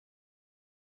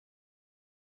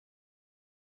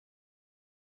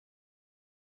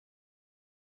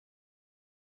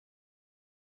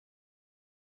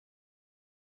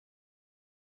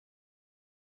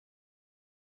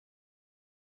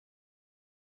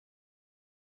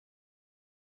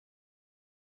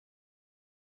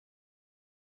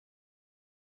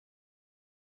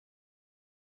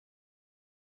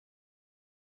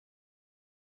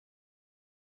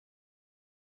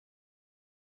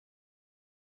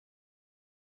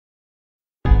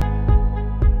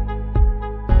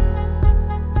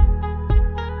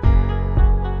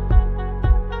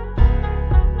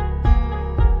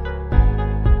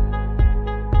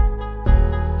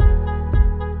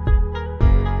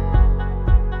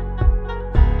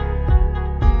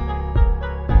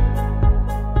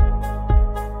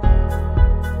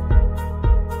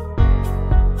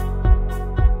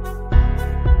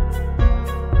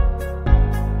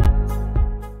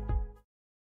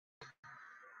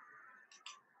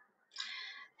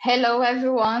Hello,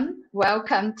 everyone.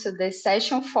 Welcome to the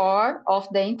session 4 of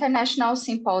the International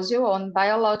Symposium on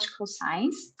Biological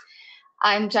Science.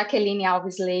 I'm Jacqueline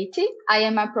Alves Leite. I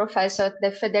am a professor at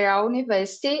the Federal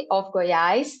University of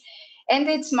Goiás, and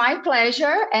it's my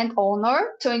pleasure and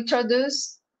honor to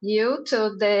introduce you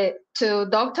to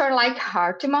Dr.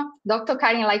 Lykke-Hartmann, Dr.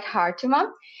 Karin Lykke-Hartmann.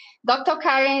 Dr.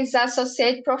 Karin is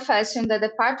associate professor in the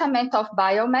Department of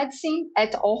Biomedicine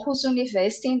at Aarhus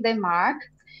University in Denmark,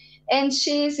 and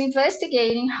she is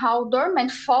investigating how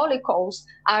dormant follicles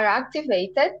are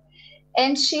activated.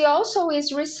 And she also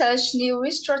is researching new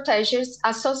strategies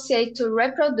associated to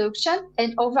reproduction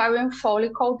and ovarian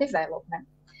follicle development.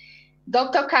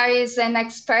 Dr. Karin is an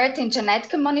expert in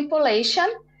genetic manipulation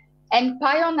and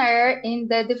pioneer in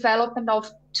the development of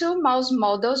 2 mouse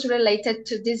models related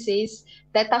to disease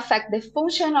that affect the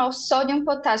function of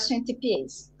sodium-potassium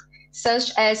ATPase,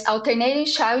 such as alternating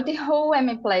childhood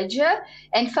hemiplegia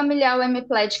and familial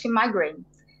hemiplegic migraine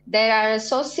that are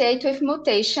associated with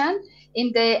mutation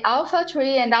in the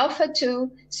alpha-3 and alpha-2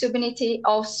 subunit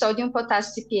of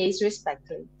sodium-potassium ATPase,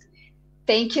 respectively.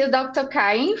 Thank you, Dr.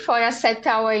 Karin, for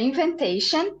accepting our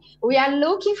invitation. We are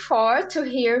looking forward to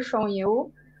hear from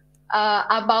you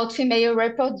about female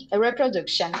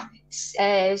reproduction.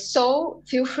 So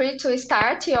feel free to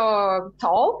start your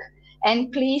talk,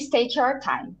 and please take your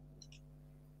time.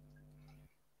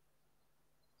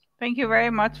 Thank you very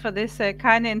much for this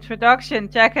kind introduction,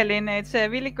 Jacqueline. It's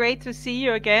really great to see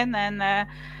you again, and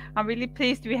I'm really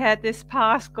pleased we had this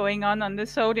pass going on the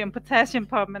sodium-potassium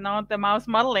pump and on the mouse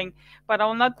modeling. But I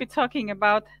will not be talking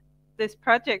about this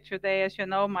project today. As you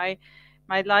know, my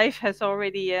life has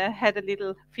already had a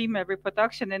little female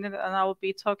reproduction in it, and I will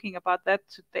be talking about that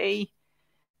today.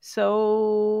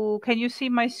 So, can you see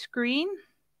my screen?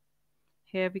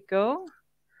 Here we go.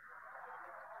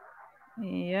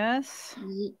 Yes.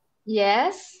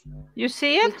 Yes. You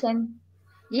see it?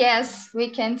 Yes, we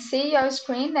can see your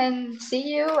screen and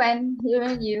see you and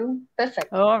hear you.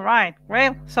 Perfect. All right.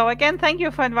 Well, so again, thank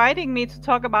you for inviting me to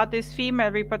talk about this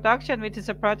female reproduction, which is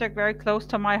a project very close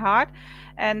to my heart.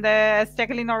 And as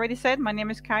Jacqueline already said, my name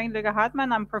is Karin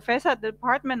Lykke-Hartmann. I'm professor at the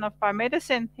Department of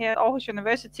Biomedicine here at Aarhus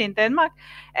University in Denmark.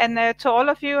 And to all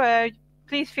of you,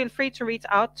 please feel free to reach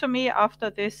out to me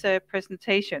after this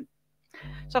presentation.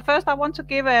 So first, I want to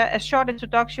give a short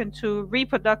introduction to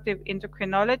reproductive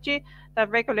endocrinology that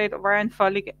regulate ovarian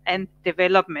follicle and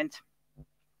development.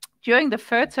 During the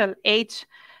fertile age,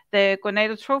 the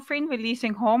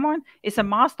gonadotrophin-releasing hormone is a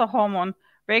master hormone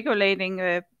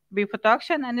regulating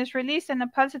reproduction and is released in a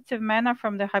positive manner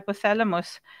from the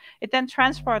hypothalamus. It then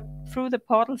transports through the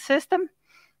portal system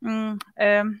to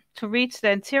reach the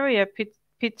anterior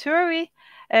pituitary,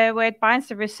 where it binds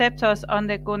the receptors on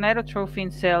the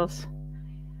gonadotrophin cells.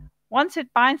 Once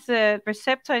it binds the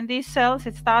receptor in these cells,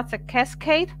 it starts a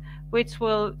cascade which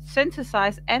will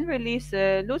synthesize and release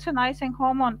the luteinizing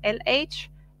hormone LH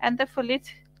and the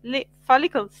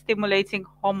follicle stimulating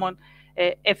hormone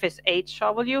FSH. So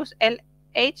I will use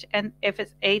LH and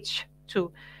FSH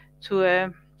to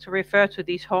refer to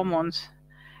these hormones.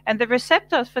 And the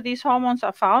receptors for these hormones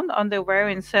are found on the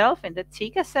ovarian cells, in the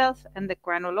theca cells and the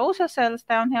granulosa cells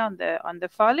down here on the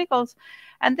follicles.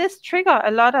 And this triggers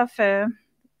a lot of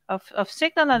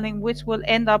signaling, which will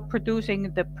end up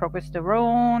producing the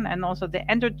progesterone and also the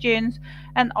androgens,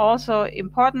 and also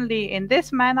importantly in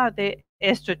this manner the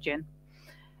estrogen.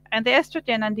 And the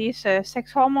estrogen and these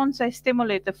sex hormones, they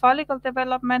stimulate the follicle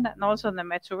development and also the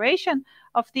maturation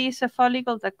of these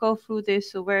follicles that go through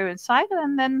this ovarian cycle,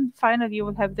 and then finally you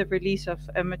will have the release of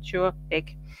a mature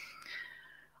egg.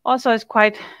 Also, it's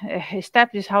quite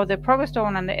established how the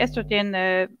progesterone and the estrogen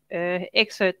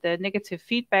exert the negative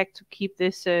feedback to keep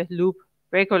this loop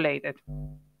regulated.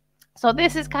 So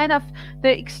this is kind of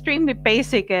the extremely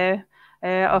basic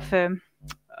of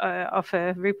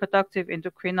reproductive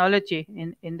endocrinology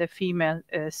in the female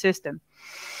system.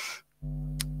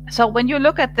 So when you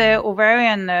look at the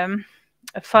ovarian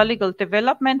follicle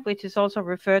development, which is also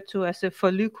referred to as the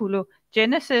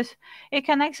folliculogenesis, it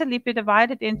can actually be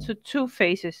divided into 2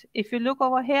 phases. If you look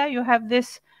over here, you have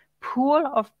this pool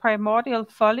of primordial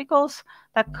follicles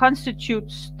that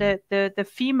constitutes the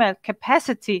female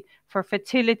capacity for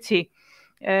fertility,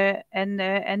 and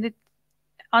it,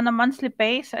 on a monthly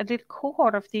basis, a little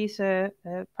cohort of these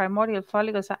primordial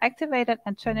follicles are activated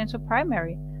and turn into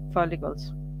primary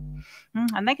follicles.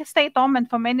 And they can stay dormant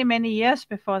for many, many years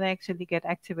before they actually get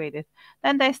activated.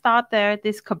 Then they start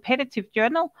this competitive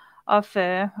journey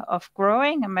of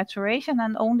growing and maturation,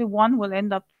 and only one will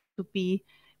end up to be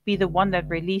the one that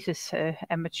releases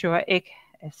a mature egg,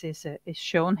 as is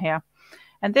shown here.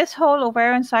 And this whole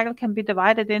ovarian cycle can be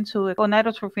divided into a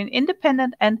gonadotrophin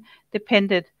independent and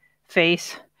dependent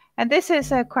phase. And this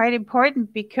is quite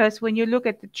important because when you look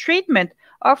at the treatment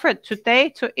offered today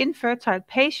to infertile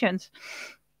patients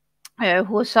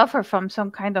who suffer from some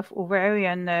kind of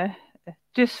ovarian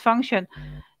dysfunction,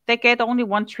 they get only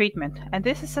one treatment. And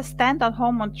this is a standard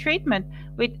hormone treatment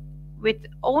which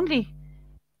only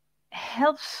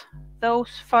helps those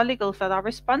follicles that are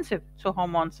responsive to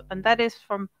hormones, and that is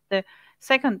from the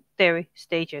secondary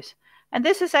stages. And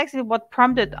this is actually what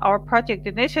prompted our project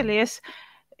initially,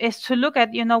 is to look at,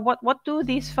 what do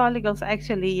these follicles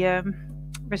actually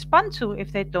respond to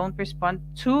if they don't respond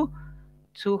to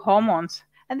hormones.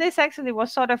 And this actually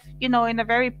was sort of, in a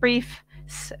very brief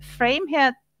frame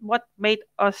here, what made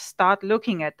us start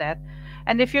looking at that.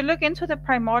 And if you look into the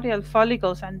primordial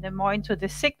follicles and then more into the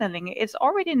signaling, it's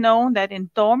already known that in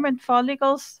dormant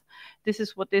follicles, this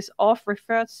is what this OFF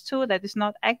refers to, that is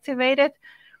not activated.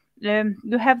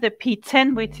 You have the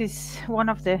P10, which is one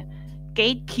of the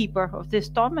gatekeeper of this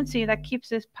dormancy that keeps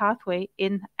this pathway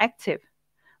inactive.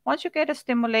 Once you get a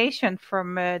stimulation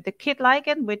from the KIT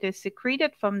ligand, which is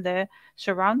secreted from the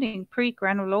surrounding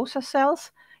pregranulosa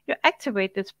cells, you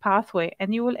activate this pathway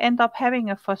and you will end up having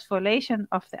a phosphorylation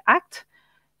of the ACT.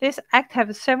 This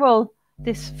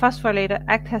phosphorylated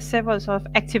ACT has several sort of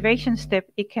activation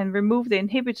steps. It can remove the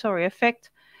inhibitory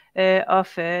effect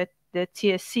of the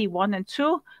TSC1 and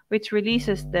 2, which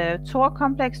releases the TOR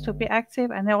complex to be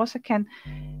active, and it also can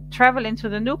travel into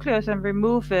the nucleus and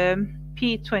remove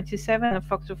P27 and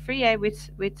FOXO3A,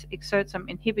 which exerts some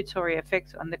inhibitory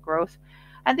effects on the growth.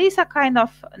 And these are kind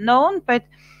of known, but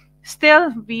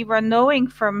still, we were knowing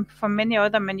from many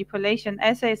other manipulation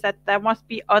assays that there must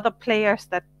be other players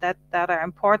that are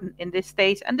important in this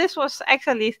stage. And this was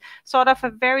actually sort of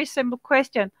a very simple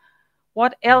question.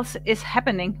 What else is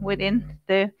happening within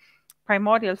the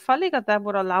primordial follicle that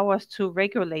would allow us to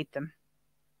regulate them?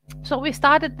 So we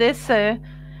started this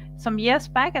some years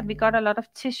back, and we got a lot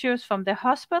of tissues from the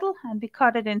hospital, and we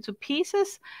cut it into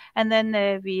pieces, and then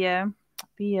we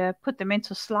put them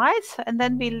into slides, and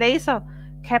then we laser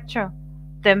capture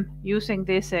them using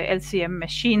this LCM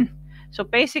machine. So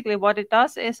basically what it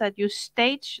does is that you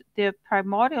stage the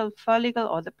primordial follicle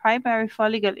or the primary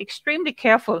follicle extremely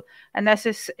careful. And as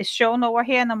is shown over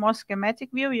here in a more schematic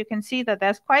view, you can see that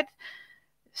there's quite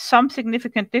some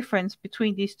significant difference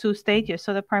between these two stages.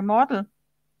 So the primordial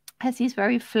has these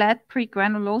very flat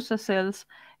pregranulosa cells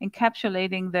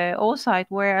encapsulating the oocyte,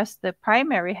 whereas the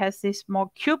primary has this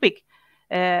more cubic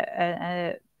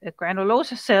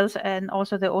granulosa cells, and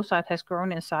also the oocyte has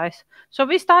grown in size. So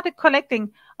we started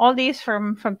collecting all these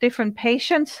from different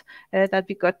patients that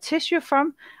we got tissue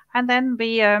from, and then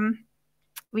we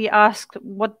asked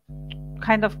what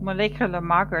kind of molecular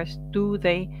markers do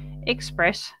they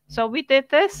express. So we did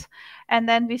this, and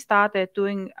then we started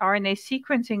doing RNA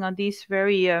sequencing on these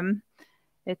very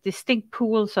distinct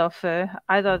pools of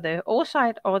either the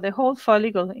oocyte or the whole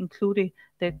follicle, including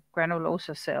the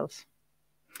granulosa cells.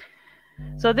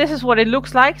 So this is what it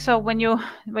looks like. So when you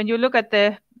look at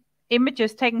the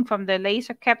images taken from the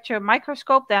laser capture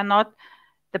microscope, they are not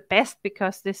the best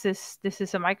because this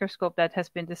is a microscope that has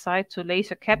been designed to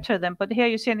laser capture them. But here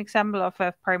you see an example of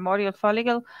a primordial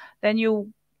follicle. Then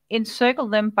you encircle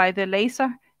them by the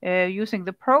laser using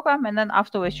the program, and then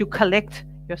afterwards you collect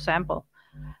your sample.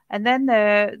 And then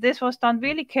this was done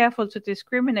really careful to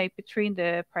discriminate between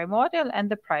the primordial and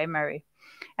the primary.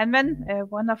 And then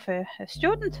one of a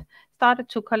student started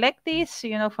to collect these,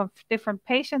 from different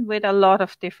patients with a lot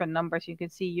of different numbers. You can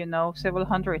see, several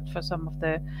hundred for some of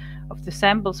the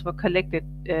samples were collected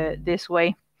this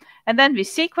way. And then we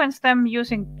sequenced them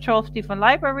using 12 different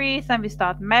libraries, and we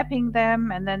started mapping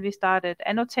them, and then we started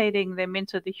annotating them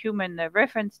into the human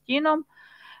reference genome,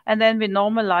 and then we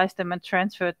normalized them and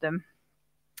transferred them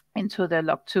into the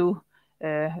log2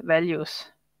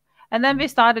 values. And then we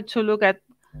started to look at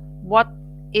what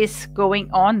is going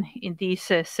on in these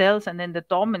cells, and in the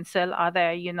dormant cell, are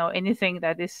there anything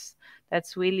that's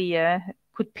really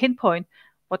could pinpoint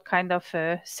what kind of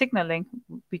signaling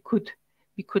we could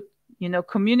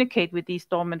communicate with these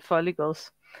dormant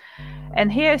follicles.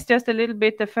 And here is just a little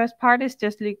bit, the first part is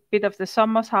just a little bit of the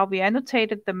summers, how we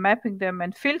annotated them, mapping them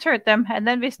and filtered them, and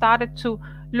then we started to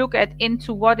look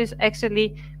into what is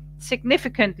actually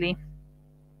significantly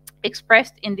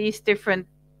expressed in these different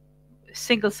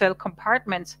single cell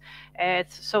compartments,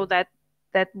 so that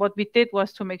what we did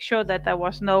was to make sure that there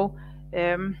was no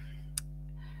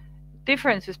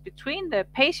differences between the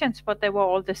patients, but they were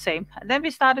all the same. And then we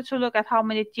started to look at how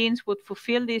many genes would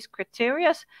fulfill these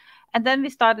criteria, and then we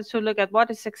started to look at what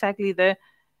is exactly the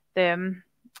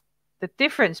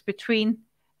difference between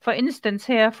for instance,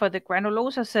 here for the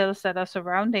granulosa cells that are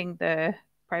surrounding the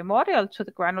primordial to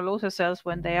the granulosa cells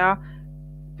when they are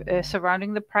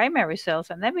surrounding the primary cells.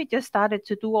 And then we just started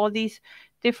to do all these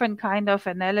different kind of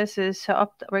analysis,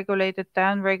 up-regulated,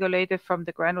 down-regulated from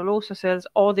the granulosa cells,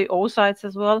 all the oocytes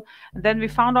as well. And then we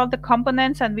found all the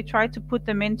components and we tried to put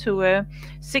them into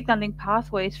signaling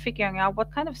pathways, figuring out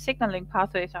what kind of signaling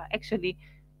pathways are actually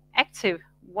active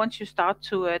once you start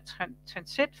to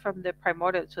transit from the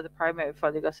primordial to the primary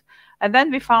follicles. And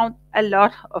then we found a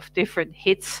lot of different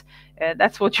hits.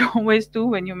 That's what you always do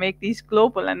when you make these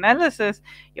global analysis.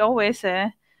 You're always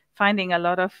finding a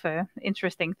lot of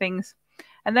interesting things.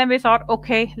 And then we thought,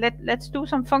 okay, let's do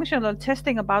some functional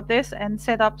testing about this and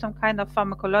set up some kind of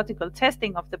pharmacological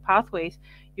testing of the pathways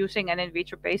using an in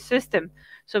vitro-based system.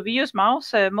 So we use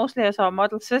mouse mostly as our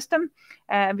model system.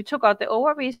 We took out the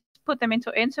ovaries, put them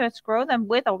into inserts, grow them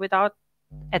with or without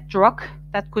a drug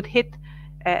that could hit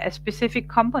a specific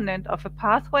component of a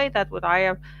pathway that would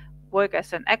either work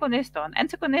as an agonist or an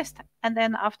antagonist. And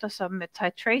then after some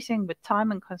titration with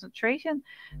time and concentration,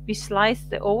 we sliced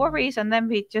the ovaries and then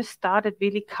we just started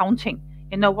really counting,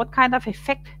 what kind of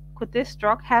effect could this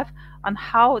drug have on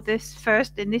how this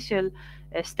first initial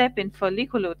step in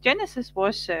folliculogenesis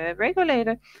was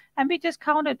regulated. And we just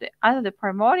counted either the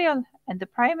primordial and the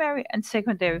primary and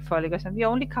secondary follicles. And we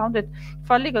only counted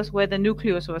follicles where the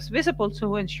nucleus was visible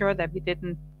to ensure that we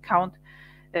didn't count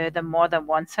them more than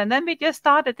once. And then we just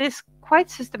started this quite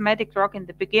systematic drug in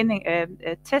the beginning,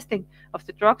 testing of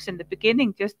the drugs in the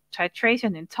beginning, just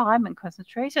titration in time and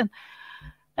concentration.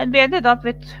 And we ended up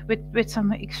with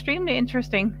some extremely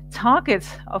interesting targets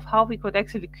of how we could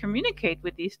actually communicate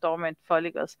with these dormant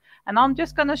follicles. And I'm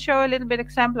just going to show a little bit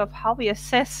example of how we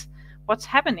assess what's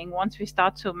happening once we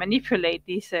start to manipulate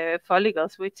these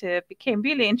follicles, which became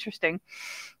really interesting.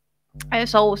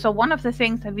 So one of the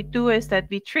things that we do is that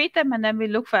we treat them and then we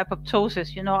look for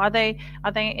apoptosis. Are there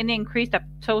any increased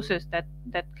apoptosis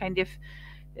that kind of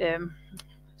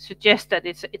suggest that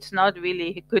it's not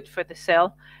really good for the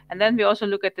cell? And then we also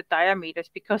look at the diameters,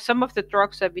 because some of the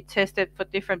drugs that we tested for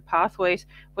different pathways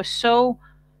were so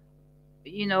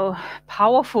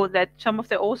powerful that some of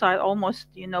the oocyte almost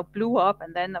blew up,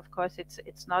 and then of course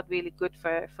it's not really good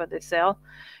for the cell.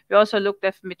 We also looked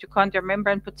at mitochondrial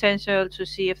membrane potential to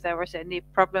see if there was any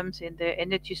problems in the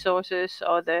energy sources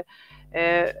or the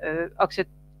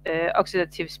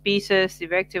oxidative species, the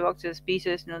reactive oxidative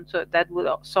species, so that would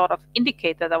sort of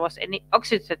indicate that there was any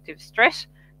oxidative stress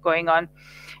going on.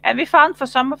 And we found for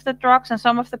some of the drugs and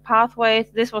some of the pathways,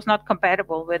 this was not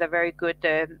compatible with a very good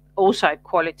oocyte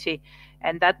quality,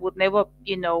 and that would never,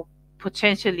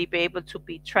 potentially be able to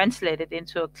be translated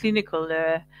into a clinical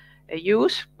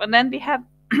use. But then we have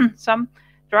some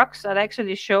drugs that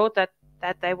actually showed that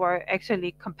they were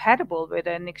actually compatible with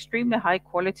an extremely high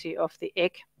quality of the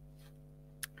egg.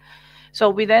 So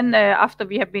we then, after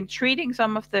we have been treating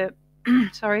some of the,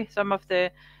 some of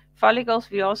the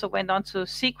follicles, we also went on to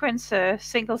sequence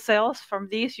single cells from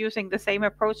these using the same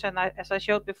approach, and as I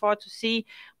showed before, to see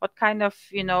what kind of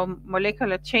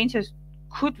molecular changes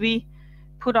could we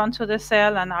put onto the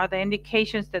cell, and are there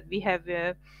indications that we have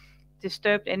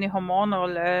disturbed any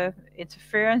hormonal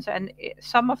interference. And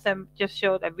some of them just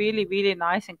showed a really, really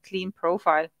nice and clean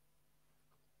profile.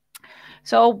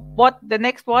 So what the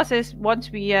next was is,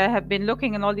 once we have been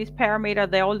looking at all these parameters,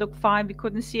 they all look fine. We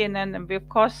couldn't see, and then of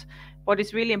course what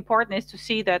is really important is to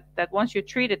see that once you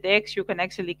treated the eggs, you can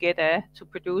actually get to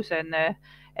produce a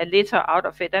litter out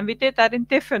of it. And we did that in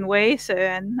different ways,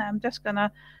 and I'm just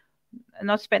gonna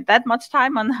not spend that much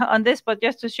time on this, but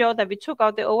just to show that we took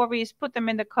out the ovaries, put them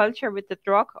in the culture with the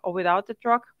drug or without the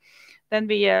drug. Then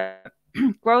we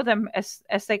grow them as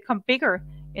they come bigger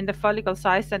in the follicle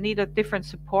size. They need a different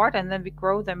support, and then we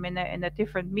grow them in a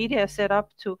different media setup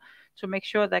to make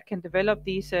sure they can develop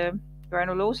these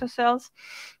granulosa cells.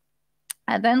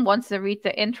 And then once they reach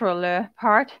the enteral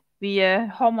part, we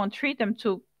hormone treat them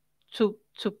to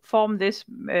form this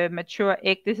mature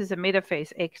egg. This is a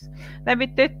metaphase egg. Then we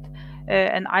did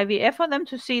an IVF for them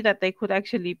to see that they could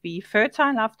actually be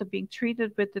fertile after being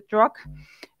treated with the drug.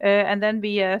 And then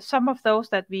we some of those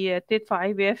that we did for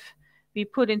IVF, we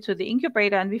put into the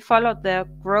incubator, and we followed their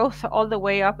growth all the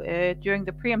way up during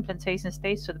the pre-implantation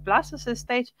stage to the blastocyst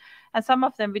stage. And some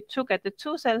of them we took at the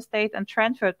 2-cell state and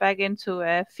transferred back into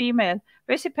a female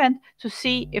recipient to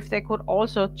see if they could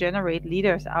also generate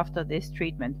leaders after this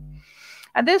treatment.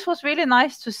 And this was really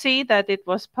nice to see that it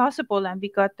was possible, and we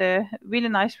got a really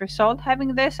nice result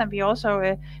having this. And we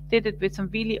also did it with some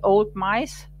really old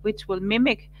mice, which will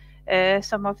mimic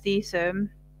some of these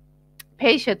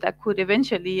patient that could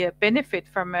eventually benefit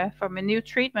from a new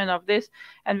treatment of this.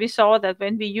 And we saw that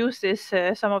when we use this,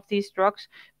 some of these drugs,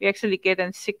 we actually get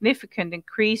a significant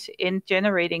increase in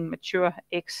generating mature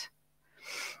eggs.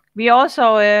 We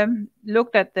also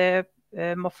looked at the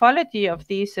morphology of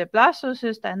these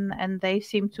blastocysts, and they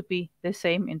seem to be the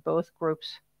same in both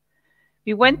groups.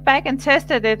 We went back and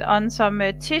tested it on some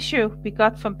tissue we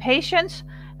got from patients,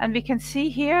 and we can see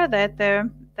here that there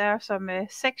are some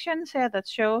sections here that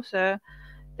shows the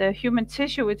human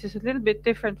tissue, which is a little bit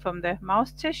different from the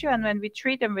mouse tissue. And when we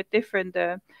treat them with different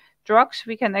drugs,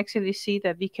 we can actually see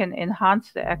that we can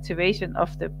enhance the activation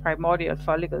of the primordial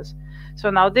follicles. So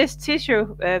now this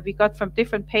tissue we got from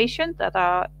different patients that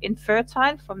are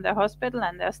infertile from the hospital,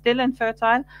 and they're still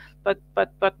infertile, but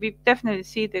we definitely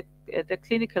see the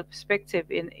clinical perspective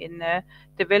in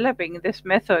developing this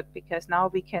method, because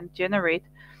now we can generate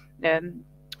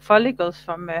follicles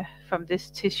from this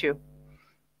tissue.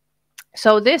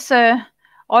 So this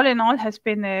all in all has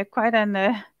been quite a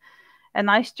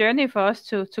nice journey for us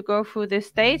to go through this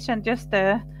stage. And just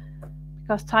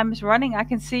because time is running, I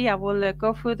can see I will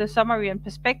go through the summary and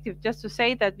perspective, just to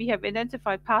say that we have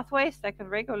identified pathways that can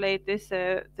regulate this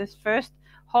first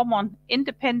hormone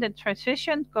independent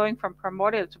transition, going from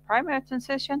primordial to primary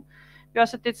transition. We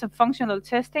also did some functional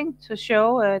testing to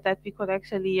show that we could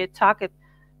actually target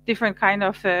different kind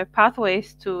of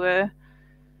pathways to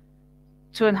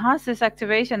enhance this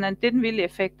activation, and didn't really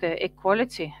affect the egg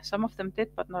quality. Some of them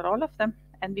did, but not all of them.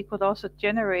 And we could also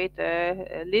generate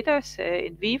litters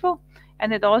in vivo,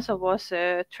 and it also was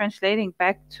translating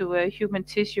back to human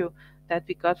tissue that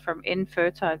we got from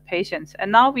infertile patients.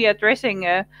 And now we are addressing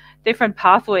different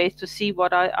pathways to see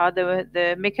what are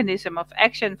the mechanism of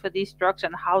action for these drugs,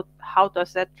 and how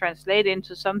does that translate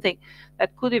into something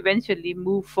that could eventually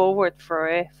move forward for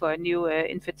a new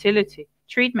infertility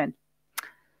treatment.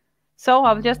 So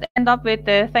I'll just end up with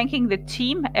thanking the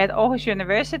team at Aarhus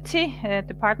University,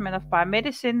 Department of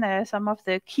Biomedicine. Some of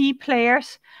the key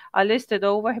players are listed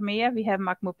over here. We have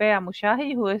Mahmoubert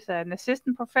Mushahi, who is an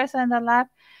assistant professor in the lab,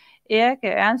 Erik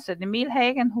Ernst and Emil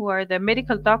Hagen, who are the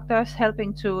medical doctors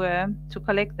helping to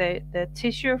collect the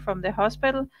tissue from the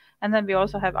hospital. And then we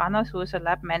also have Anders, who is a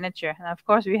lab manager. And of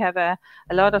course, we have a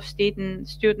lot of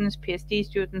students, PhD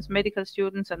students, medical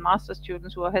students, and master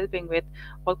students who are helping with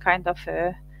all kind of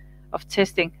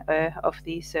testing of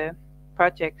these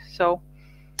projects. So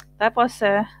that was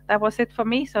it for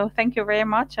me. So thank you very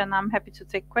much, and I'm happy to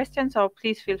take questions. So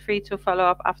please feel free to follow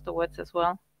up afterwards as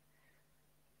well.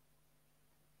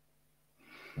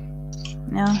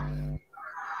 Yeah.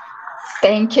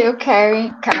 Thank you,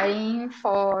 Karin,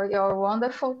 for your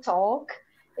wonderful talk.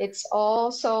 It's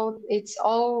always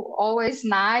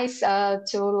nice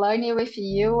to learn with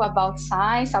you about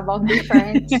science, about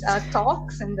different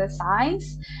talks in the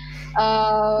science.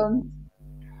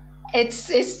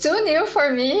 It's too new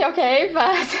for me, okay,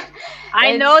 but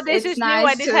I know this is nice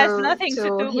new, and it has nothing to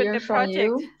do with the project.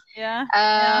 You. Yeah.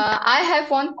 I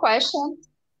have one question.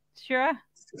 Sure.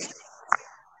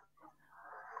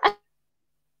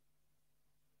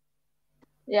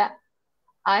 Yeah,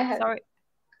 I have. Sorry.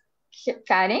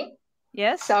 Karin?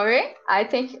 Yes. Sorry, I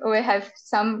think we have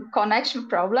some connection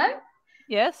problem.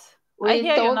 Yes, I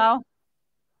hear you now.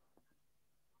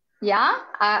 Yeah,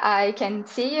 I can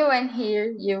see you and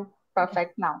hear you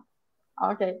perfect now.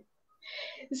 Okay.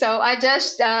 So I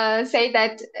just say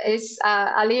that it's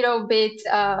a little bit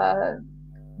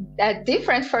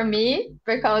different for me,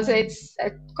 because it's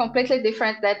completely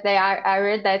different that they are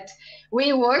area that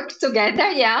we work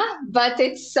together, yeah, but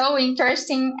it's so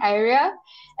interesting area,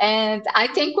 and I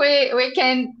think we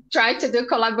can try to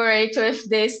collaborate with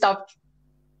this topic.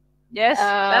 Yes,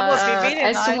 that would be really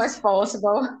as nice. soon as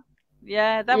possible.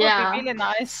 Yeah, that would be really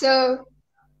nice. So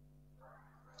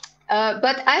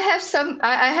but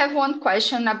I have one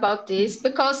question about this,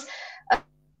 because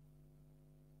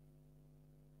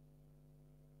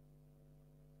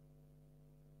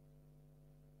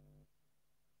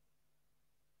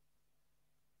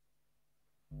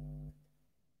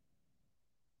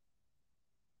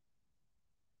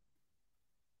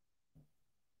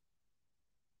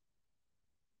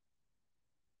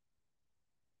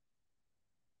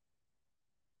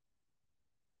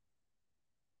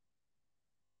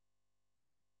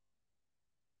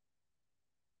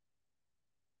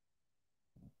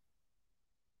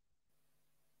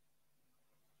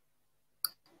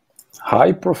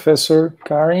Hi, Professor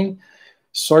Karin.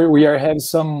 Sorry, we are having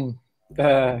some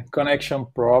connection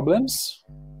problems.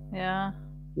 Yeah.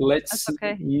 Let's see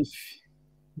if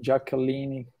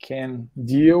Jacqueline can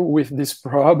deal with this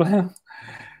problem.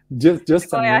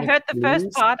 Just a minute, I heard the first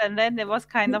please. part and then it was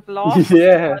kind of lost.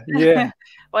 Yeah, yeah.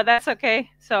 Well, that's okay.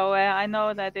 So I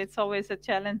know that it's always a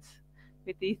challenge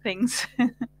with these things.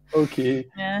 Okay.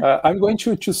 Yeah. I'm going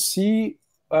to see,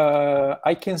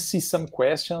 I can see some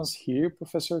questions here,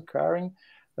 Professor Karin.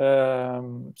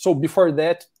 So before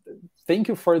that, thank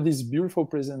you for this beautiful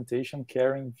presentation,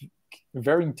 Karin.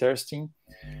 Very interesting.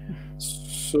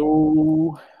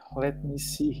 So let me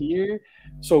see here.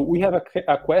 So we have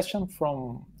a question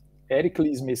from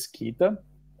Ericles Mesquita.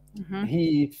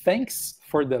 He thanks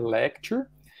for the lecture.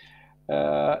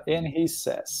 And he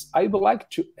says, I would like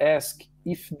to ask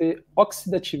if the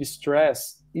oxidative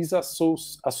stress is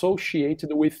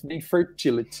associated with the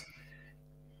infertility.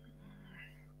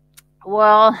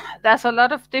 Well, there's a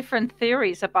lot of different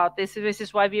theories about this. This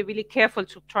is why we're really careful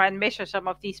to try and measure some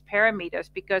of these parameters,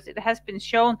 because it has been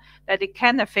shown that it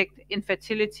can affect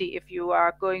infertility if you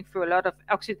are going through a lot of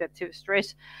oxidative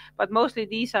stress. But mostly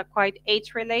these are quite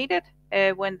age-related,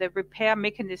 when the repair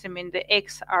mechanism in the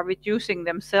eggs are reducing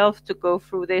themselves to go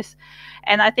through this.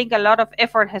 And I think a lot of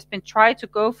effort has been tried to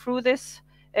go through this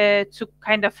to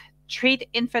kind of treat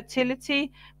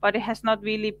infertility, but it has not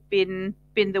really been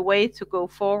the way to go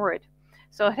forward.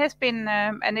 So it has been,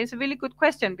 and it's a really good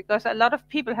question, because a lot of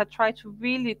people have tried to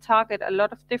really target a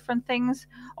lot of different things,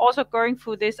 also going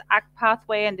through this ACT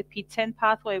pathway and the P10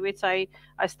 pathway, which I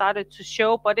started to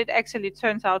show, but it actually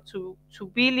turns out to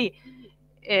really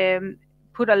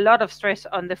put a lot of stress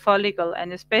on the follicle,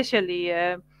 and especially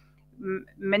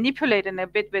manipulating a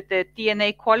bit with the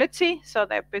DNA quality, so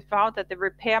that we found that the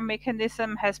repair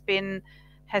mechanism has been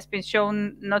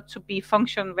shown not to be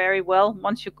function very well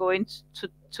once you go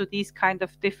into these kind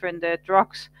of different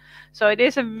drugs. So it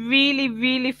is a really,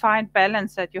 really fine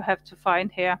balance that you have to find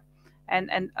here, and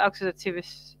oxidative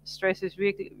stress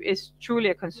is truly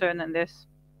a concern in this.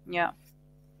 Yeah.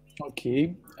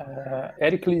 Okay.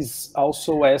 Ericles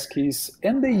also asks,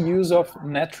 and the use of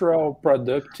natural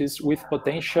products with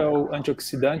potential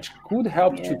antioxidant could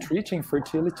help to treat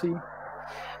infertility?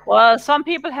 Well, some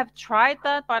people have tried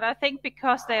that, but I think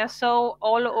because they are so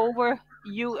all over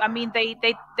you, I mean,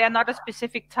 they're not a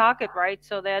specific target, right?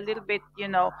 So they're a little bit,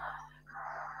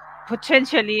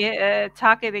 potentially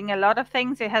targeting a lot of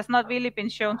things. It has not really been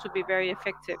shown to be very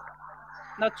effective,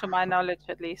 not to my knowledge,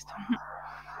 at least.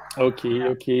 Okay,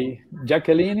 okay.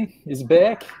 Jacqueline is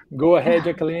back. Go ahead,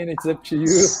 Jacqueline. It's up to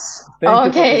you.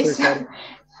 Thank you, Professor Karin.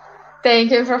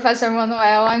 Thank you, Professor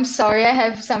Manoel. I'm sorry, I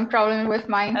have some problem with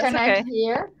my internet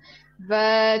here.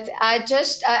 But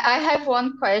I have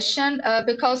one question,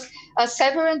 because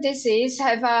several diseases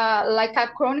have a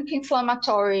chronic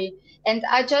inflammatory, and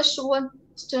I just want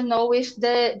to know if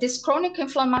this chronic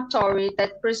inflammatory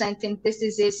that present in this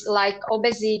disease, like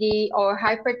obesity or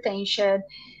hypertension,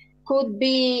 could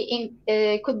be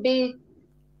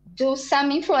do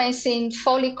some influence in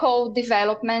follicle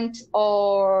development,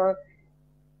 or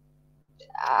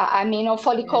or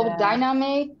follicle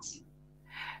dynamics.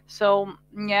 So,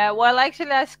 yeah, well,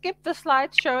 actually, I skipped the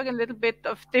slide showing a little bit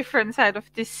of different side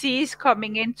of disease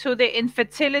coming into the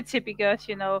infertility because,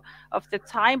 of the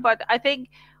time. But I think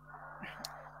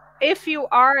if you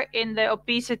are in the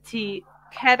obesity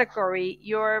category,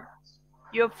 your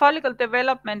follicle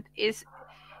development is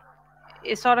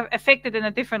sort of affected in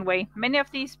a different way. Many of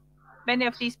these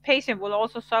patients will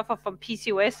also suffer from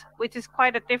PCOS, which is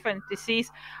quite a different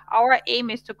disease. Our aim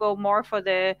is to go more for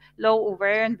the low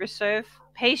ovarian reserve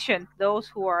patient, those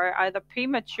who are either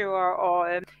premature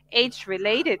or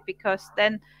age-related, because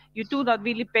then you do not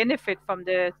really benefit from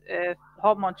the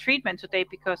hormone treatment today,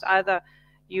 because either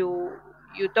you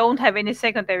don't have any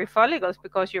secondary follicles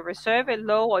because your reserve is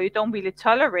low, or you don't really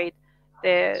tolerate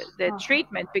the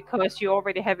treatment because you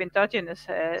already have endogenous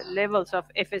levels of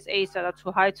FSAs that are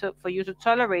too high for you to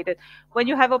tolerate it. When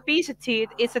you have obesity,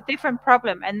 it's a different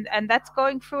problem, and that's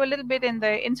going through a little bit in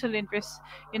the insulin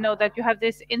that you have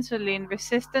this insulin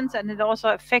resistance, and it also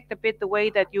affects a bit the way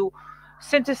that you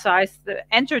synthesize the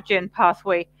androgen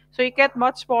pathway. So you get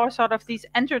much more sort of these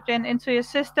androgen into your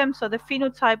system, so the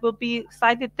phenotype will be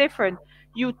slightly different.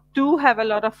 You do have a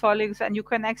lot of follicles and you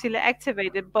can actually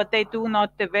activate it, but they do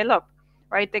not develop.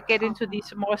 Right, they get into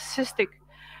these more cystic.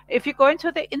 If you go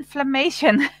into the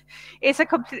inflammation, it's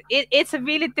a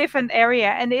really different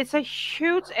area, and it's a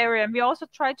huge area. And we also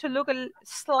tried to look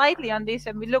slightly on this,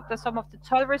 and we looked at some of the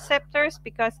toll receptors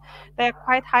because they're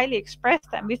quite highly expressed.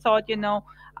 And we thought,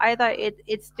 either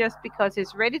it's just because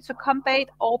it's ready to combat,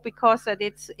 or because that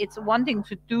it's wanting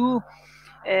to do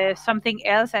something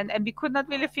else, and we could not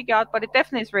really figure out. But it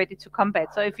definitely is ready to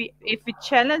combat. So if we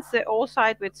challenge the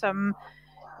oocyte with some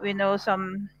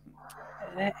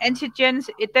antigens,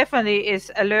 it definitely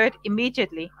is alert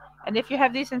immediately. And if you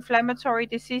have these inflammatory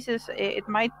diseases, it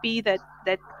might be that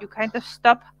you kind of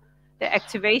stop the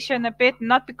activation a bit,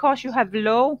 not because you have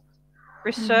low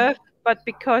reserve, but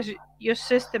because your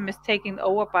system is taken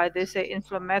over by this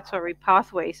inflammatory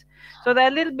pathways. So there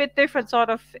are a little bit different sort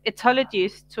of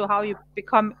etiologies to how you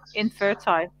become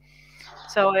infertile.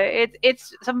 So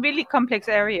it's some really complex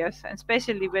areas, and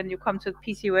especially when you come to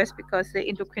PCOS, because the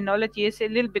endocrinology is a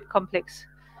little bit complex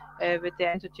with the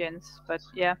androgens. But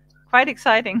yeah, quite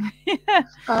exciting.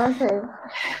 Okay,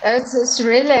 it's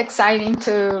really exciting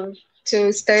to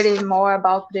study more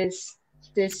about this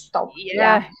topic.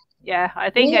 Yeah, I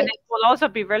think, and it will also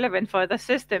be relevant for the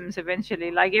systems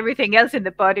eventually, like everything else in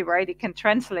the body, right? It can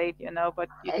translate, but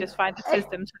you just find the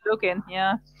system to look in.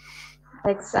 Yeah.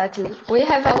 Exactly. We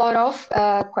have a lot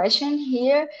of questions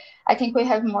here. I think we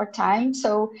have more time.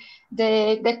 So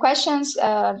the questions,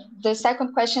 the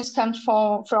second questions come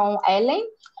from Ellen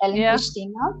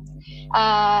Christina.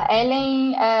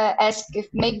 Ellen asked if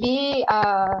maybe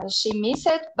she missed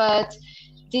it, but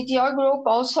did your group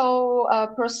also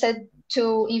proceed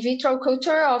to in vitro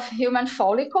culture of human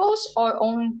follicles or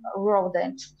on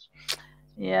rodent?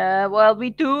 Yeah, well, we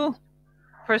do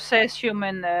process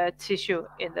human tissue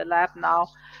in the lab now.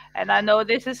 And I know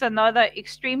this is another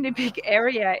extremely big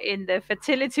area in the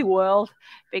fertility world,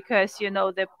 because,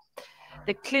 the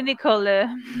clinical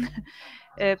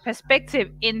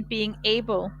perspective in being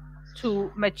able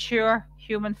to mature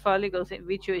human follicles in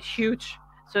vitro is huge.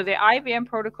 So the IVM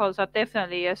protocols are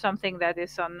definitely something that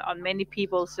is on many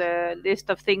people's list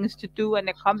of things to do and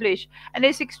accomplish. And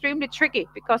it's extremely tricky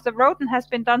because the rodent has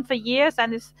been done for years,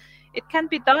 and it can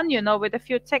be done, with a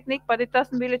few techniques, but it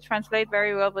doesn't really translate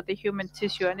very well with the human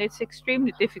tissue, and it's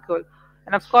extremely difficult.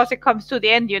 And of course, it comes to the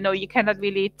end, you cannot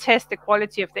really test the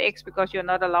quality of the eggs because you're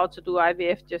not allowed to do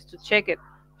IVF just to check it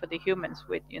for the humans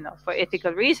with, for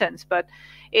ethical reasons. But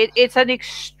it's an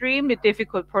extremely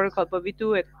difficult protocol, but we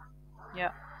do it.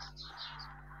 Yeah.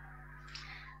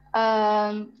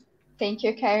 Thank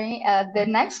you, Karin. The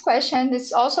next question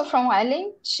is also from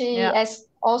Ellen. She asked,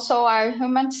 also, are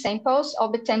human samples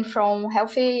obtained from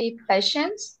healthy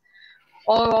patients,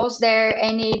 or was there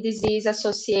any disease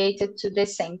associated to the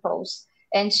samples?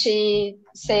 And she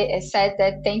said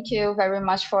that thank you very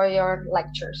much for your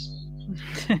lectures.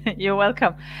 You're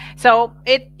welcome. So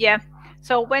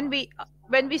So when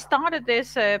we started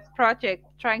this project,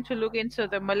 trying to look into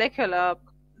the molecular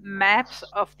maps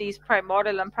of these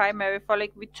primordial and primary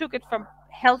follicle, we took it from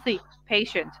healthy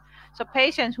patients. So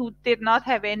patients who did not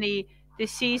have any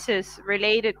diseases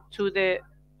related to the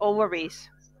ovaries.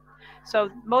 So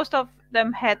most of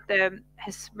them had their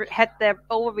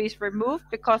ovaries removed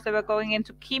because they were going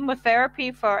into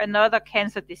chemotherapy for another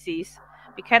cancer disease.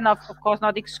 We cannot, of course,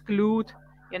 not exclude,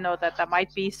 that there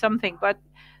might be something, but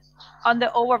on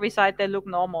the ovary side, they look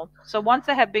normal. So once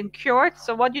they have been cured,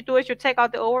 so what you do is you take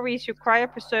out the ovaries, you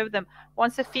cryopreserve them.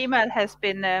 Once a female has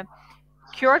been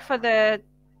cured for the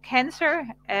cancer,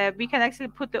 we can actually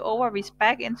put the ovaries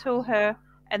back into her,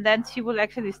 and then she will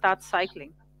actually start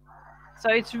cycling. So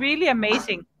it's really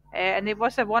amazing. And it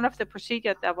was one of the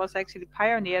procedures that was actually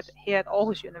pioneered here at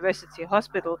Aarhus University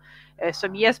Hospital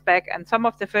some years back. And some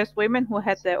of the first women who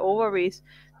had their ovaries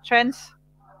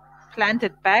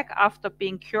transplanted back after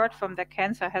being cured from their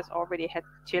cancer has already had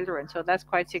children. So that's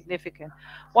quite significant.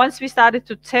 Once we started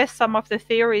to test some of the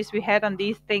theories we had on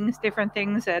these things, different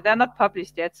things, they're not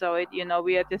published yet. So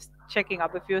we are just checking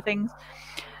up a few things.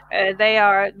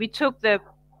 We took the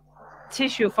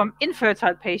tissue from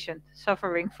infertile patients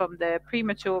suffering from the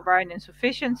premature ovarian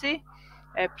insufficiency,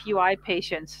 POI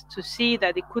patients, to see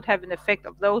that it could have an effect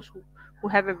of those who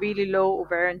have a really low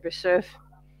ovarian reserve.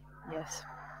 Yes.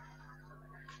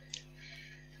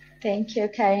 Thank you,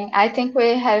 Karin. I think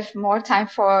we have more time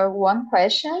for one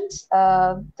question.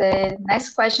 The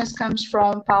next question comes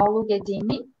from Paulo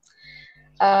Guedini.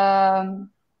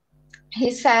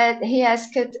 He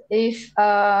asked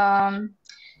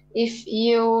if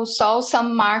you saw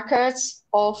some markers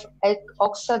of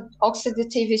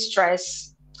oxidative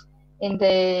stress in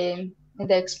the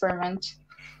experiment.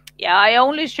 Yeah, I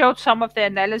only showed some of the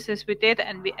analysis we did,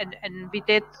 and we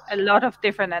did a lot of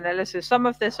different analysis. Some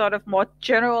of the sort of more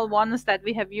general ones that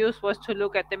we have used was to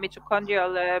look at the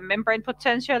mitochondrial membrane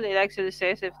potential. It actually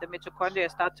says if the mitochondria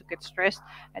start to get stressed,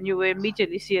 and you will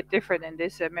immediately see a difference in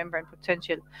this membrane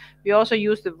potential. We also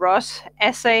used the Ross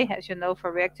assay, as you know,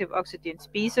 for reactive oxygen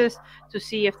species, to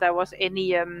see if there was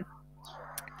any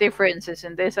differences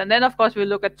in this. And then, of course, we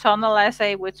look at tunnel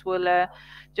assay, which will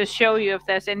just show you if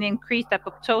there's any increased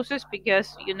apoptosis,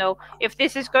 because, if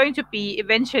this is going to be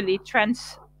eventually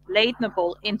translated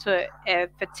latenable into a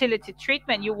fertility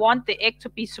treatment, you want the egg to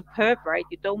be superb, right?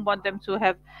 You don't want them to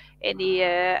have any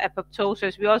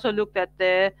apoptosis. We also looked at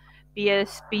the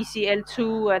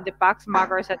BCL2 and the box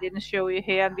markers I didn't show you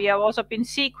here. And we have also been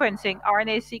sequencing,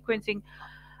 RNA sequencing,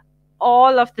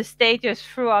 all of the stages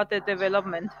throughout the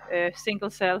development, single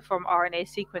cell from RNA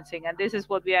sequencing. And this is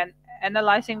what we are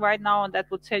analyzing right now, and that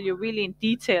will tell you really in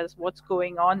details what's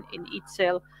going on in each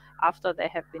cell after they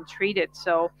have been treated.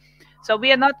 So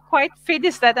we are not quite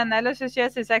finished that analysis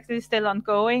yet. It's actually still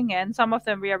ongoing, and some of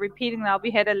them we are repeating now.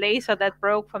 We had a laser that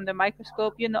broke from the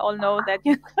microscope. You all know that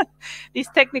these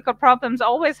technical problems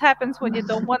always happens when you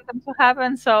don't want them to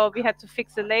happen. So we had to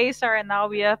fix the laser, and now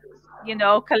we are,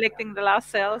 collecting the last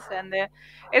cells. And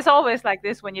it's always like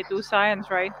this when you do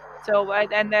science, right? So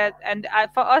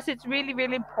for us, it's really,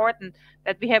 really important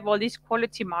that we have all these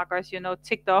quality markers,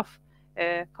 ticked off.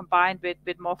 Combined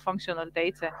with more functional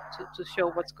data to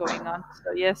show what's going on.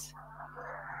 So yes.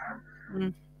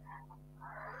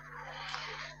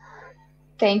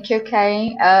 Thank you,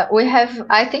 Karin.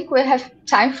 I think we have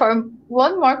time for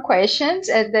one more question.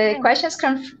 The questions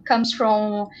comes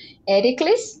from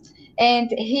Ericles, and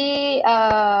he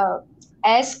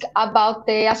asked about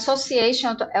the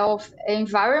association of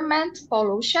environment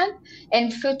pollution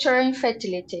and future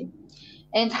infertility,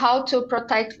 and how to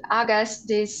protect against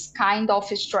this kind of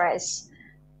stress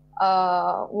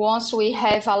once we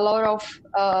have a lot of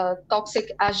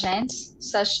toxic agents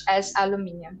such as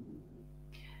aluminum.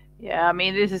 Yeah, I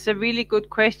mean, this is a really good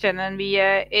question, and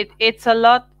it's a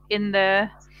lot in the,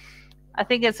 I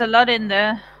think it's a lot in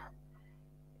the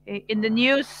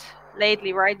news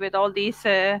lately, right? With all these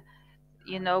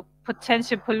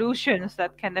potential pollutions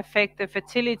that can affect the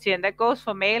fertility, and that goes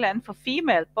for male and for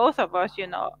female, both of us,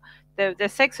 the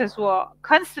sexes who are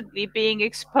constantly being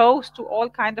exposed to all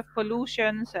kinds of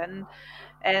pollutions and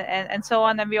so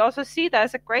on. And we also see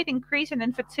there's a great increase in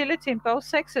infertility in both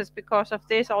sexes because of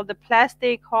this, all the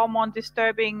plastic, hormone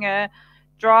disturbing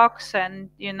drugs and,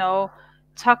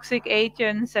 toxic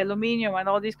agents, aluminum and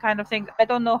all these kind of things. I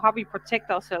don't know how we protect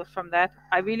ourselves from that.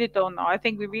 I really don't know. I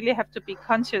think we really have to be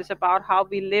conscious about how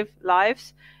we live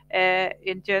lives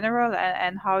in general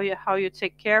and how you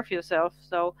take care of yourself.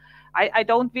 So I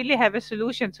don't really have a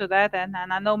solution to that, and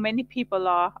I know many people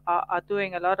are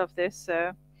doing a lot of this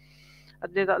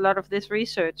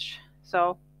research.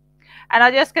 So, and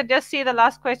I can just see the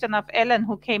last question of Ellen,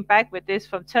 who came back with this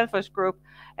from Telfos group.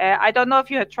 I don't know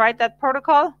if you have tried that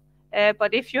protocol,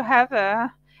 but if you have,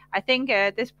 I think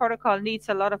this protocol needs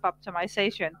a lot of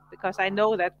optimization, because I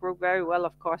know that group very well,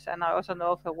 of course, and I also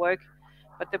know of her work,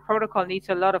 but the protocol needs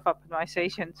a lot of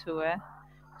optimization to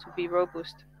be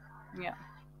robust. Yeah.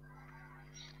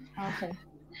 Okay.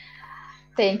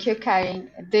 Thank you, Karin.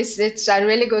 It's a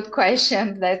really good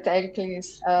question that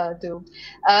Ericles do.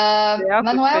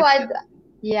 Manoel,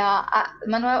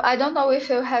 Manoel, I don't know if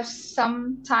you have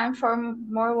some time for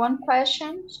one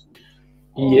question.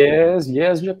 Yes,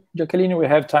 Jacqueline, we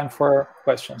have time for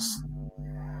questions.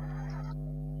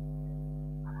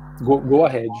 Go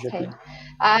ahead, Jacqueline.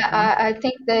 I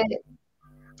think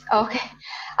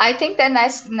I think the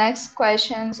next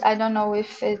questions, I don't know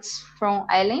if it's from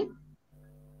Ellen.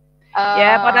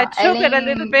 Yeah, but I took it a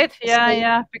little bit.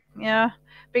 Yeah.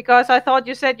 Because I thought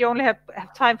you said you only have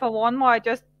time for one more. I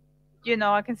just,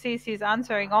 I can see she's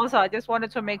answering also. I just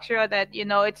wanted to make sure that,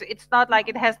 it's not like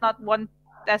it has not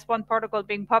there's one protocol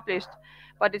being published,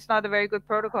 but it's not a very good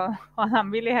protocol.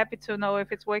 I'm really happy to know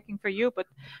if it's working for you, but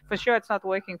for sure it's not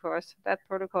working for us. That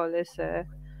protocol is a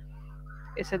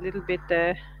little bit,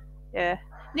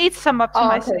 needs some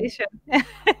optimization. If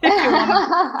you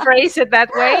want to phrase it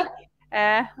that way.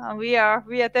 We are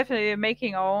definitely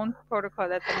making our own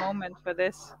protocol at the moment for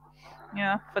this,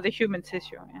 for the human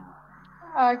tissue. Yeah.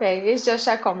 Okay, it's just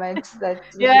a comment that.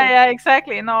 Yeah,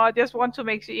 exactly. No, I just want to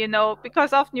make sure,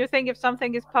 because often you think if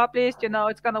something is published,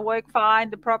 it's going to work fine,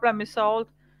 the problem is solved.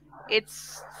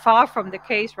 It's far from the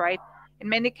case, right? In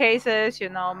many cases,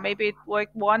 maybe it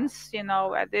worked once,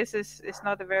 this is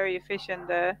not a very efficient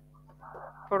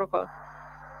protocol.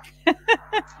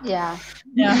 Yeah.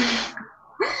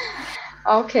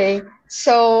 Okay,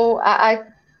 so I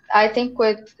think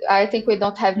we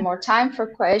don't have more time for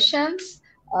questions.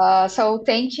 So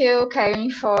thank you, Karin,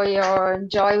 for your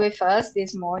joy with us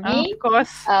this morning. Of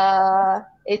course.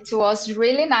 It was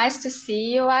really nice to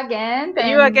see you again.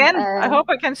 I hope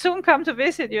I can soon come to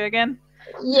visit you again.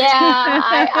 Yeah,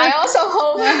 I also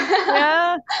hope.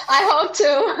 Yeah, I hope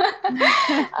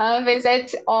to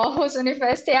visit Aarhus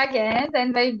University again,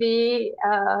 and maybe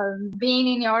being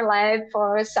in your lab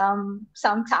for some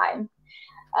time.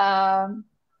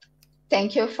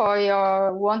 Thank you for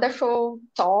your wonderful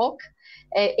talk,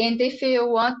 And if you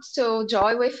want to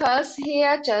join with us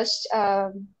here, just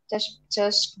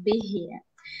be here.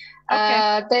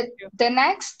 Okay. The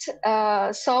next,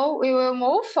 so we will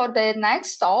move for the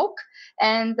next talk,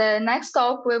 and the next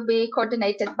talk will be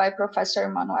coordinated by Professor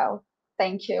Manoel.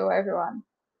 Thank you, everyone.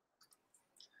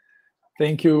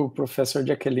 Thank you, Professor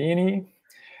Jacqueline.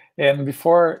 And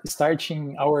before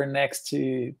starting our next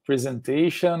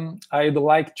presentation, I'd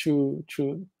like to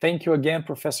thank you again,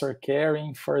 Professor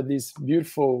Karin, for this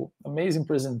beautiful, amazing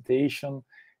presentation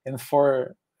and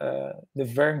for the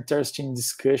very interesting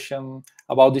discussion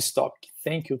about this topic.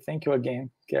 Thank you again,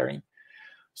 Karin.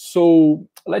 So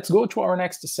let's go to our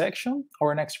next section,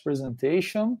 our next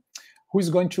presentation, who is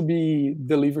going to be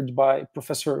delivered by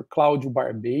Professor Claudio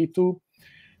Barbeito.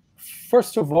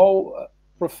 First of all,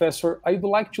 Professor, I'd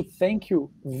like to thank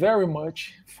you very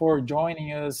much for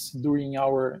joining us during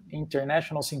our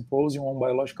International Symposium on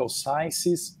Biological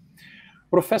Sciences.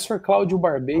 Professor Claudio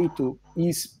Barbeito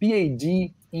is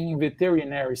PhD in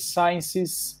Veterinary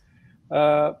Sciences.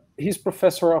 He's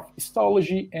Professor of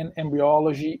Histology and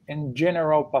Embryology and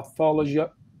General Pathology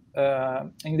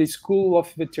in the School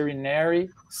of Veterinary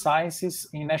Sciences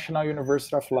in National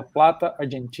University of La Plata,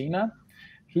 Argentina.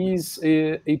 He is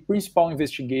a principal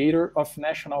investigator of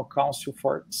National Council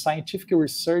for Scientific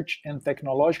Research and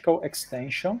Technological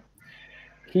Extension.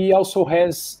 He also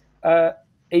has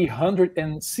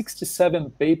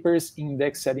 167 papers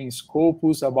indexed in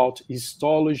Scopus about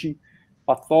histology,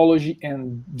 pathology,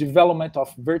 and development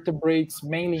of vertebrates,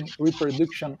 mainly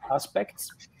reproduction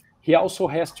aspects. He also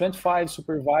has 25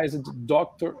 supervised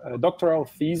doctoral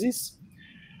theses.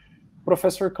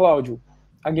 Professor Claudio,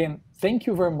 again, thank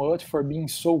you very much for being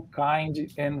so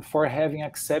kind and for having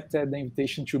accepted the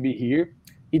invitation to be here.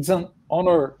 It's an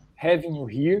honor having you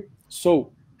here.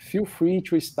 So feel free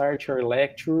to start your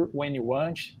lecture when you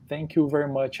want. Thank you very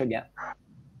much again.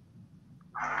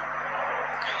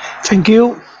 Thank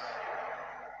you.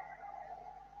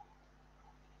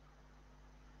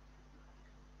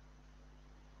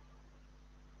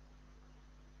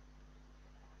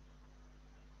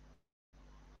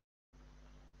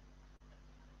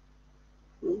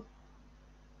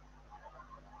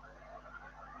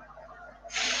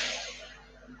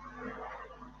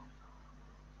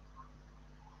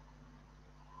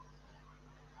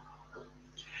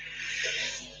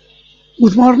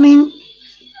 Good morning.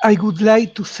 I would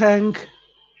like to thank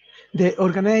the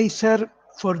organizer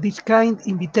for this kind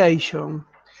invitation.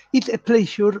 It's a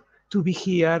pleasure to be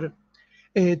here.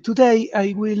 Today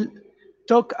I will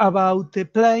talk about the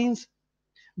plains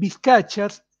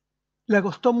viscachas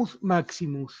Lagostomus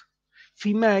maximus,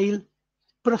 female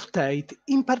prostate.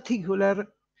 In particular,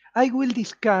 I will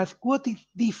discuss what is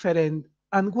different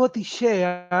and what is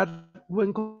shared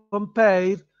when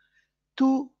compared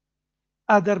to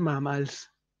other mammals.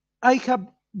 I have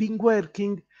been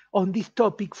working on this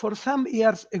topic for some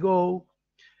years ago,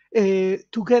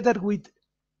 together with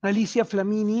Alicia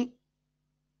Flamini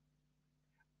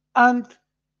and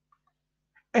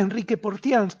Enrique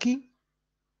Portiansky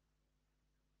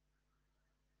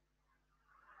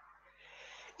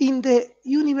in the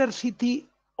University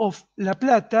of La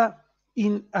Plata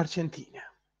in Argentina.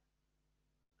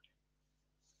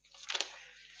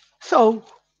 So,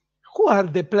 who are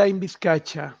the plain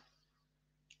viscacha?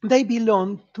 They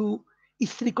belong to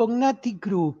Stricognathi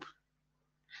group.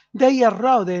 They are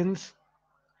rodents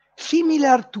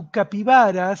similar to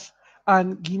capybaras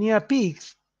and guinea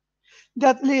pigs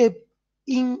that live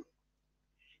in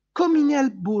communal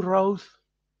burrows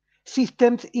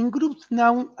systems in groups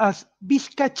known as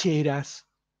viscacheras.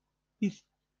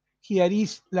 Here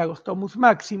is Lagostomus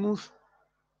maximus.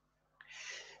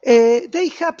 They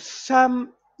have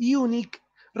some unique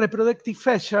reproductive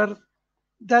features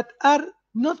that are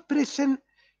not present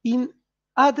in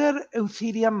other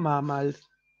Eutherian mammals.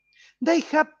 They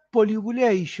have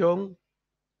polybulation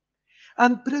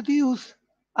and produce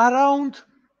around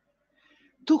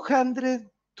 200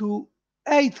 to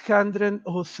 800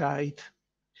 oocytes.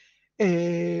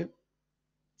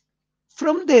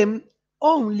 From them,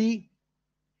 only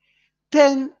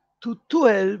 10 to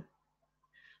 12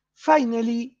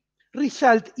 finally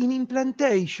result in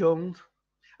implantation,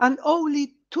 and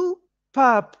only 2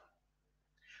 pups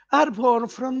are born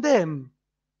from them.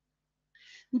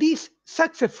 These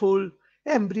successful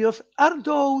embryos are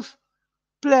those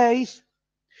placed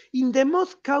in the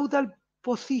most caudal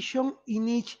position in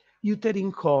each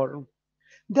uterine horn.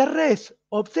 The rest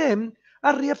of them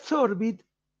are reabsorbed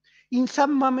in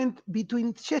some moment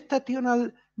between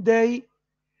gestational day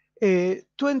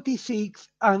 26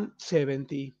 and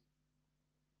 70.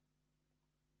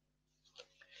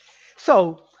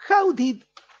 So, how did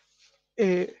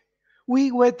we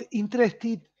were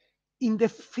interested in the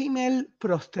female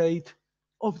prostate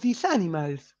of these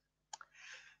animals.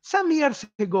 Some years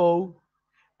ago,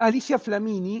 Alicia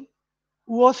Flamini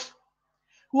was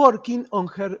working on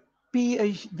her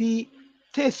PhD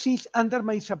thesis under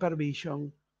my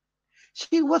supervision.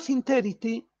 She was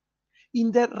interested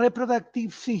in the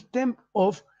reproductive system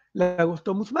of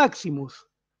Lagostomus maximus.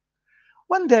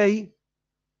 One day,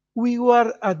 we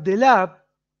were at the lab,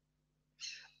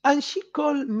 and she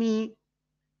called me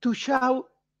to show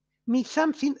me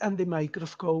something under the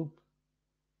microscope.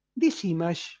 This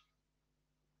image.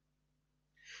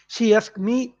 She asked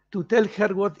me to tell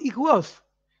her what it was.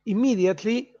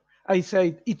 Immediately, I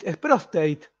said, it's a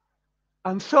prostate.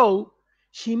 And so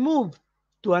she moved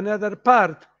to another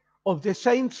part of the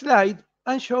same slide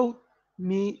and showed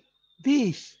me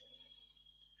this.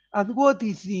 And what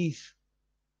is this?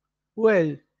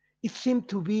 Well, it seemed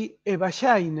to be a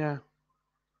vagina.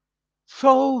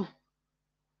 So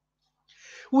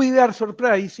we were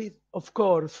surprised, of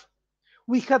course.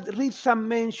 We had read some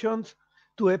mentions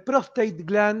to a prostate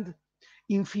gland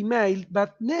in female,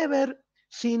 but never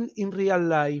seen in real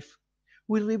life.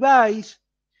 We revised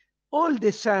all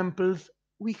the samples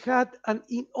we had, and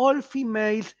in all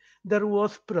females there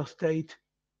was prostate.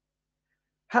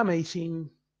 Amazing.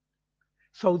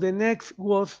 So the next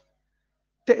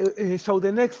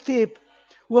step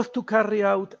was to carry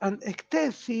out an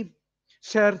extensive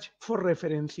search for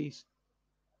references.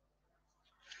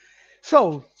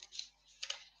 So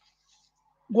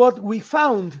what we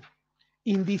found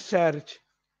in this search: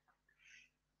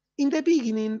 in the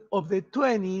beginning of the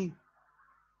 20th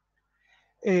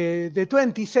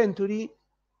century,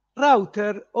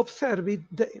 Rauter observed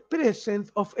the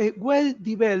presence of a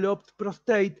well-developed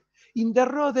prostate in the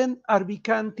rodent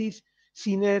Arbicantis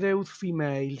cinereus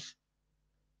females.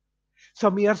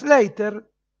 Some years later,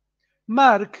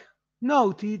 Mark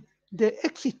noted the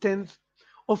existence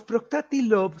of prostatic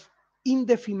lobes in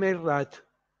the female rat.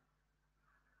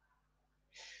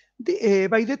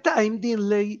 By the time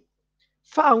Dinley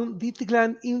found this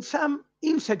gland in some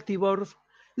insectivores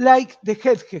like the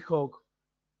hedgehog.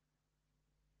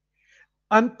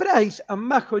 And Price and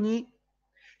Mahoney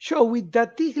showed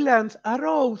that these glands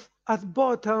arose at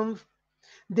bottom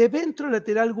the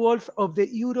ventrolateral walls of the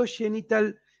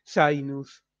urogenital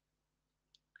sinus.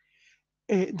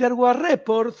 There were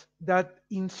reports that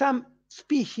in some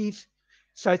species,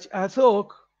 such as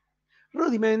dog,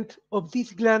 rudiments of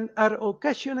this gland are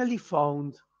occasionally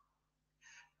found.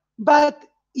 But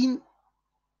in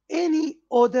any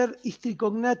other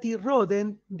Stricognati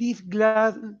rodent, this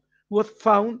gland was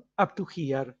found up to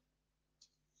here.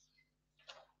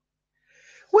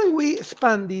 When we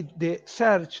expanded the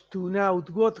search to note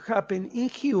what happened in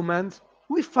humans,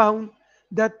 we found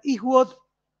that it was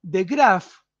de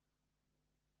Graaf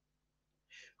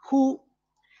who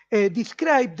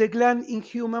described the gland in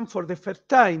humans for the first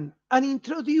time and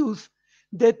introduced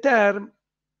the term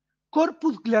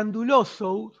corpus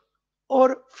glandulosum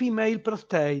or female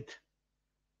prostate.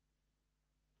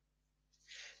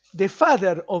 The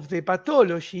father of the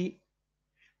pathology,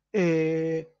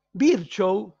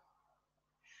 Virchow,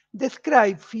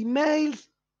 described female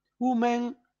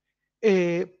woman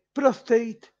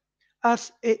prostate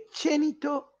as a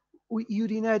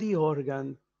genito-urinary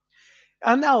organ.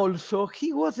 And also,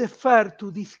 he was the first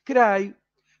to describe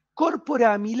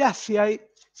corpora amylaceae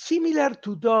similar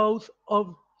to those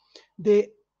of the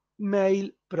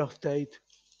male prostate.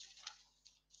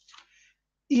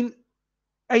 In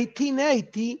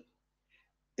 1880,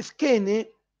 Skene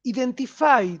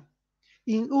identified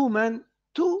in human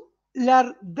two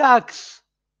large ducts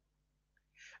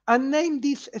and named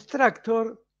this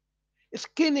structure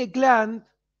Skene gland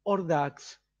or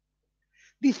ducts.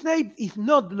 This name is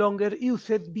not longer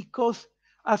used because,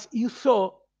 as you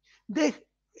saw,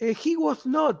 he was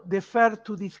not the first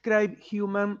to describe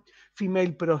human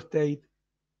female prostate.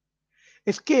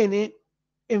 Skene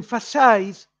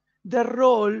emphasized the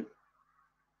role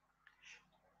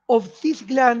of this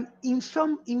gland in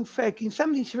some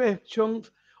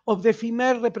infections of the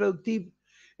female reproductive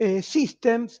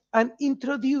systems and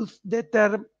introduced the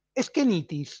term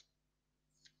skenitis.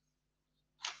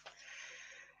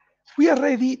 We are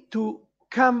ready to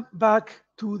come back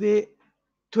to the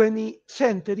 20th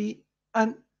century,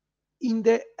 and in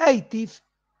the 80s,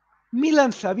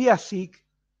 Milan Saviasic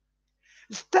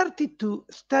started to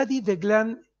study the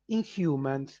gland in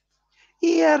humans.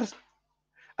 Years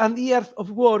and years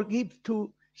of work give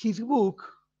to his book,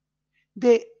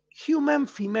 The Human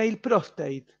Female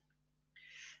Prostate.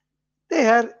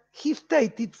 There, he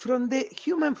stated from the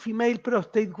human female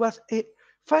prostate was a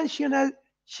functional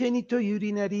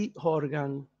genitourinary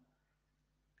organ.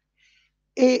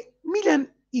 A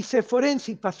Milan is a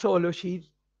forensic pathologist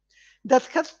that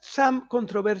has some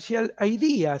controversial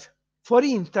ideas. For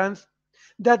instance,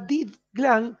 that this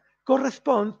gland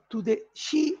corresponds to the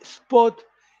G spot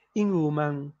in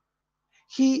women.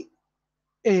 He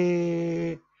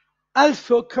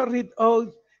also carried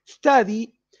out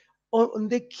study on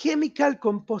the chemical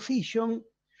composition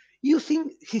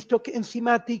using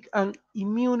histoenzymatic and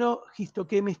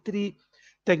immunohistochemistry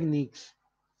techniques.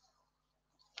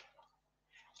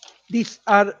 These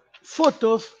are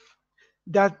photos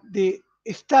that the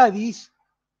studies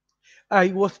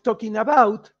I was talking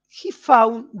about. He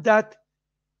found that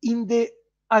in the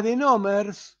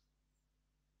adenomers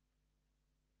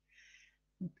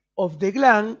of the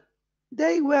gland,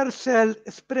 they were cells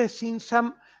expressing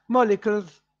some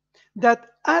molecules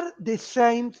that are the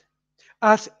same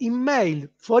as in male.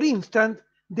 For instance,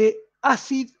 the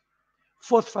acid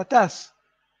phosphatase.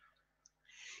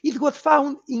 It was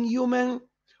found in humans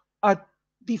at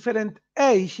different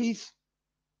ages.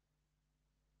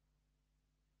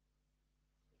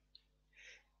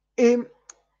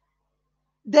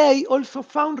 They also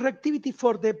found reactivity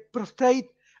for the prostate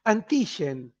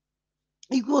antigen.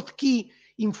 It was key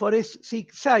in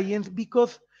forensic science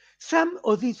because some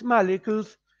of these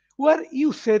molecules were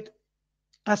used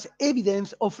as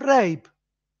evidence of rape,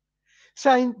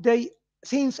 since they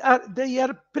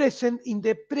are present in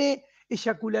the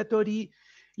pre-ejaculatory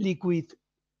liquid.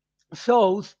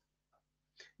 So,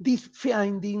 this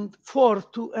finding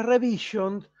forced to a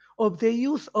revision of the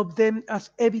use of them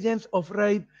as evidence of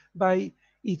rape by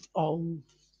its own.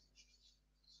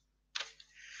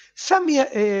 Some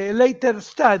later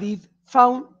studies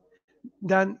found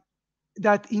that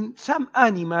in some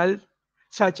animals,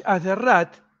 such as the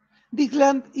rat, the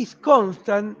gland is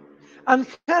constant and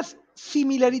has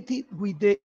similarity with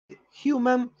the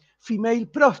human female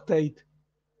prostate,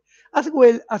 as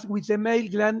well as with the male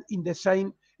gland in the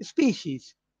same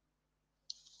species.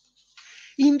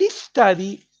 In this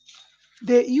study,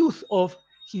 the use of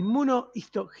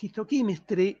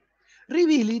immunohistochemistry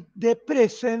revealed the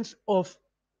presence of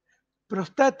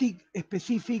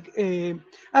prostatic-specific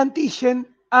antigen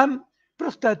and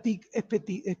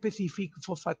prostatic-specific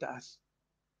phosphatase.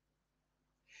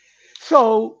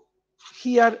 So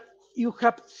here you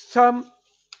have some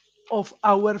of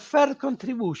our first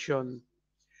contribution.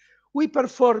 We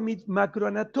performed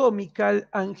macroanatomical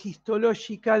and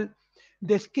histological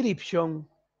description.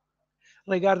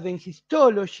 Regarding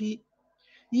histology,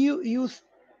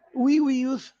 we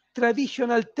use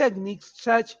traditional techniques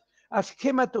such as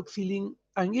hematoxylin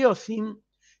angiosin,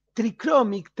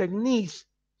 trichromic techniques,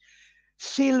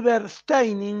 silver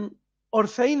staining, or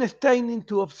cyan staining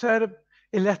to observe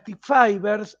elastic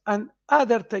fibers, and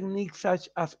other techniques such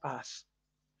as us.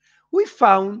 We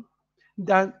found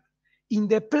that in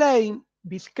the plain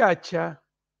viscacha,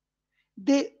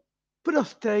 the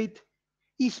prostate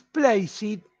is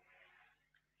placed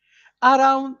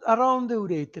around the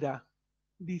urethra.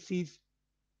 This is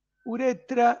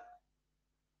urethra.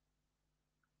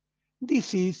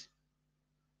 This is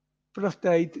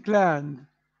prostate gland.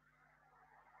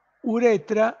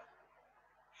 Urethra,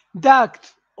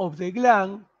 ducts of the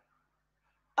gland,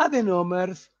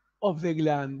 adenomers of the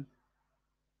gland.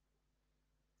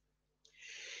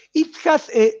 It has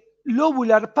a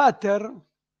lobular pattern.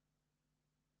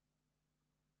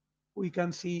 We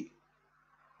can see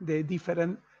the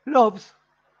different lobes,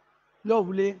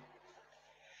 lobule.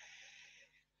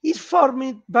 Is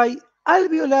formed by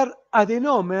alveolar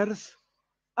adenomers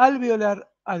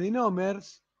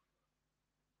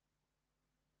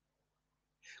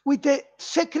with a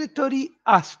secretory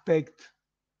aspect,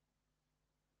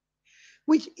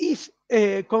 which is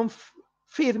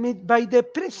confirmed by the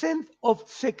presence of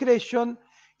secretion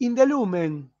in the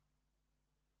lumen.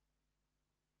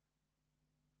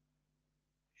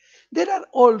 There are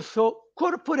also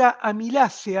corpora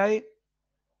amylaceae,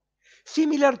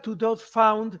 similar to those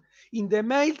found in the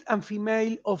male and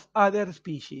female of other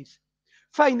species.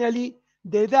 Finally,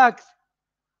 the ducts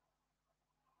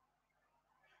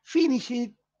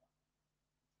finished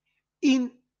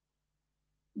in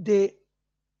the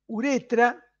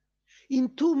urethra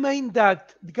in two main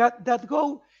ducts that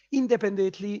go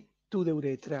independently to the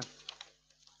urethra.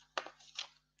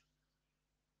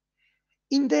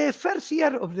 In the first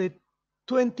year of the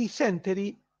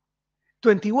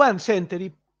 21st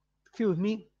century,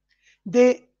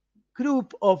 the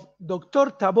group of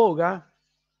Dr. Taboga,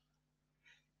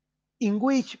 in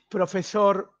which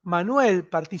Professor Manoel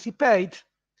participates,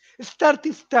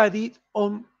 started studies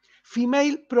on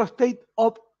female prostate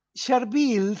of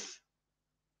Charville's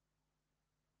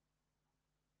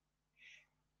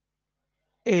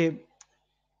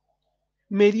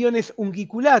Meriones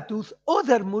ungiculatus,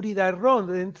 other muridae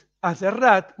rodents as a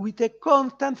rat with a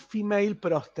constant female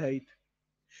prostate.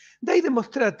 They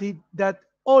demonstrated that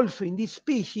also in this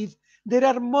species there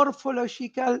are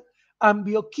morphological and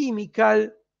biochemical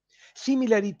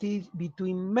similarities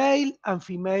between male and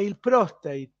female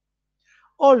prostate.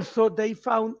 Also, they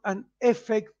found an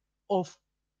effect of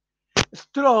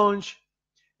strong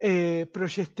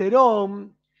progesterone,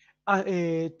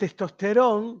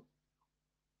 testosterone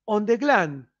on the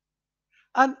gland.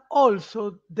 And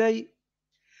also they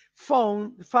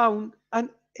found an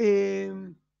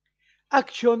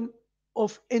action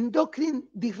of endocrine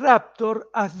disruptor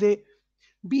as the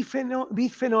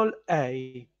bisphenol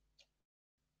A.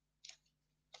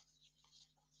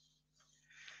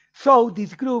 So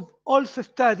this group also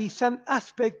studied some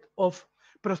aspect of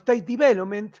prostate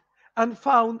development and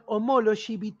found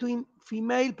homology between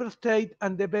female prostate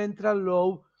and the ventral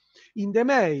lobe in the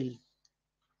male.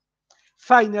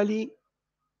 Finally,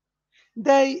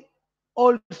 they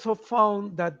also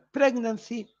found that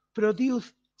pregnancy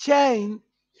produced change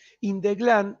in the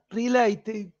gland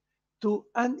related to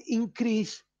an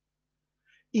increase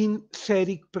in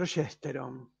seric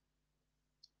progesterone.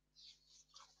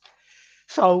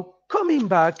 So coming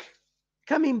back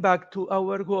to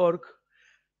our work,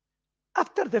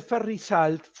 after the first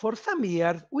result, for some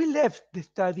years, we left the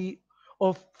study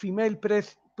of female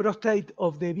prostate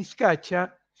of the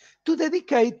viscacha to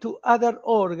dedicate to other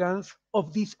organs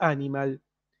of this animal,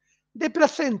 the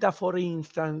placenta, for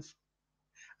instance.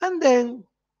 And then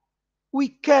we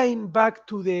came back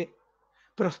to the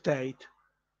prostate.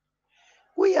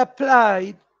 We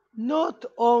applied not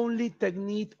only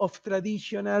technique of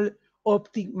traditional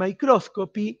optic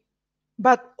microscopy,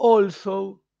 but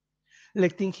also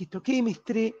lectin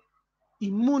histochemistry,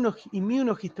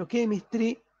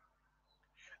 immunohistochemistry,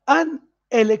 and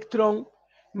electron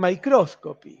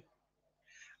microscopy.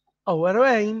 Our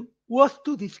aim was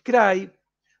to describe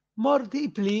more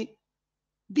deeply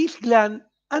this gland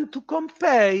and to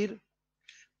compare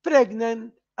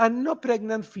pregnant and not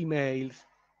pregnant females.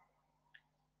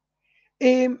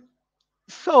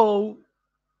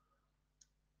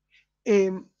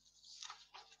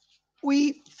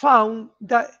 We found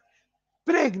that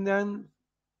pregnant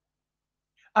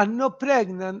and not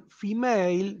pregnant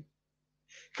female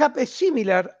have a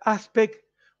similar aspect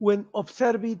when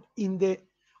observed in the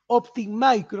optic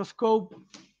microscope.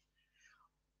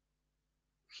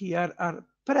 Here are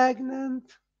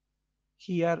pregnant,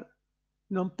 here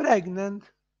non-pregnant.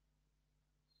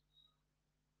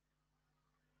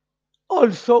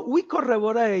 Also, we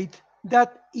corroborate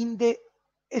that in the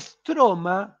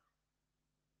stroma,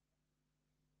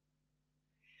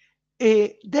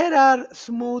 there are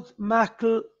smooth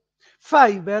muscle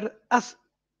fiber as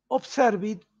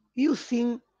observed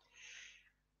using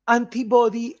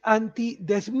antibody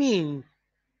anti-desmin.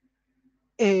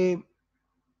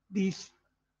 This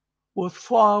was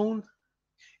found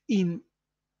in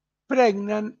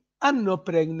pregnant and not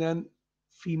pregnant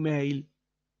female.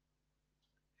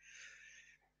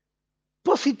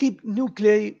 Positive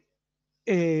nuclei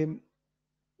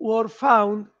were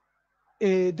found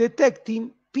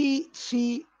detecting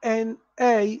pCNA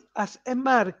as a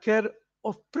marker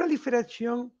of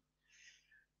proliferation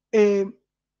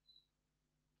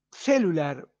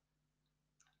cellular.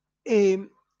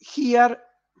 Here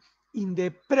in the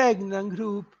pregnant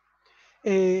group,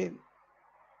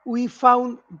 we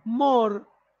found more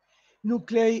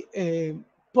nuclei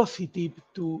positive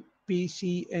to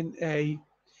pCNA.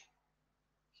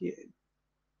 Here,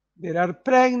 there are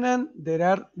pregnant, there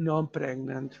are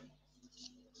non-pregnant.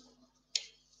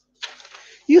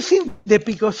 Using the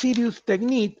Picosirius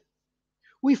technique,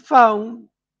 we found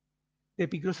the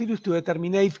Picosirius to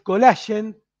determine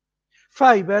collagen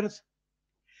fibers.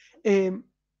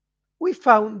 We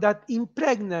found that in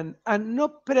pregnant and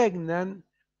not pregnant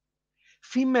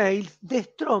females, the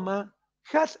stroma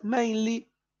has mainly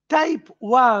type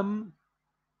 1,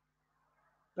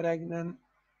 pregnant,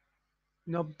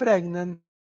 not pregnant,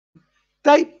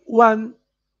 type 1,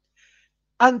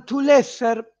 and to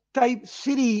lesser type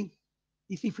 3,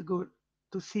 is difficult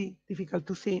to see,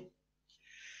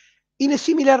 in a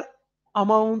similar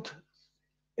amount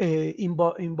in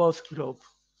both groups.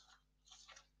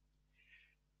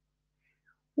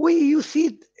 We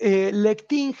used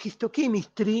lectin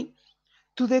histochemistry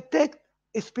to detect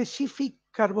a specific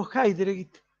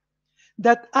carbohydrates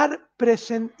that are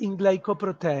present in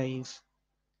glycoproteins.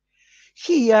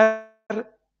 Here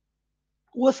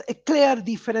was a clear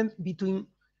difference between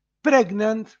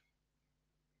pregnant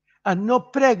and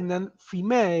not pregnant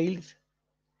females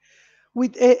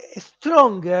with a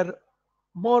stronger,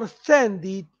 more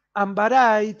scented and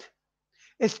varied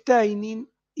staining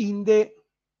in the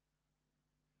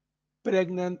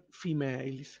pregnant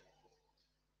females.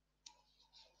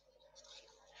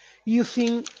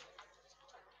 Using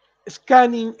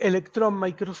scanning electron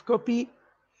microscopy,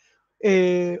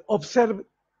 observe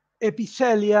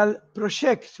epithelial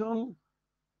projection,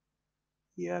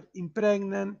 here in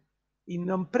pregnant, in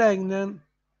non-pregnant,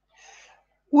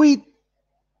 with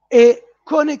a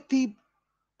connective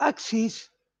axis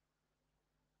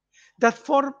that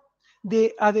form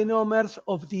the adenomers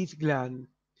of this gland.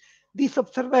 This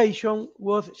observation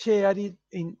was shared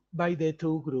by the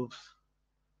two groups.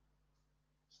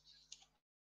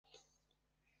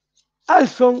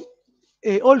 Also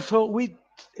with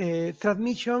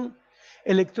transmission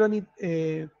electronic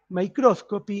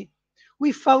microscopy,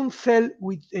 we found cells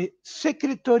with a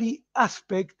secretory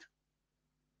aspect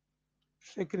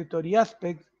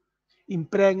in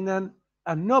pregnant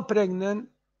and no pregnant.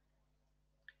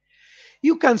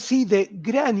 You can see the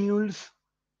granules.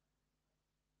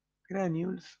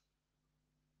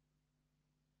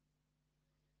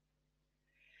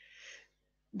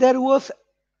 There was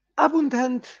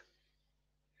abundant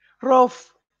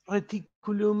rough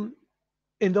reticulum,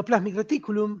 endoplasmic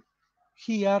reticulum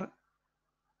here,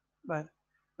 for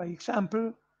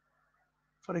example,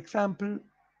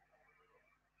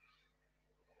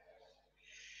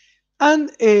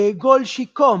 and a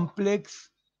Golgi complex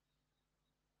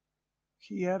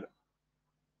here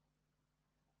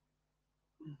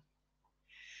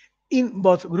in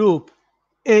both groups.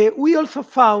 We also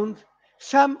found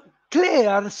some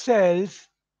clear cells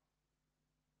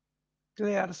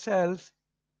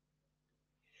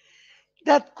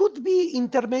that could be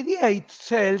intermediate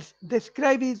cells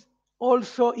described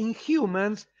also in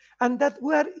humans and that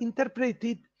were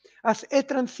interpreted as a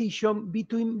transition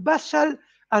between basal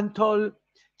and tall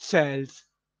cells.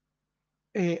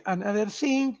 Another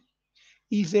thing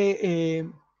is a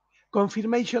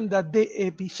confirmation that the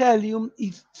epithelium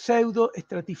is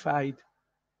pseudo-stratified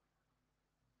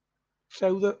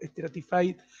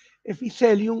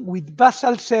epithelium with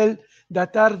basal cells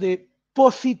that are the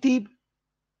positive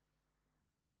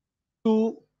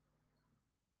to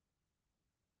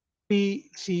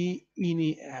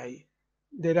PCNA.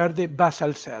 There are the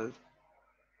basal cells.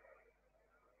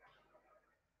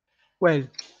 Well,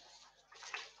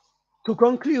 to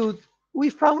conclude, we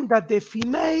found that the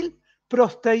female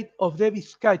prostate of the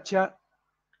viscacha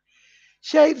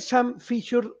shared some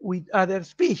features with other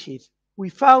species. We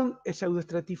found a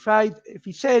pseudostratified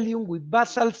epithelium with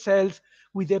basal cells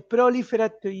with a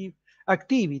proliferative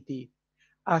activity.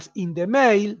 As in the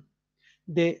male,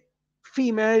 the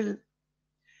female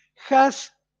has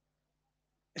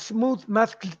smooth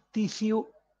muscle tissue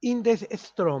in the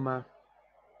stroma.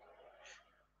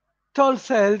 Tall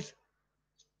cells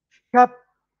have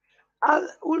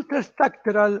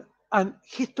ultrastructural and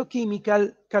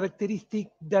histochemical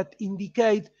characteristics that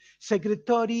indicate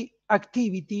secretory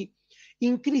activity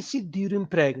increases during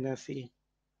pregnancy.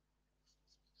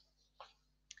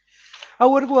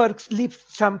 Our work leaves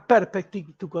some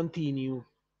perspective to continue.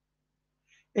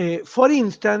 For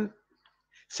instance,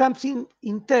 something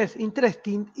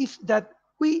interesting is that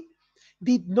we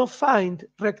did not find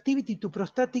reactivity to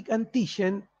prostatic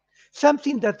antigen,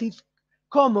 something that is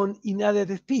common in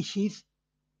other species.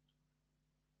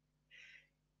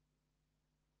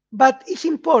 But it's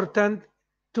important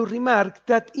to remark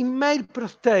that in male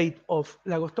prostate of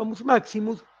Lagostomus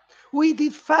maximus, we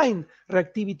did find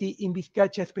reactivity in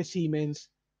viscacha specimens.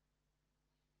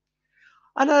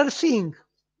 Another thing,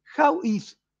 how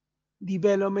is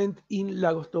development in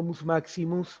Lagostomus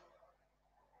maximus?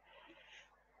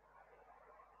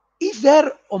 Is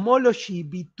there homology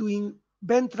between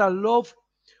ventral lobe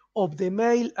of the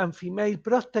male and female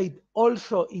prostate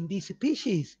also in this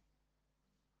species?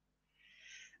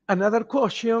 Another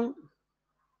question.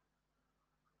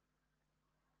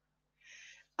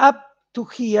 Up to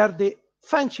here, the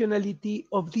functionality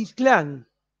of this gland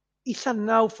is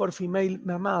unknown for female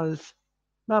mammals,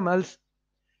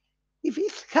 if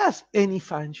it has any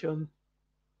function.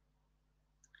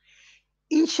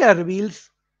 In gerbills,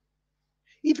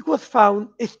 it was found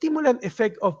a stimulant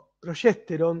effect of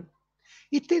progesterone.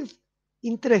 It is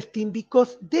interesting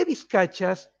because the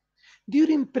viscachas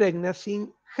during pregnancy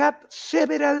have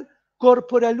several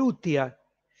corporal lutea.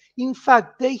 In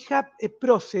fact, they have a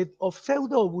process of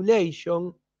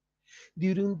pseudo-ovulation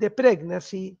during the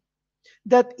pregnancy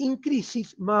that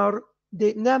increases more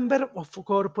the number of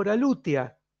corporal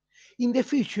lutea. In the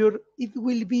future, it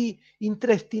will be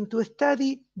interesting to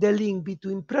study the link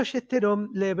between progesterone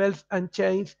levels and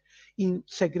change in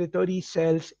secretory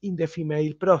cells in the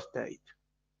female prostate.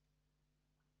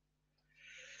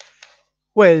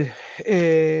 Well,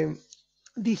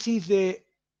 this is the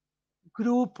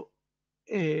group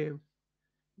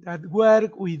that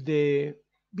work with the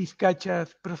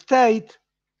viscacha's prostate.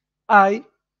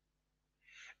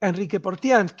 Enrique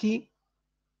Portiansky,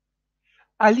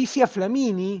 Alicia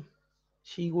Flamini,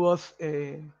 she was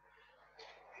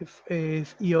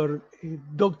your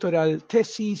doctoral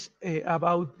thesis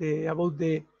about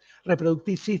the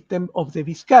reproductive system of the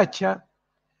viscacha.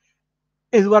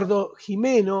 Eduardo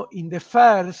Jimeno in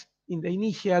the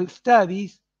initial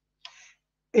studies.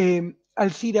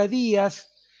 Alcira Diaz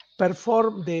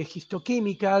performed the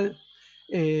histochemical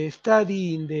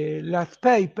study in the last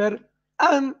paper,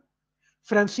 and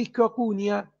Francisco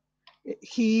Acuña,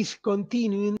 he is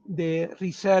continuing the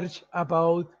research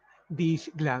about this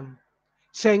gland.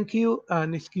 Thank you,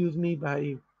 and excuse me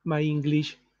by my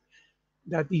English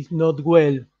that is not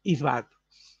well, is bad.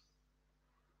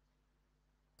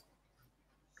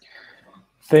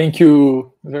 Thank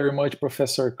you very much,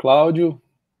 Professor Claudio.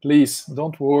 Please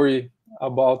don't worry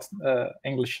about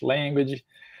English language.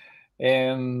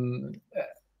 And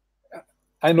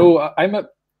I know I'm a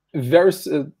very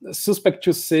suspect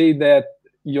to say that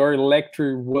your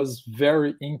lecture was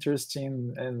very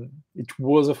interesting, and it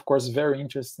was, of course, very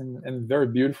interesting and very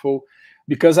beautiful,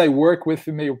 because I work with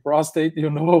female prostate, you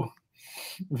know,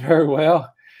 very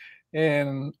well.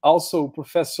 And also,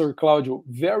 Professor Claudio,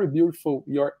 very beautiful,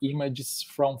 your images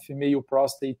from female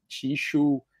prostate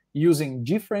tissue using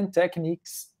different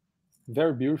techniques,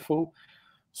 very beautiful.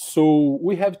 So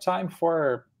we have time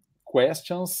for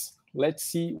questions. Let's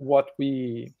see what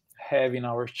we have in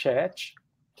our chat.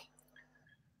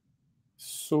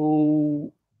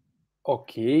 So,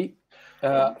 okay.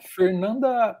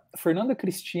 Fernanda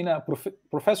Cristina,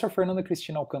 Professor Fernanda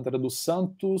Cristina Alcântara dos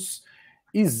Santos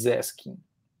is asking.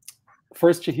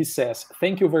 First, he says,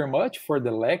 thank you very much for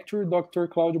the lecture, Dr.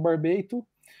 Claudio Barbeito.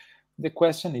 The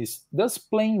question is, does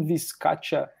plain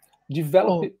viscacha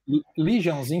develop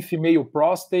lesions in female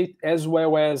prostate as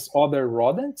well as other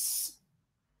rodents?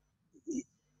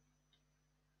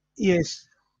 Yes.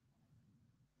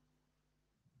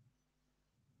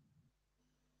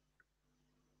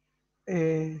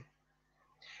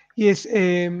 Yes.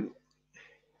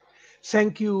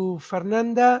 Thank you,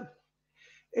 Fernanda.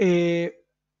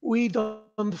 We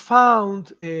don't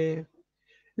found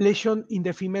lesion in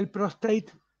the female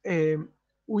prostate.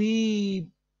 We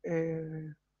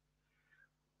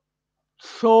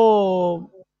saw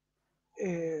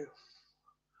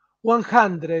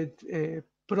 100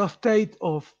 prostate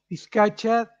of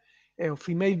viscacha,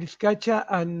 female viscacha,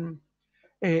 and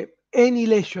any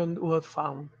lesion was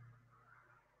found.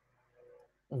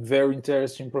 Very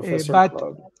interesting, Professor but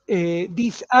Claudio.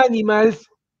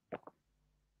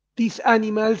 These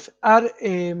animals are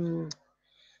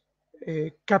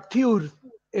captured,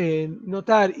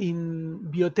 notar in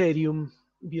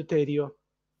bioterio.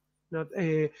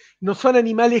 No son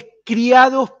animales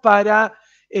criados para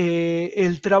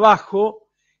el trabajo,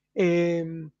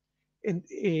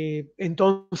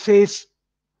 entonces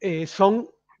son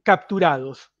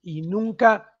capturados y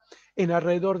nunca en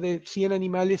alrededor de 100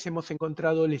 animales hemos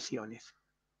encontrado lesiones.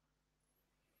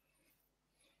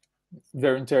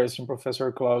 Very interesting,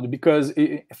 Professor Claudio, because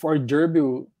for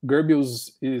gerbil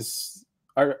is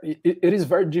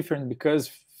very different, because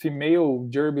female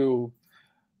gerbil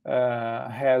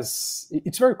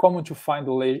it's very common to find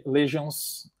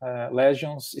lesions,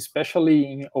 especially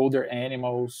in older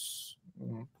animals.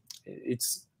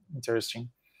 It's interesting.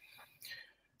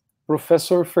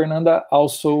 Professor Fernanda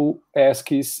also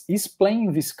asks, is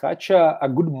plain viscacha a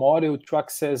good model to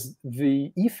assess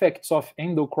the effects of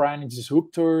endocrine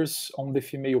disruptors on the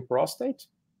female prostate?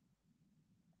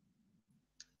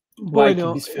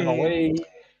 Bueno, like bisphenol A?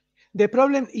 The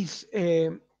problem is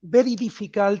very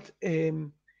difficult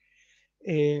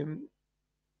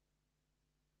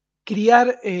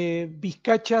criar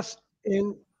viscachas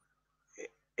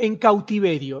en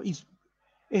cautiverio.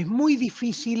 Es muy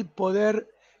difícil poder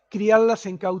criarlas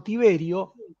en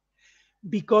cautiverio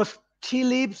because she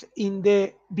lives in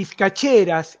the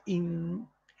viscacheras, in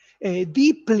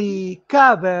deeply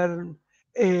covered,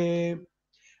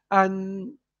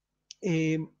 and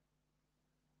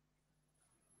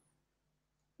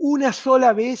una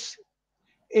sola vez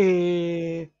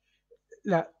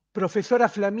la profesora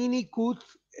Flamini could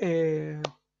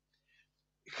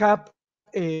have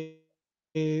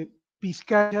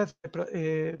viscacha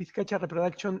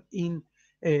reproduction in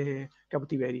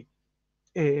cautiverio.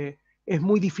 Es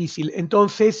muy difícil.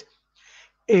 Entonces,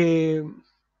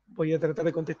 voy a tratar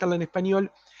de contestarla en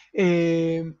español.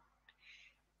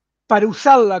 Para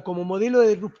usarla como modelo de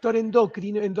disruptor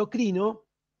endocrino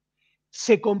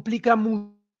se complica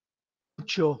mucho.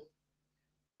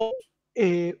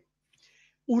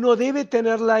 uno debe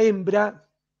tener la hembra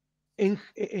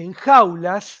en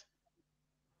jaulas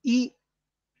y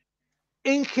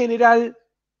en general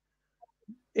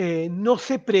no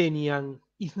se preñan,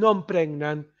 is non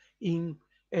pregnant in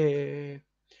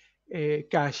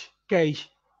cage.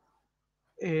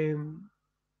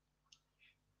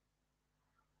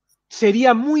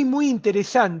 Sería muy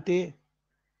interesante,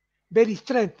 very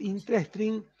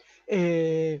interesting,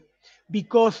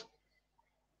 because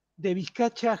the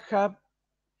viscacha have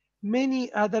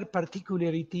many other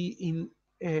particularity in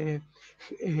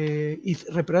its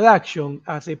reproduction,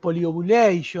 as the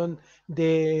polyovulation,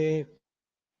 the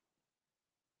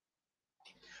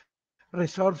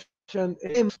resorption,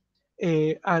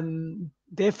 and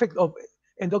the effect of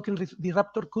endocrine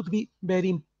disruptor could be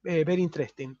very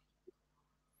interesting.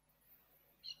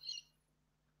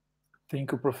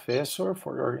 Thank you, Professor,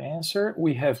 for your answer.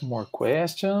 We have more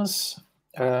questions.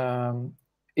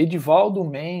 Edivaldo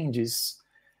Mendes,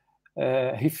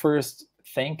 he first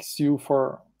thanks you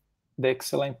for the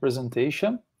excellent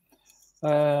presentation.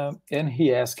 And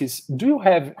he asks, do you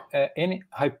have any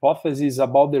hypotheses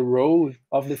about the role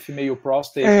of the female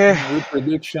prostate in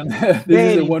reproduction?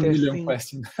 This is a 1 million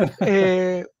question.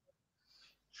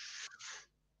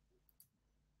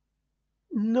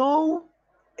 No,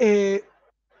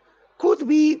 could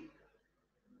be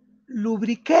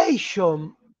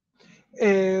lubrication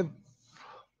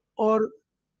or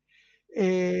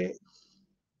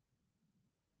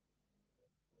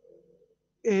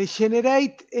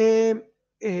generate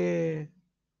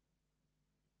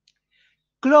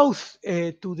close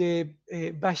to the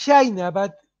vagina,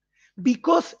 but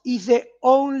because it's the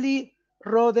only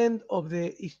rodent of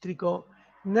the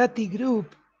Strichognathy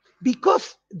group,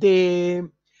 because the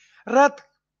rat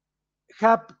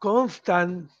have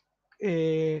constant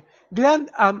gland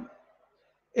and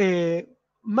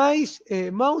mouse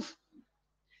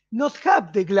not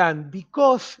have the gland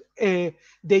because the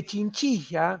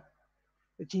chinchilla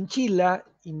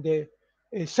in the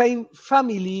same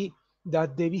family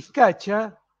that the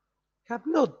viscacha have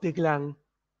not the gland.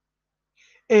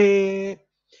 In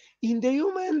the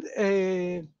human,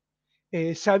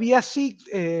 Sabiasic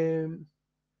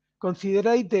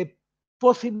considered the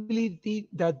possibility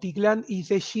that the gland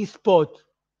is a G spot,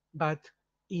 but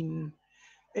in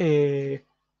the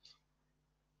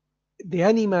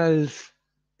animals,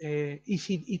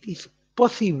 it is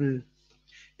possible.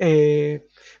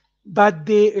 But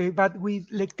with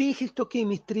lectin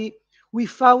histochemistry, we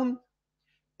found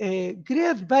a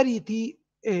great variety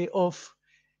of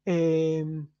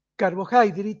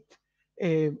carbohydrate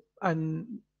and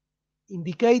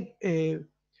indicate a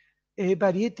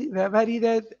variety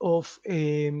of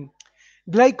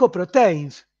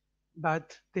glycoproteins,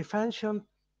 but the function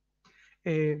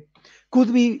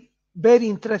could be very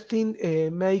interesting.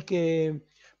 Make a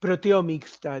proteomic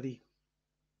study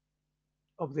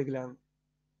of the gland.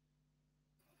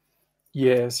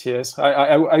 Yes.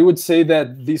 I would say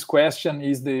that this question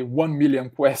is the 1 million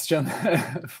question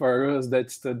for us that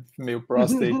study female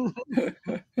prostate.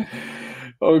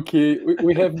 Okay,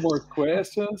 we have more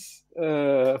questions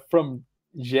from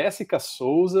Jessica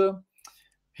Souza.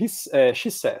 She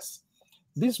says,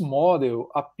 this model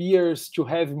appears to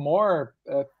have more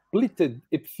pleated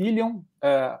epithelium,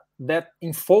 that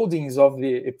enfoldings of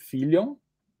the epithelium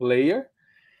layer,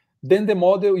 than the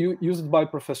model used by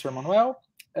Professor Manoel.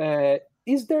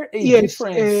 Is there a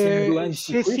difference in gland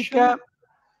secretion?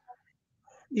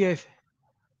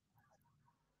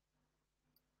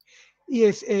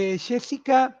 Yes,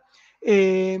 Jessica.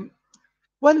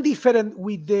 One difference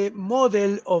with the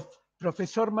model of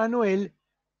Professor Manoel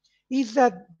is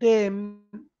that them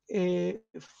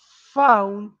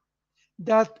found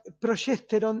that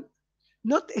progesterone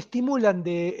not stimulant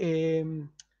the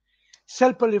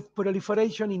cell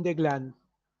proliferation in the gland.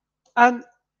 And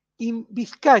in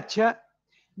viscacha,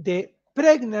 the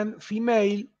pregnant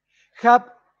female have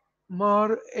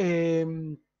more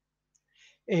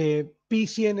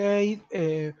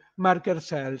PCNA marker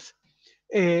cells.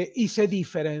 Is a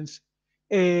difference.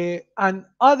 And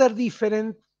other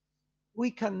difference,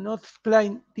 we cannot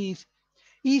explain this,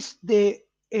 is the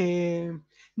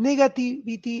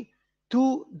negativity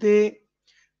to the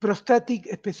prostatic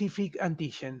specific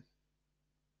antigen.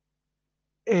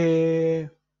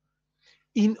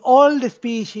 In all the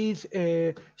species,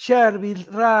 cervil,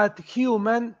 rat,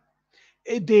 human,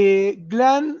 the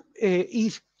gland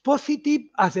is positive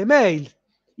as a male.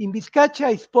 In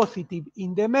viscacha, is positive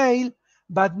in the male,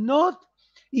 but not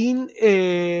in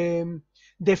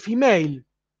the female.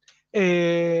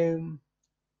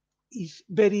 It's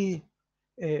very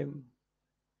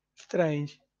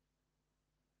strange.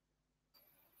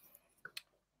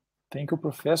 Thank you,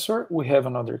 Professor. We have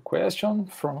another question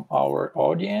from our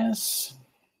audience.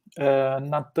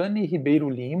 Natane Ribeiro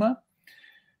Lima.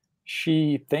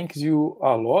 She thanks you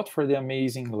a lot for the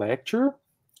amazing lecture.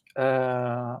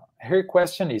 Her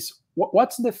question is,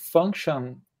 what's the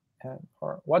function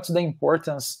or what's the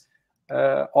importance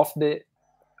of the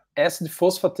acid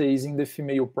phosphatase in the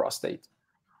female prostate?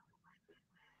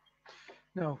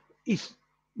 No, it's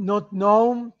not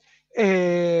known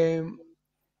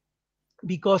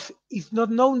because it's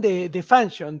not known the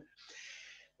function.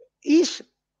 Is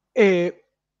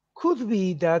could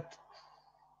be that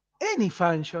any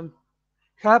function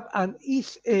have and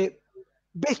is a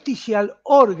vestigial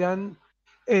organ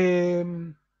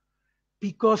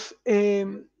because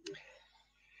there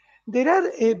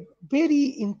are a very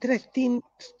interesting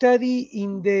study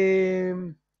in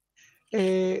the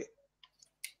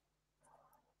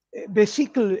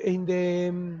vesicle in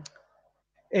the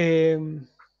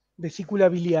vesicula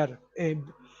biliar,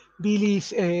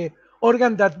 bilis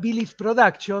organ that bilis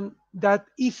production that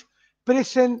is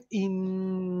present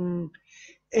in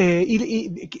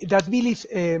that bilis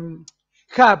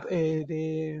have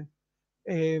the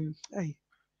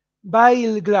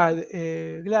bile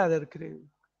bladder,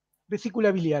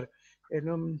 vesicula biliar.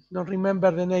 Don't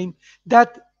remember the name.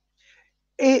 That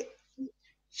a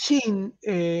gene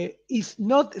is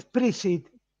not expressed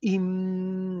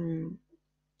in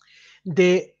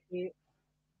the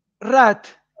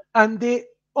rat and the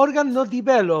organ not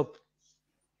developed.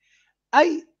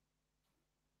 I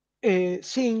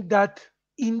think that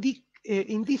in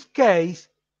this case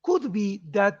could be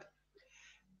that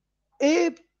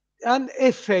an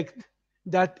effect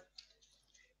that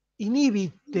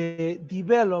inhibit the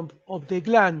development of the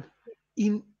gland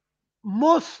in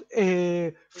most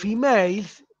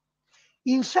females.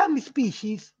 In some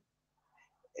species,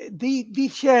 the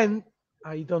gene,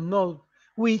 I don't know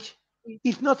which,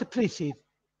 is not expressed,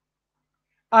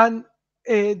 and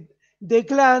the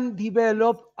gland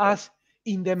develop as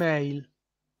in the male.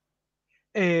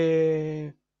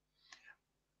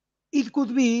 It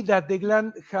could be that the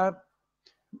gland have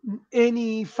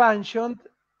any function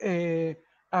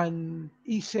and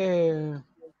is a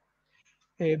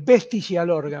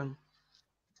vestigial organ.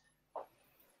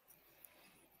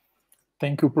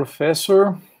 Thank you,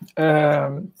 Professor.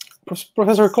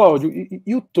 Professor Claudio,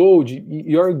 you told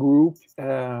your group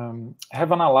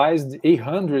have analyzed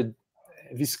 800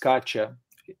 viscacha.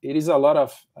 It is a lot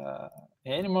of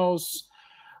animals.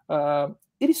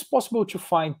 It is possible to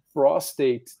find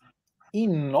prostate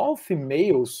in all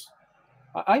females.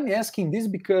 I'm asking this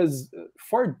because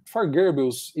for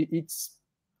Goebbels, it's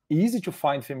easy to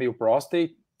find female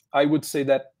prostate. I would say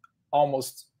that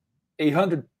almost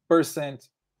 100%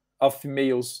 of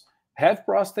females have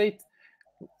prostate,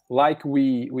 like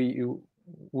we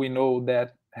know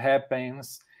that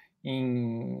happens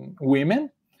in women.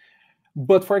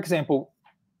 But for example,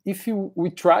 if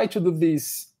we try to do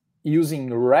this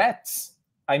using rats,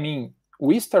 I mean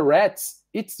oyster rats,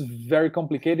 it's very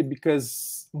complicated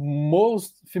because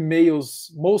most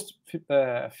females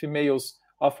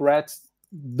of rats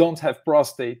don't have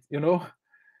prostate, you know.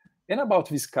 And about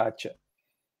viscacha.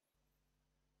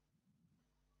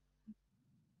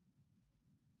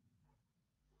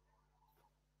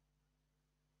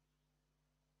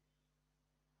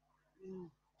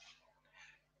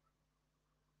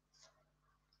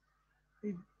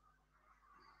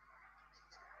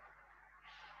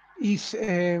 Is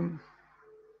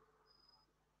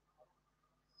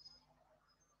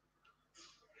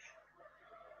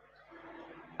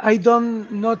I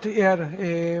don't not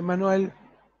hear Manoel.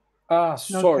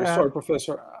 Sorry,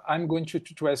 Professor. I'm going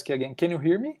to ask you again. Can you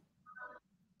hear me?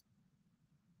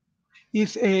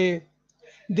 Is the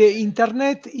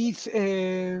internet is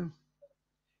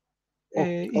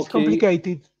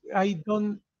complicated. I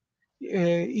don't.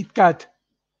 It cut.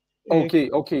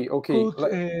 Okay.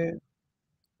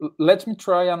 Let me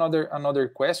try another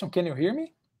question. Can you hear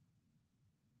me?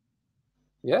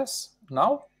 Yes.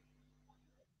 Now?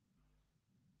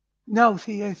 No.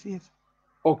 Yes.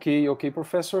 Okay,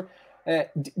 Professor.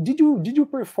 Did you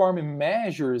perform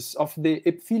measures of the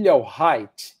epithelial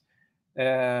height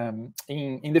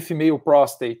in the female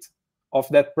prostate of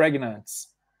that pregnancy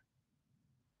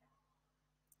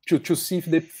to see if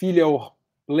the epithelial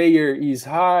layer is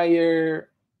higher?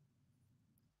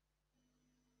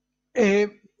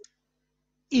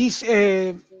 Is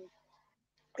a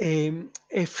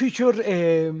future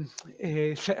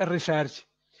research.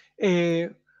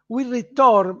 We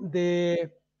return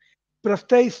the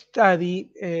prostate study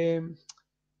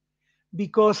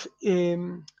because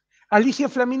Alicia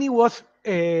Flamini was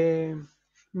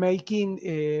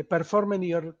performing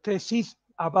your thesis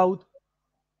about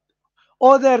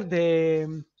other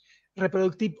the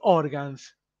reproductive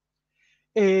organs.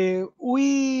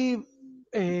 We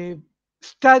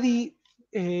study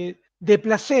the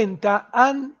placenta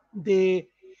and the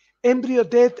embryo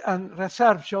death and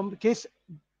resorption,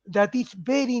 that is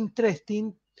very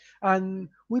interesting, and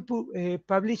we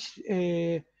published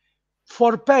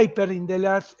 4 papers in the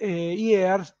last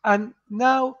years, and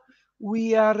now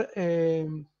we are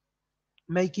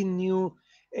making new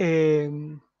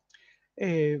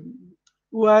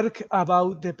work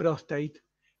about the prostate.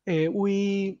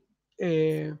 We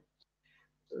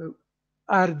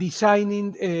are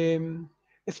designing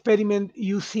experiment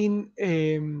using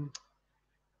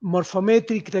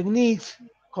morphometric techniques,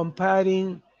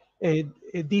 comparing a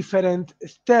different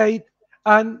state,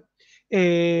 and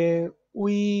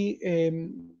we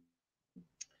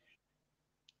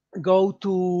go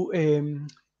to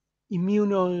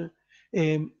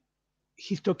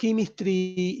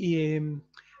immunohistochemistry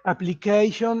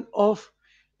application of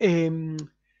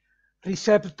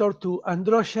receptor to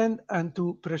androgen and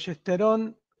to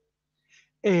progesterone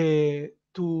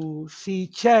to see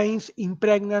change in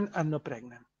pregnant and not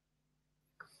pregnant.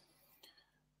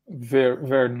 Very,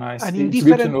 very nice. And in it's good to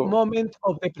different know. moments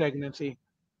of the pregnancy.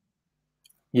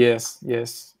 Yes,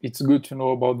 yes. It's good to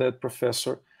know about that,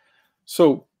 Professor.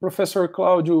 So, Professor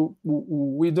Claudio,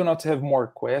 we do not have more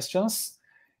questions.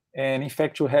 And in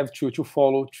fact, you have to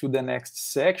follow to the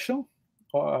next section,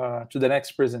 to the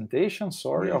next presentation,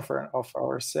 sorry, Yeah. of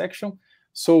our section.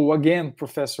 So again,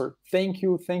 Professor, thank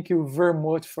you very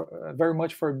much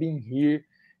for being here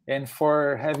and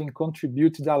for having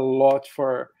contributed a lot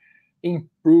for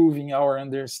improving our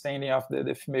understanding of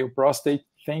the female prostate.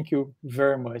 Thank you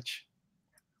very much.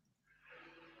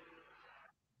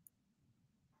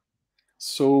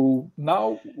 So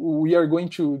now we are going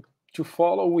to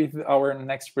follow with our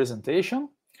next presentation.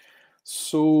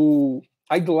 So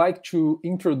I'd like to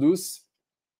introduce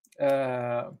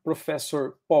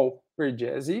Professor Paul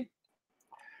Perjesi.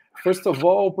 First of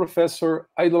all, Professor,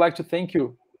 I'd like to thank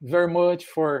you very much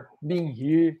for being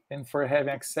here and for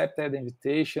having accepted the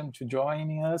invitation to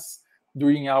join us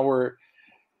during our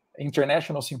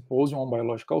International Symposium on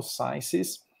Biological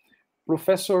Sciences.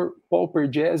 Professor Paul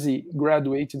Perjesi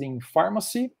graduated in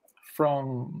pharmacy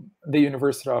from the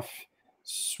University of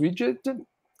Sweden.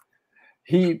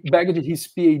 He bagged his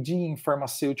PhD in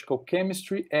pharmaceutical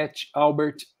chemistry at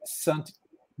Albert St.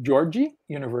 George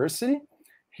University.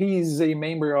 He is a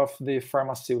member of the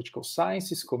Pharmaceutical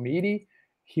Sciences Committee,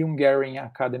 Hungarian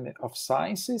Academy of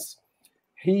Sciences.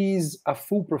 He is a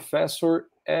full professor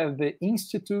at the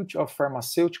Institute of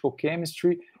Pharmaceutical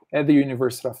Chemistry at the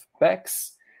University of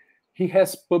Pécs. He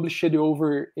has published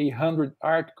over 100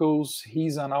 articles.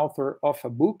 He's an author of a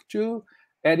book too,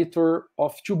 editor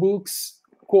of 2 books,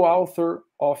 co-author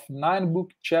of 9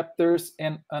 book chapters,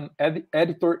 and an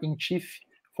editor-in-chief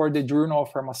for the Journal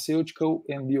of Pharmaceutical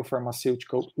and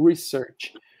Biopharmaceutical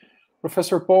Research.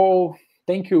 Professor Paul,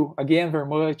 thank you again very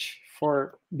much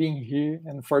for being here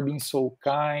and for being so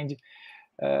kind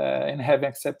and having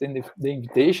accepted the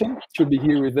invitation to be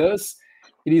here with us.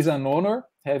 It is an honor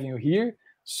having you here.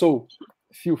 So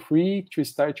feel free to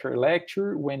start your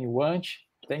lecture when you want.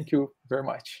 Thank you very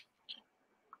much.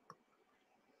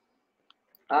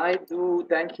 I do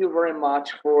thank you very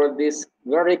much for this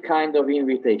very kind of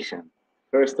invitation.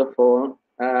 First of all,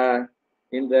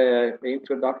 in the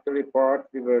introductory part,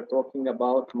 we were talking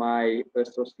about my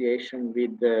association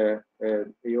with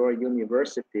your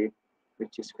university,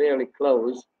 which is fairly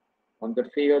close on the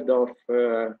field of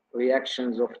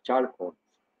reactions of chalcones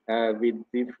with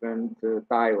different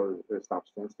thiol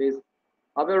substances.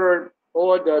 However,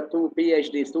 all the 2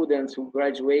 PhD students who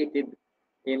graduated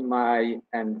in my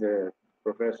and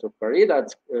Professor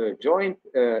Paridat's joint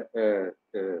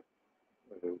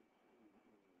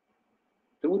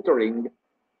tutoring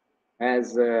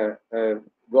has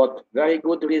got very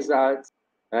good results,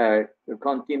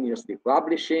 continuously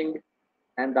publishing,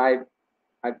 and I'm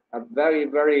very,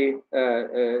 very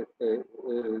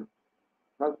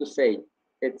how to say,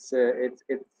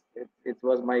 it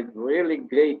was my really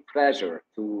great pleasure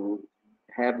to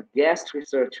have guest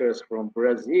researchers from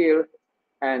Brazil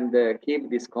and keep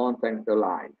this content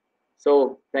alive.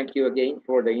 So thank you again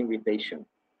for the invitation.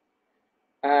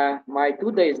 My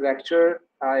 2 days lecture,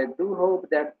 I do hope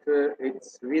that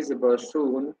it's visible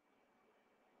soon.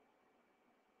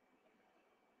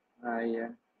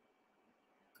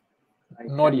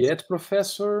 Not yet,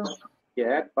 Professor.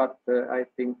 Yet, but I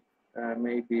think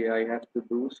maybe I have to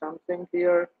do something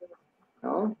here.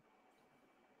 No?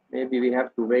 Maybe we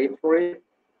have to wait for it.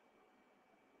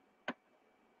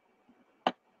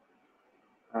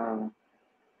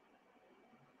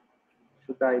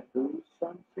 Should should I do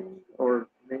something or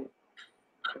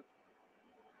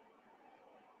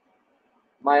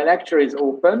my lecture is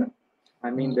open.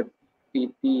 I mean, the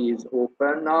PT is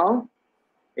open now.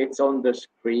 It's on the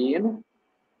screen.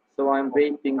 So I'm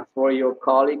waiting for your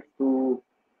colleague to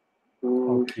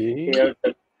share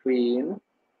the screen.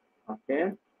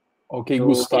 Okay. Okay, so,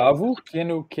 Gustavo,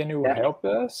 can you help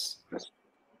us?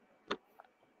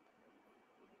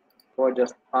 Or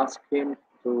just ask him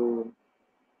to.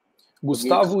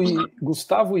 Gustavo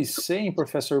is saying,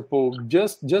 Professor Paul,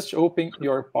 just open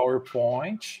your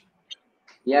PowerPoint.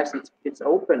 Yes, it's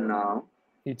open now.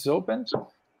 It's open.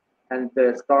 And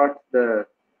start the.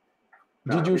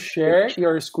 Did you share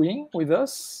your screen with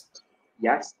us?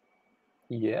 Yes.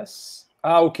 Yes.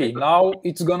 Okay. Now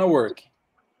it's gonna work.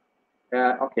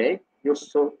 Okay.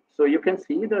 So you can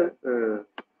see the.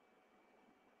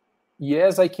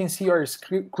 Yes, I can see your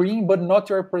screen, but not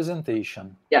your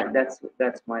presentation. Yeah, that's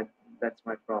my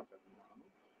problem.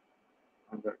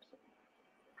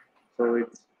 So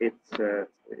it's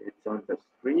on the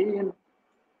screen,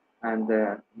 and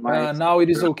now it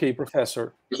is okay,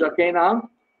 Professor. Is okay now?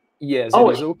 Yes, it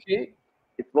is okay.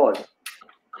 It was.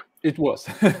 It was.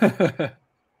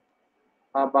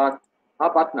 How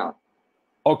about now?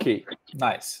 Okay,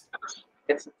 nice.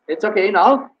 It's okay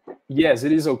now? Yes,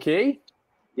 it is okay.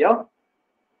 Yeah.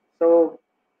 So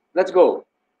let's go.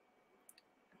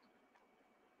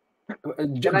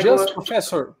 Just,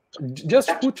 Professor, just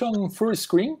put on full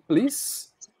screen, please.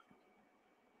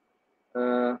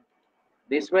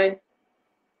 This way?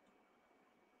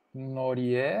 Not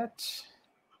yet.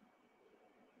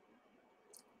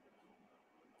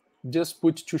 Just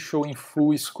put to show in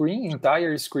full screen,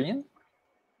 entire screen.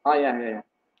 Oh, yeah.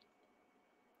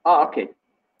 Oh, okay.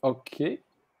 Okay.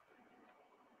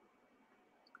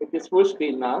 It is full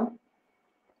screen now.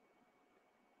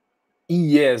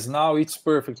 Yes, now it's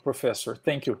perfect, Professor.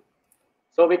 Thank you.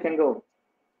 So we can go.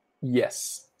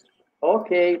 Yes.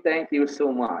 Okay, thank you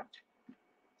so much.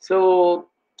 So,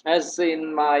 as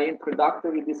in my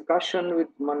introductory discussion with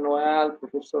Manoel,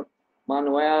 Professor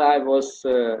Manoel, I was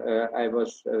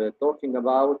talking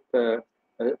about a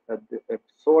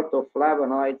sort of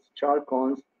flavonoids,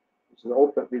 chalcones,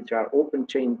 which are open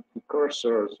chain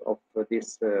precursors of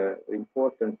this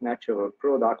important natural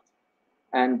product.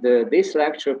 And this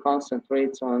lecture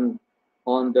concentrates on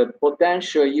the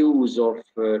potential use of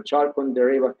chalcone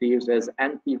derivatives as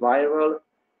antiviral,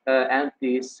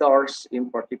 anti-SARS in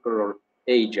particular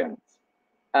agents.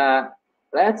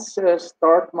 Let's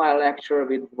start my lecture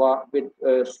with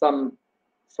some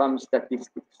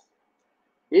statistics.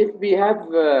 If we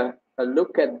have a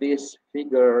look at this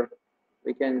figure,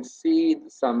 we can see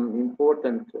some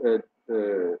important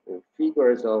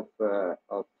figures of the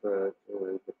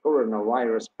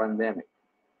coronavirus pandemic.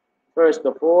 First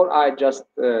of all, I just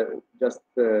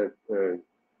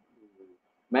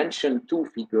mentioned two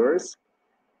figures.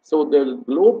 So the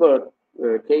global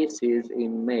cases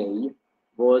in May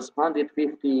was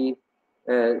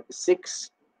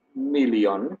 156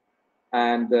 million,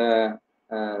 and the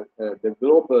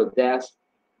global death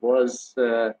was,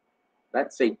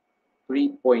 let's say,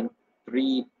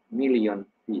 3.3 million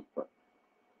people.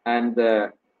 And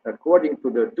according to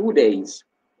the 2 days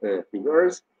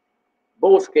figures,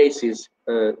 both cases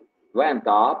went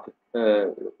up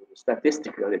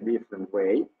statistically different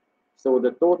way. So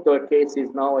the total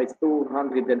cases now is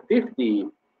 250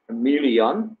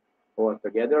 million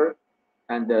altogether,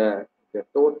 and the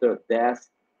total death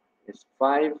is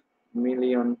 5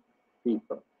 million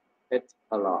people. It's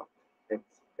a lot.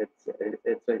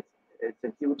 It's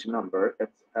a huge number.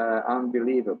 It's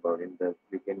unbelievable in the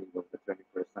beginning of the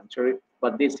 21st century,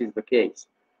 but this is the case.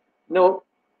 Now,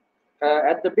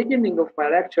 at the beginning of my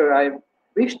lecture, I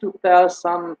wish to tell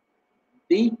some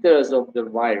details of the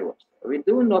virus. We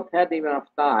do not have enough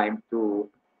time to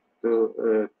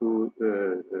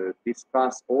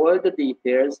discuss all the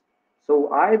details, so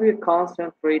I will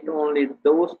concentrate only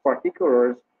those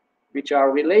particulars which are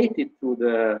related to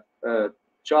the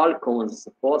chalcones'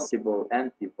 possible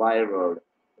antiviral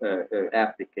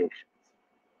applications.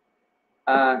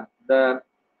 The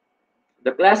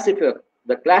classical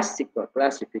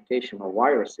classification of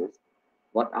viruses,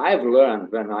 what I've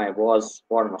learned when I was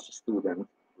pharmacy student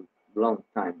a long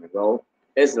time ago,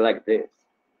 is like this.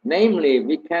 Namely,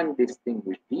 we can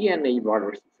distinguish DNA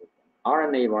viruses and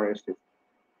RNA viruses,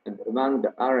 and among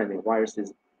the RNA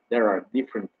viruses, there are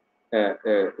different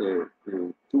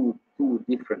two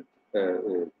different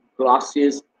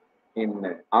classes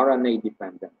in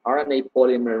RNA-dependent RNA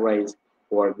polymerase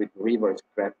or with reverse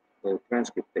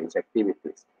transcriptase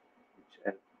activities.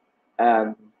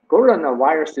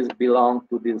 Coronaviruses belong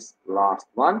to this last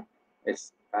one.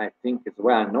 It's I think is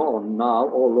well known now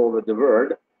all over the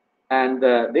world. And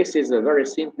this is a very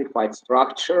simplified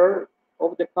structure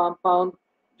of the compound,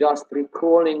 just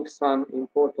recalling some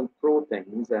important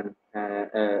proteins and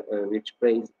which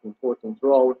plays important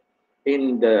role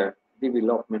in the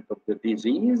development of the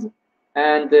disease,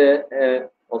 and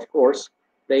of course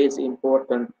plays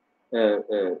important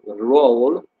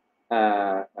role,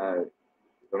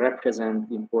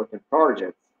 represent important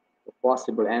targets of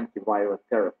possible antiviral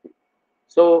therapy.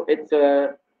 So it's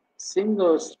a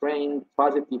single-strain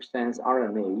positive sense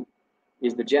RNA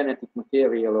is the genetic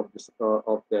material of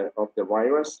the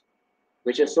virus,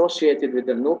 which is associated with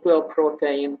the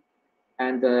nucleoprotein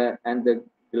and the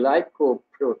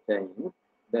glycoprotein,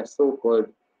 the so-called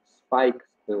spike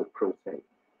protein,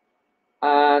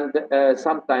 and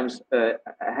sometimes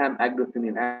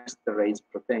hemagglutinin esterase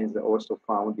proteins are also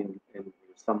found in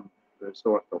some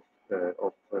sort of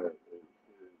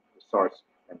SARS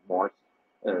and MARS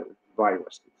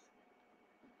viruses.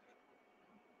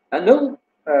 A new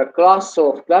class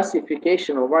of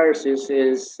classification of viruses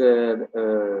is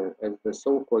the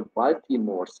so-called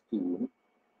Baltimore scheme,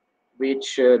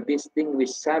 which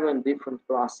distinguishes 7 different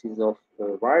classes of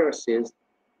viruses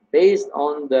based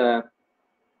on the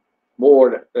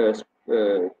more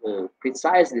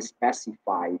precisely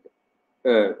specified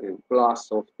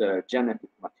class of the genetic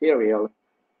material.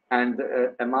 And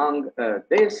among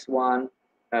this one,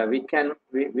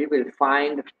 we will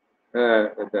find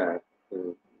the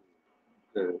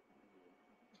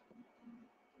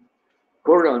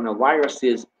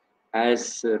coronaviruses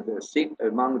as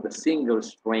among the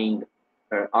single-strain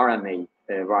RNA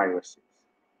viruses.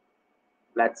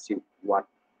 Let's see what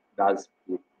does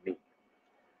it mean.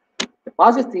 The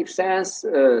positive sense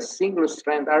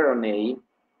single-strand RNA,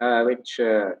 which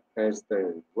is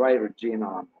the viral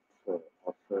genome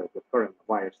of the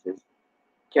coronaviruses,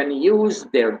 can use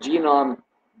their genome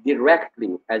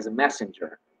directly as a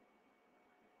messenger.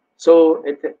 So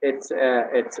it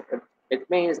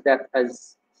means that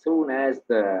as soon as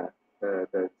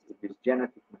this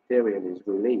genetic material is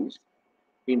released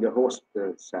in the host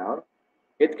cell,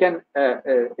 it can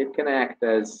act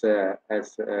as a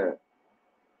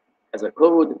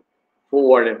code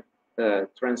for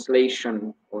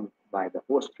translation by the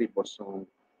host ribosome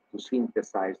to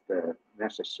synthesize the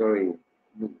necessary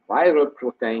viral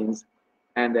proteins,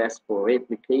 and as for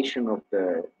replication of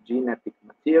the genetic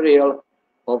material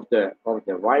of the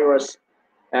virus,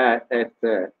 it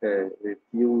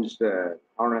uses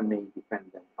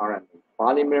RNA-dependent RNA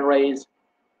polymerase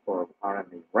or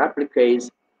RNA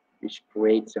replicase, which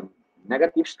creates a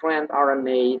negative strand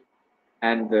RNA,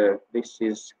 and this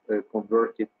is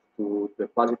converted to the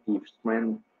positive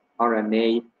strand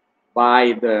RNA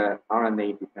by the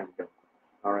RNA-dependent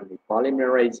RNA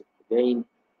polymerase again,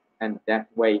 and that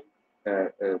way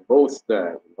both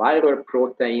the viral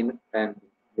protein and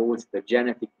both the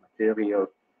genetic material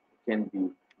can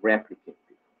be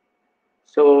replicated.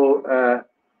 So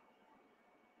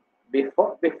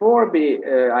before we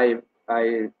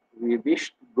wish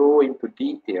to go into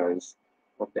details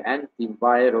of the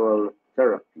antiviral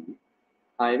therapy,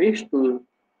 I wish to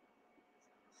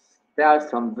tell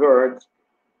some words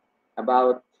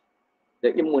about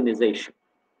the immunization,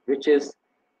 which is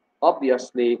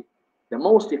obviously the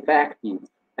most effective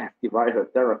antiviral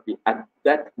therapy at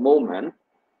that moment.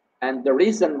 And the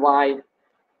reason why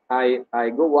I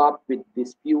go up with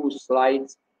these few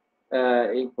slides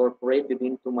incorporated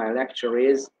into my lecture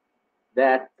is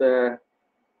that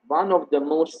one of the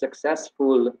most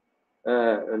successful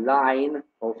line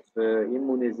of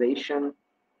immunization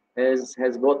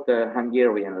has got a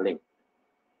Hungarian link.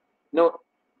 Now,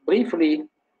 briefly,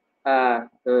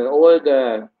 all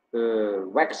the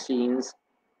vaccines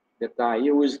that are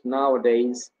used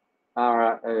nowadays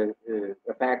are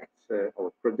effects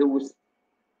or produce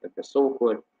the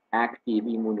so-called active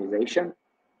immunization,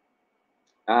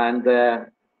 and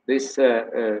this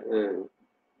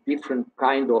different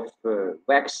kind of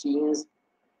vaccines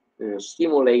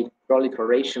stimulate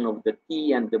proliferation of the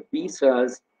T and the B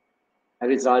cells,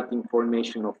 resulting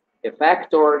formation of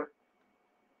effector,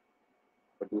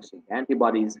 producing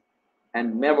antibodies,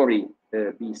 and memory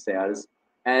B cells,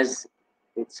 as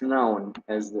it's known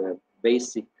as the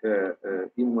basic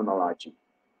immunology.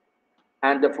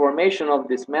 And the formation of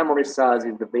these memory cells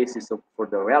is the basis for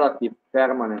the relative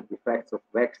permanent effects of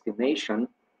vaccination,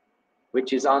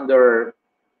 which is under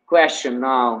question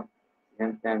now,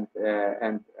 and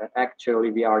actually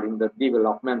we are in the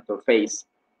developmental phase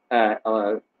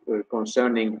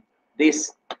concerning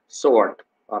this sort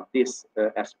of this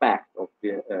aspect of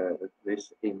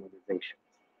this immunization.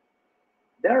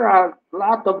 There are a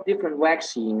lot of different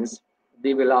vaccines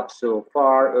developed so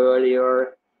far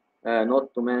earlier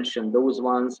not to mention those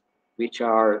ones which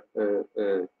are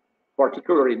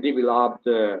particularly developed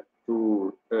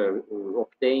to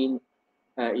obtain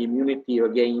immunity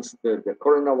against the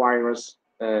coronavirus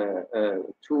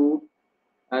too.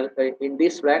 In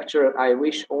this lecture, I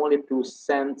wish only to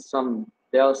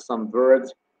tell some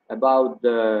words about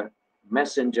the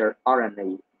messenger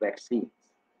RNA vaccines.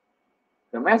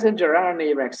 The messenger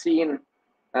RNA vaccine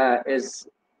is,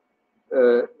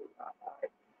 to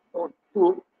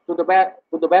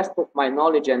the best of my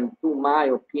knowledge and to my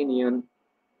opinion,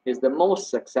 is the most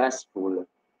successful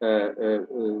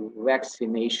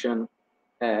vaccination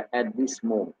at this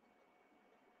moment.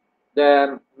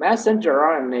 The messenger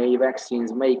RNA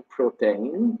vaccines make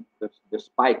protein, the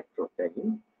spike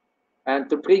protein, and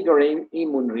to trigger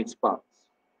immune response.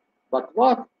 But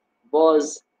what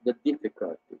was the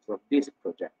difficulties of this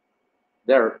project?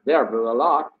 There were a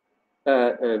lot.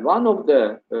 One of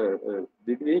the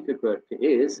difficulty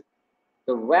is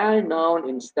the well-known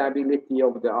instability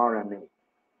of the RNA.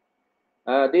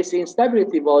 This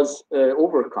instability was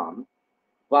overcome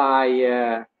by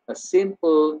a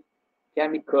simple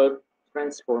chemical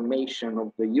transformation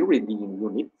of the uridine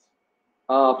units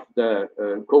of the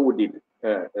coded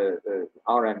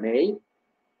RNA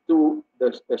to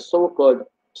the so-called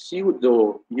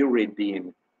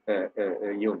pseudo-uridine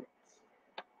units.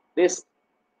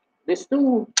 These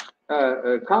two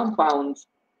compounds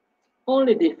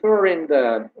only differ in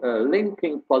the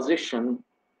linking position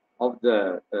of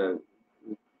the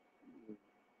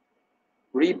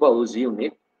ribose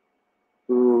unit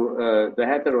to the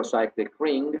heterocyclic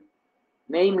ring,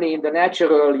 namely in the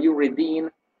natural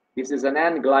uridine. This is an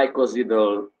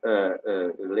N-glycosidyl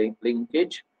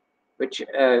linkage, which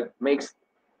makes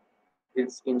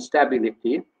its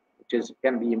instability, which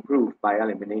can be improved by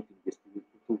eliminating this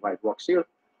 2-hydroxyl.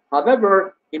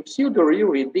 However, in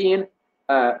pseudo-uridine,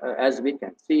 as we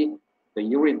can see, the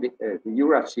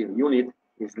uracil unit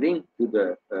is linked to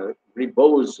the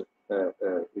ribose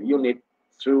unit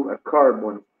through a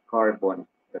carbon-carbon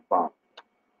bond.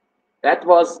 That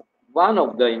was one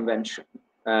of the inventions,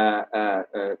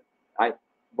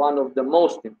 one of the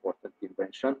most important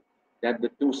inventions that the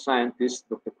two scientists,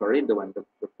 Dr. Carrillo and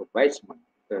Dr. Weissman,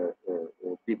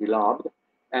 developed.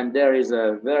 And there is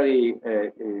a very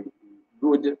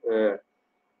good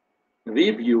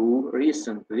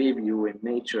recent review in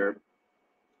Nature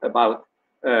about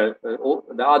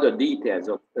the other details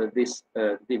of this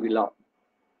development.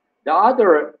 The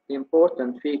other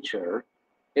important feature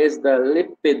is the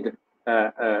lipid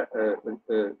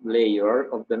layer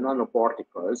of the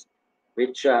nanoparticles,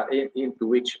 which into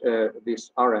which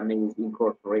this RNA is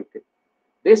incorporated.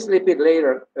 This lipid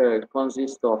layer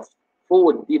consists of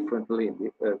 4 different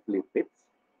lipids.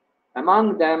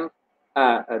 Among them,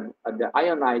 the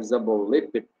ionizable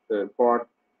lipid part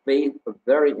plays a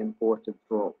very important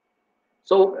role.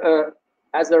 So,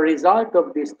 as a result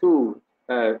of these two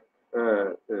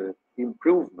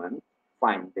improvement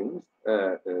findings,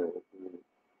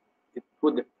 it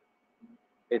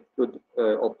could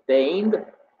obtain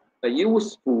a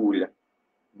useful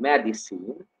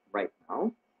medicine right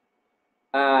now,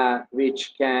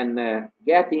 which can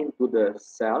get into the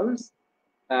cells,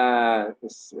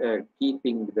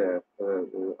 keeping the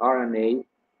RNA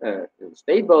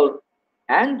stable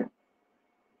and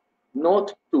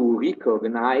not to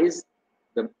recognize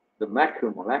the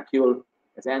macromolecule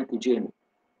as antigenic.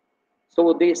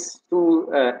 So these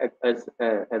two, as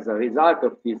a result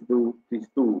of these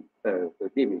two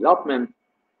development,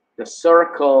 the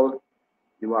circle,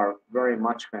 you are very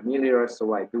much familiar,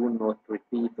 so I do not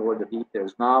repeat all the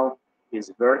details now,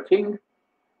 is working,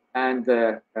 and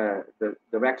the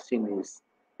vaccine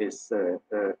is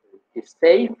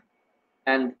safe,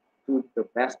 and to the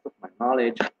best of my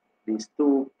knowledge, these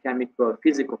two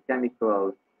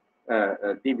physical-chemical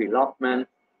development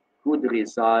could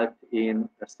result in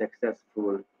a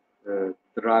successful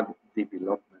drug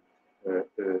development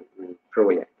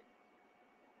project.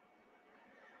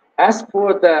 As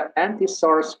for the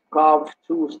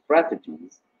anti-SARS-CoV-2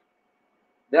 strategies,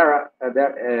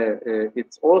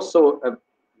 it's also a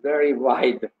very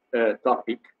wide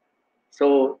topic.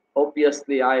 So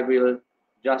obviously, I will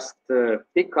just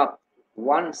pick up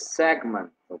one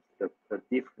segment of the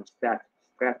different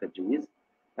strategies,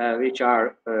 which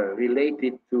are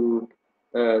related to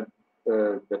the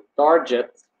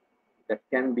targets that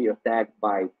can be attacked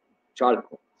by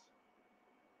chalcones.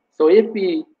 So if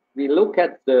we look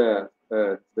at the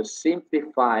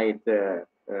simplified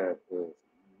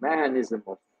mechanism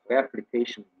of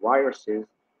replication of viruses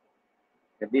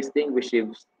that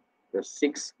distinguishes the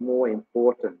 6 more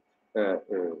important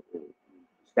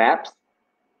steps,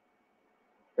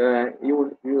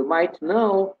 you might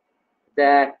know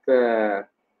that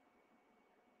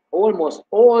almost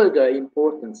all the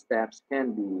important steps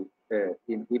can be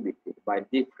inhibited by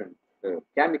different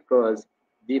chemicals,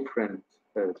 different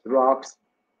drugs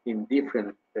in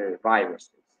different viruses.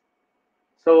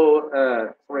 So,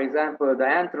 for example, the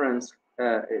entrance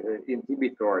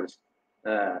inhibitors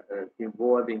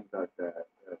involving the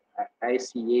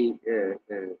ICA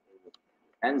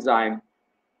enzyme,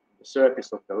 the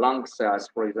surface of the lung cells,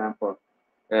 for example,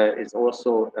 is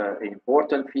also an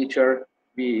important feature.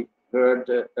 We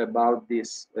heard about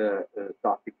this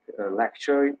topic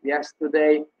lecture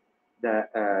yesterday. The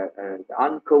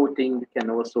uncoating can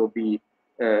also be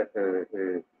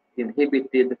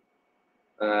inhibited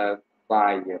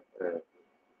by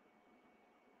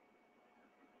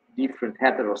different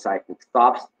heterocyclic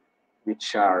stops,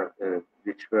 which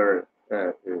were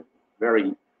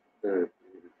very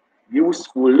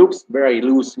useful. Looks very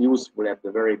useful at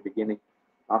the very beginning.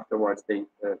 Afterwards, they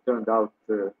turned out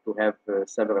to have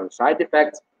several side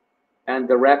effects, and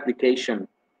the replication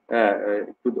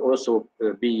could also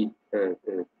be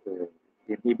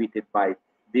inhibited by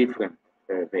different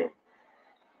ways.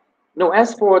 Now,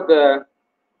 as for the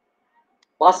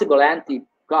possible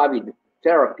anti-COVID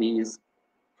therapies,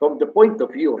 from the point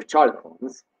of view of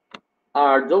chalcones,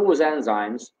 are those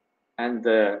enzymes and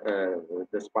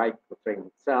the spike protein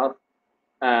itself,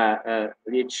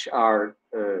 which are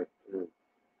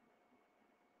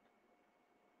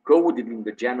coded in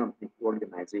the genomic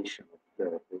organization of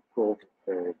the COVID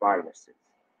viruses.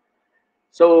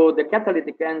 So the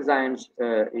catalytic enzymes,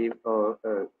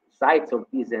 sites of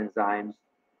these enzymes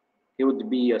would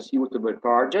be suitable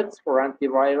targets for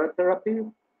antiviral therapy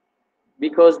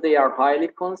because they are highly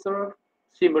conserved,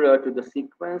 similar to the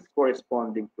sequence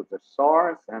corresponding to the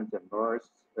SARS and the MERS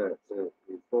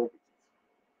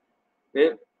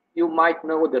COVID. You might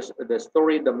know the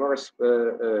story. The MERS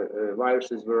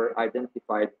viruses were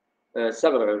identified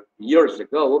several years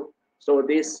ago. So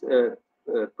this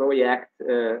project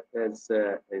is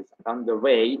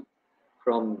underway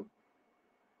from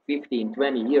 15,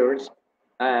 20 years,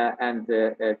 and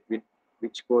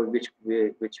which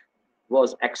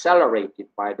was accelerated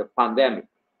by the pandemic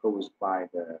caused by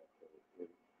the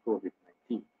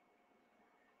COVID-19.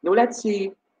 Now let's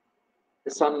see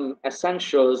some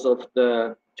essentials of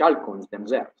the chalcones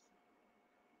themselves.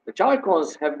 The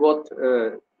chalcones have got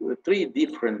three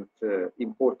different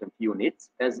important units.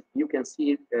 As you can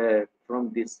see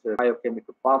from this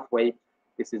biochemical pathway,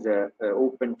 this is an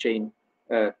open chain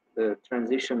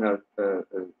transitional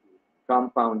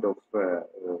compound of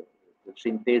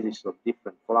synthesis of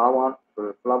different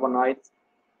flavonoids,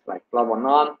 like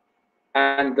flavonone.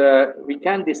 And we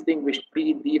can distinguish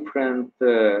three different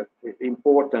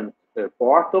important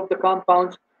parts of the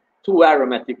compound: two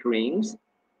aromatic rings,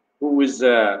 whose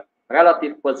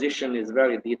relative position is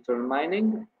very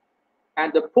determining,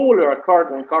 and the polar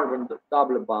carbon-carbon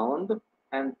double bond.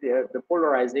 And the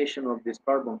polarization of this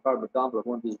carbon-carbon double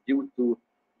bond is due to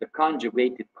the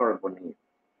conjugated carbonate.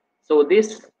 So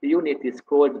this unit is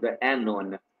called the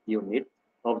anion unit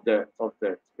of the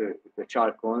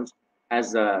chalcones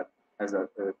as a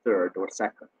third or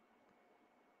second.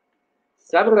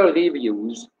 Several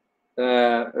reviews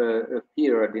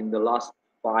appeared in the last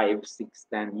 5, 6,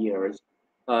 10 years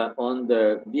on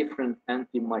the different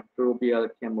antimicrobial,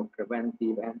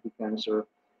 chemopreventive, anti-cancer,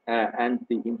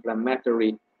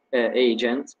 anti-inflammatory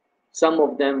agents. Some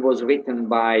of them was written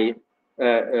by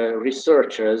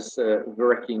researchers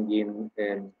working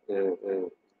in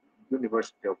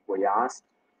University of Goiás.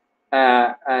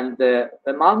 And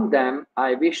among them,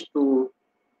 I wish to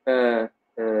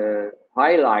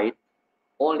highlight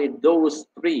only those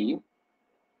three,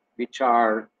 which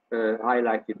are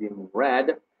highlighted in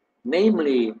red,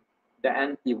 namely the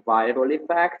antiviral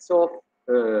effects of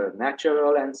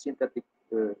natural and synthetic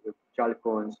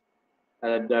chalcones,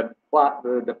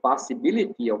 the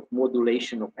possibility of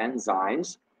modulation of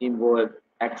enzymes involved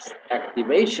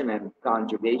activation and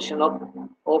conjugation of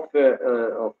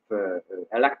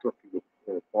electrophilic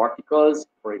particles,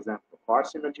 for example,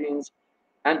 carcinogens,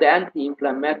 and the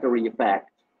anti-inflammatory effect.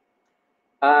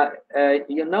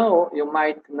 You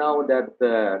might know that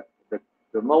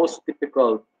the most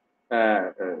typical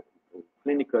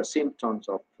clinical symptoms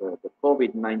of the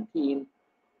COVID-19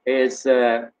 is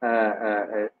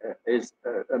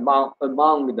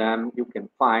among them you can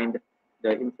find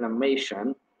the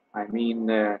inflammation. I mean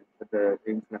the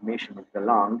inflammation of the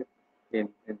lung. In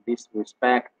this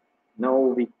respect, now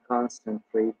we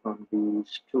concentrate on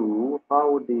these two.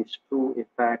 How these two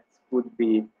effects could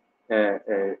be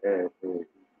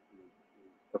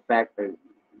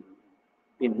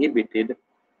inhibited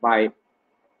by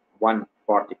one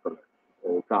particular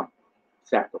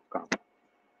set of compounds.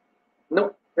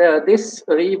 this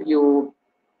review,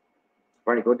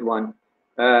 very good one,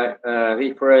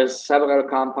 refers several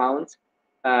compounds,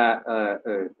 several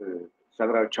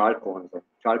chalcone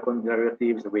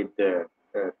derivatives with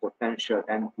potential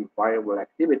antiviral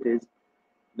activities.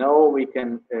 Now we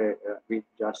can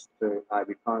I'll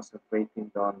be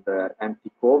concentrating on the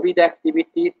anti-COVID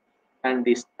activity, and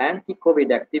this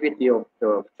anti-COVID activity of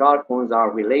the chalcones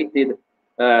are related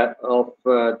of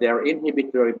their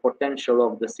inhibitory potential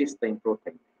of the cysteine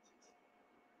proteinases.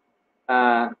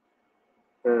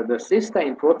 The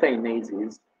cysteine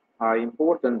proteinases are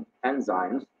important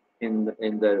enzymes in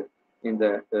the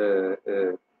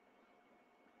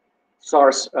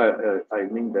SARS,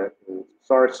 the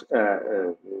SARS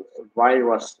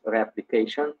virus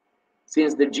replication,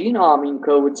 since the genome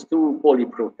encodes two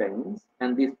polyproteins,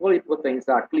 and these polyproteins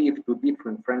are cleaved to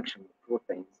different functional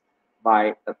proteins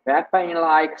by a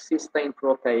papain-like cysteine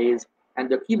protease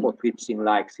and a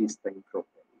chymotrypsin-like cysteine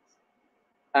protease.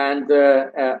 And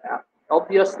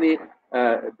obviously,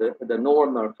 the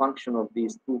normal function of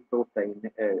these two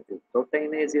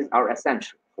proteinases are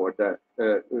essential for the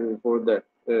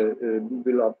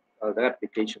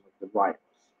replication of the virus.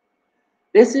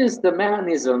 This is the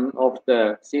mechanism of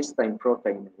the cysteine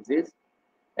proteinases.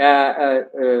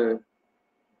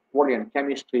 Organ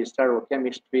chemistry,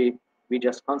 stereochemistry, we're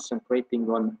just concentrating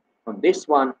on this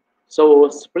one. So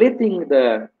splitting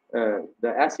the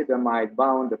acetylamide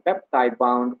bound, the peptide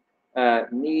bound,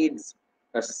 needs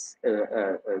a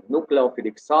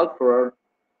nucleophilic sulfur,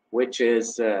 which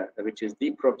is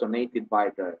deprotonated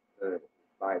by the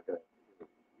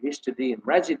histidine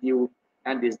residue,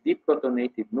 and this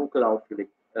deprotonated nucleophilic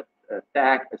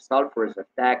sulfurous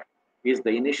attack is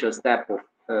the initial step of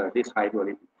this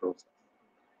hydrolytic process.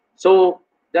 So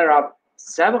there are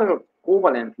several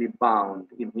covalently bound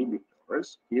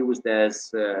inhibitors used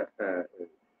as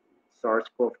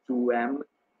SARS-CoV-2M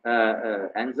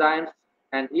enzymes,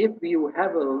 and if you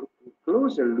have a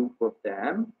closer look of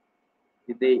them,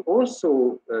 they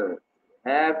also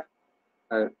have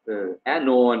an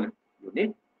anion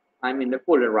unit, I mean the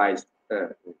polarized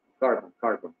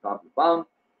carbon-carbon double bond,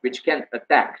 which can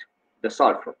attack the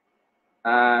sulfur.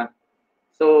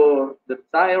 So the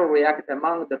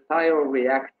among the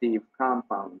thioreactive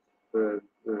compounds,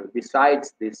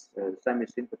 besides this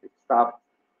semi-synthetic stuff,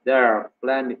 there are a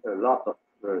lot of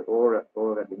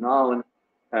already known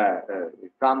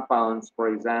compounds. For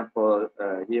example,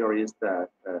 here is the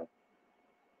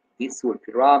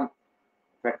disulfiram,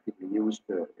 effectively used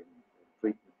in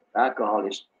treatment of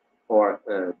alcoholism, or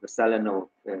the seleno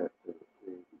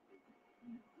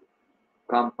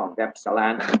compound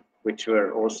epsilon, which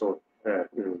were also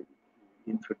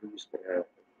introduced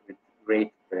with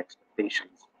great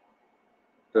expectations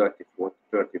 30,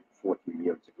 40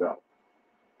 years ago.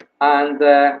 And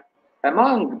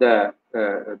among the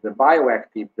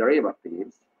bioactive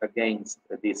derivatives against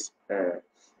this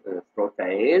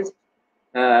protease,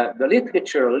 the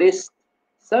literature lists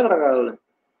several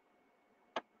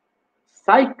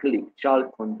cyclic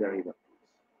chalcone derivatives.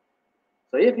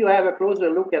 So if you have a closer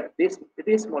look at this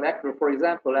molecule, for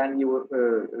example, and you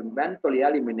mentally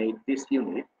eliminate this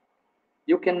unit,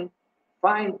 you can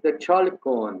find the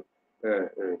chalcone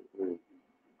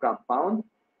compound,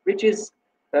 which is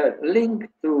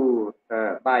linked to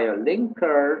by a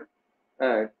linker,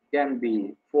 can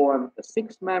be formed a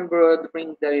 6-membered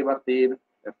ring derivative,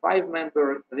 a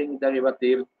 5-membered ring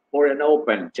derivative, or an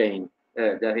open chain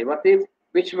derivative,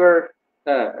 which were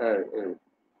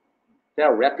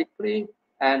theoretically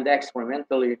and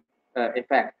experimentally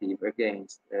effective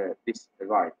against this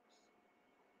virus.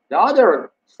 The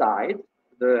other side,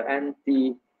 the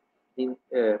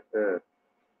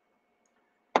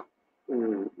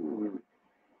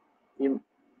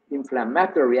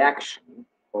inflammatory action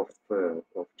of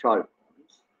chalcones,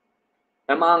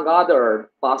 among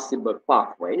other possible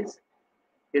pathways,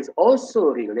 is also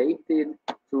related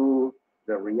to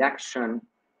the reaction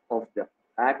of the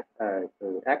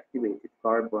activated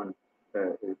carbon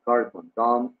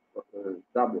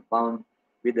double bond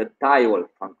with the thiol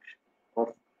function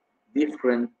of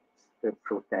different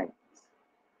proteins.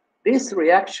 This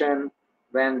reaction,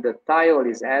 when the thiol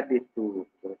is added to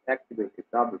the activated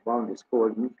double bond, is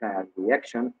called Manoel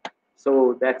reaction.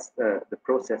 So that's the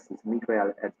process is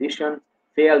Manoel addition,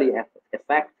 fairly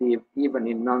effective even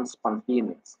in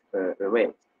non-spontaneous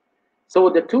ways. So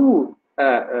the two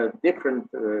different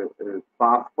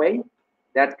pathway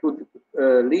that could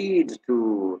lead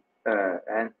to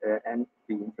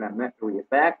anti-inflammatory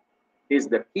effect is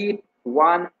the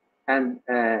KEAP1 and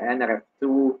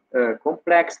NRF2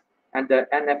 complex and the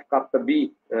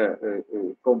NF-kappa-B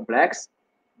complex.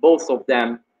 Both of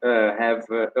them have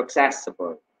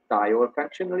accessible thiol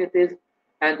functionalities.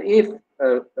 And if in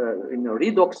a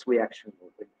redox reaction or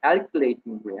an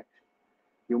alkylating reaction,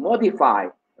 you modify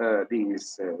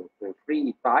these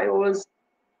free thiols,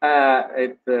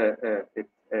 it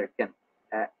can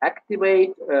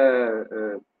activate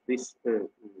this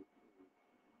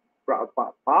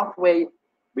pathway,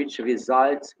 which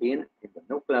results in the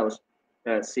nucleus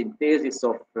synthesis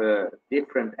of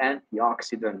different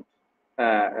antioxidant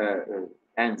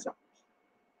enzymes.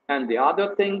 And the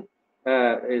other thing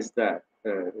is that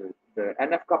the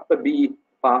NF-kappa B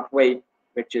pathway,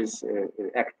 which is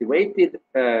activated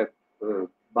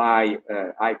by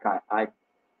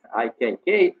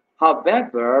IKK.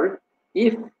 However,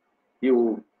 if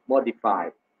you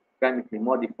chemically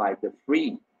modify the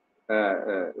free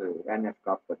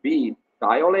NF-kappa B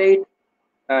thiolate,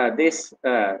 this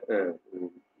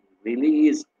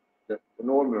release, the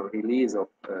normal release of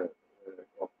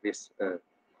this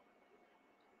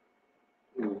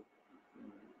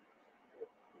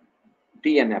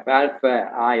TNF alpha,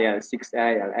 IL-6,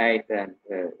 IL-8, and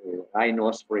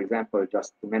INOS, for example,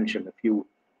 just to mention a few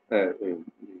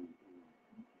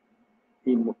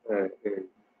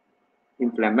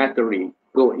inflammatory,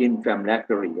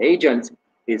 pro-inflammatory agents,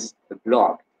 is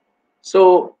blocked.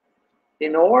 So,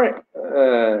 in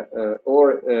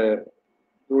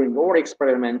during our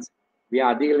experiments, we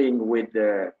are dealing with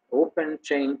open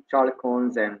chain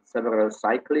chalcones and several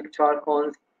cyclic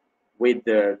chalcones with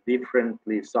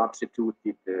differently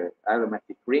substituted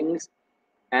aromatic rings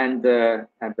and the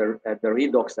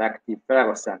redox active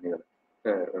ferrosanil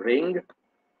ring.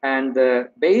 And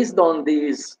based on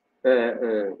these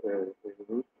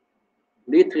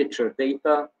literature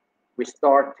data, we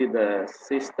started a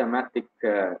systematic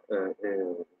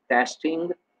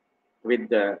testing with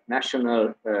the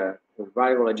National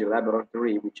Virology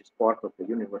Laboratory, which is part of the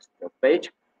University of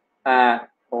Page,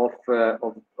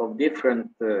 of different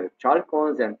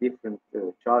chalcones and different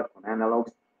chalcone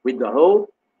analogs, with the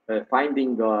hope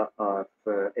finding of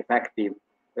effective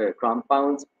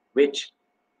compounds which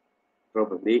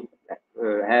probably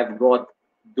have got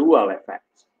dual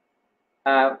effects.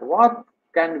 What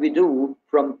can we do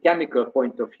from chemical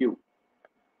point of view?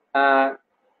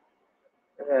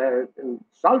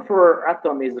 Sulfur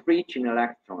atom is rich in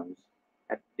electrons.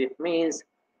 It means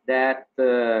that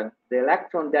the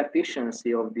electron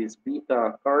deficiency of this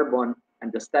beta carbon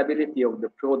and the stability of the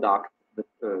product,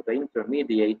 the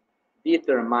intermediate,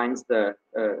 determines the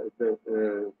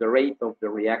rate of the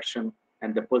reaction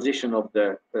and the position of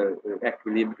the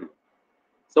equilibrium.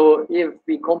 So if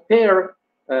we compare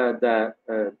the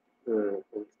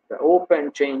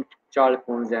open chain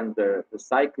chalcones and the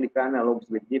cyclic analogs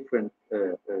with different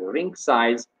ring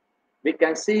size, we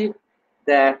can see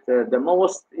that the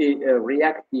most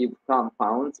reactive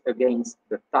compounds against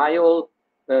the thiol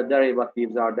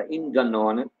derivatives are the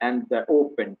inganon and the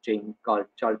open chain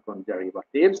chalcone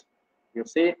derivatives, you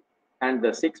see, and the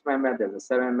 6-membered and the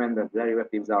 7-membered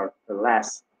derivatives are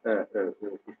less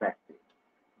effective.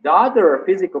 The other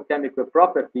physicochemical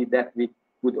property that we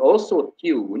could also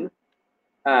tune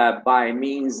by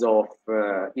means of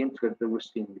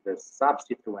introducing the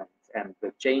substituents and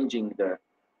changing the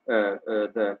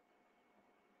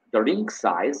ring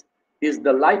size is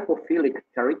the lipophilic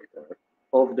character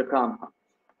of the compound.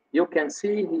 You can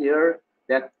see here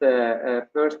that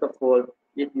first of all,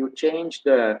 if you change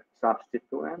the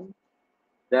substituent,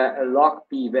 the log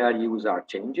P values are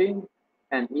changing,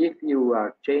 and if you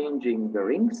are changing the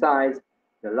ring size,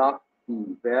 the log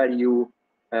P value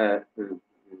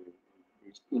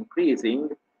is increasing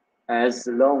as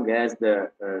long as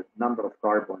the number of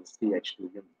carbons CH2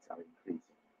 units are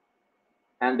increasing.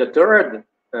 And the third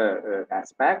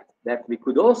aspect that we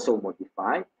could also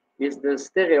modify is the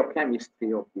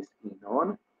stereochemistry of this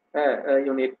enone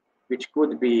unit, which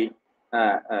could be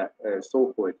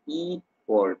so-called E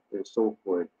or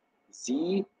so-called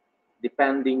Z,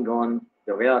 depending on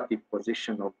the relative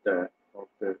position of the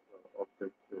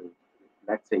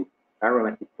let's say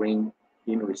aromatic ring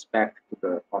in respect to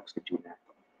the oxygen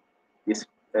atom.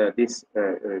 This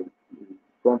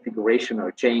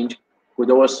configurational change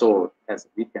could also, as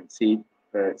we can see,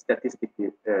 statistically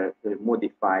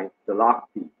modify the log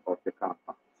P of the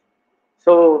compound.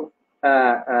 So we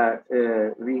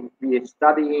are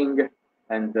studying,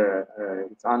 and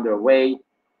it's underway,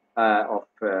 of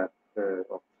the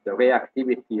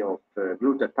reactivity of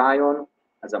glutathione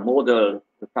as a model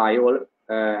thiol,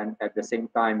 and at the same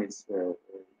time is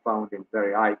found in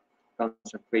very high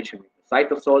concentration in the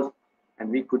cytosols, and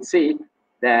we could see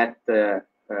that the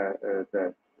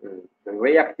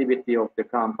reactivity of the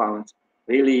compounds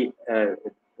really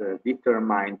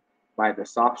determined by the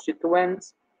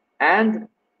substituents and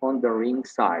on the ring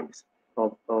size.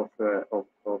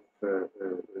 the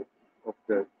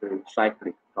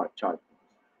cyclic chalcones.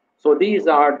 So these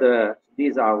are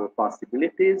our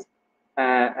possibilities,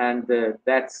 and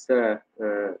that's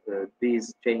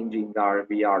these changing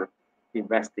we are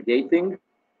investigating,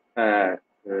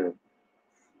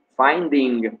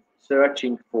 finding,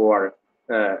 searching for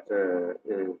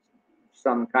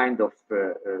some kind of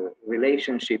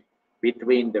relationship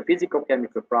between the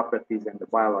physicochemical properties and the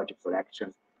biological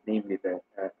actions, namely the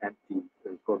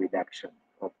anti-COVID action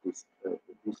of this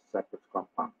set of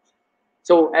compounds.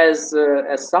 So, as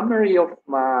a summary of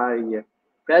my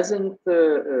present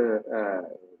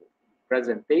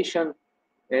presentation,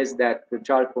 is that the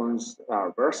chalcones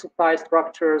are versatile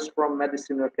structures from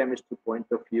medicinal chemistry point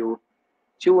of view.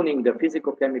 Tuning the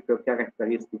physicochemical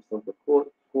characteristics of the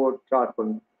core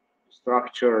chalcone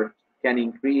structure can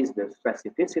increase the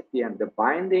specificity and the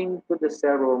binding to the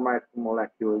several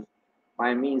micromolecules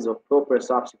by means of proper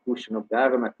substitution of the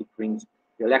aromatic rings.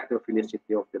 The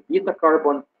electrophilicity of the beta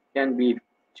carbon can be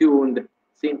tuned,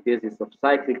 synthesis of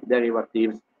cyclic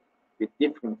derivatives with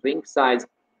different ring size.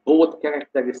 Both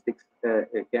characteristics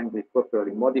can be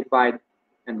properly modified,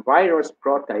 and virus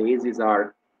proteases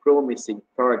are promising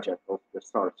target of the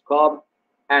SARS-CoV,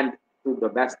 and to the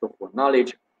best of our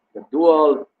knowledge, the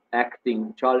dual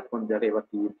acting chalcone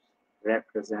derivatives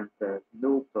represent a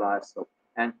new class of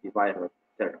antiviral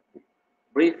therapy.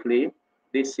 Briefly,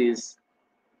 this is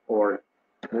our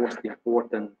most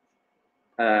important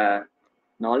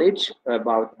knowledge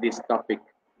about this topic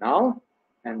now,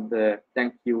 and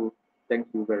thank you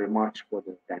very much for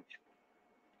the attention.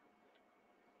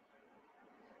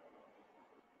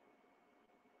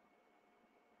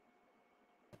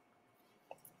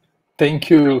 Thank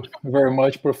you very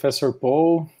much, Professor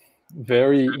Paul.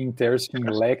 Very interesting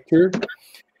lecture.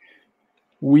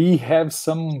 We have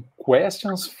some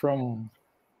questions from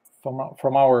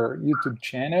our YouTube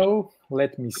channel.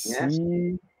 Let me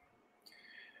see.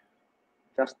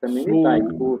 Just a minute, I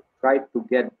will try to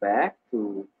get back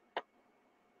to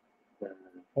the...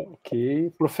 Okay,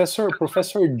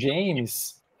 Professor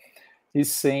James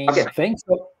is saying, okay. Thanks.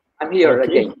 I'm here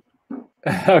again.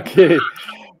 Okay.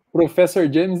 Professor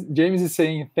James is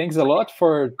saying, thanks a lot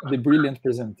for the brilliant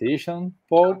presentation,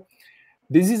 Paul.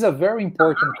 This is a very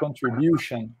important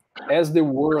contribution as the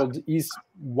world is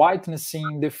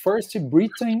witnessing the first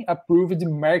Britain-approved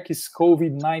Merck's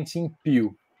COVID-19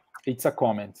 pill. It's a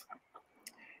comment.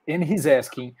 And he's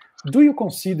asking, do you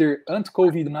consider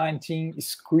anti-COVID-19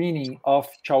 screening of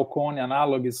chalcone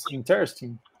analogues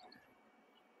interesting?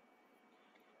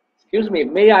 Excuse me,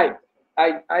 may I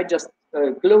just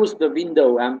close the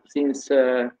window, since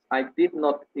I did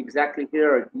not exactly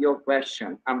hear your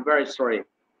question. I'm very sorry.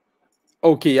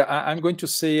 Okay, I'm going to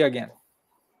say again.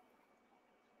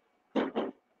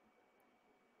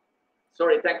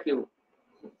 Sorry, thank you.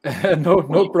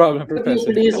 No problem, Professor.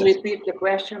 Could you please repeat the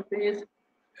question, please?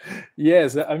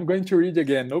 Yes, I'm going to read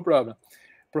again, no problem.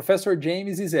 Professor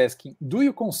James is asking, do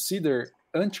you consider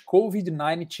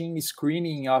anti-COVID-19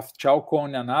 screening of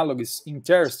chalcone analogues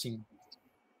interesting?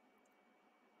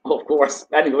 Of course.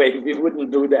 Anyway, we wouldn't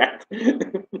do that.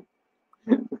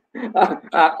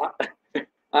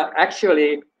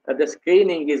 Actually, the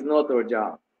screening is not our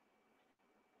job.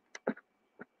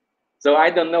 So I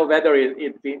don't know whether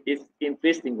it's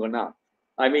interesting or not.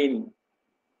 I mean,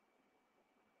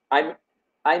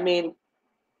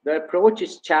 the approach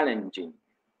is challenging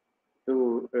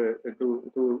to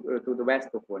the best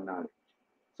of our knowledge.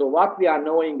 So what we are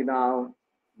knowing now,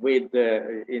 with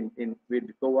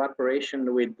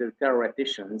cooperation with the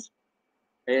theoreticians,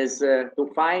 is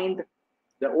to find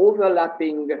the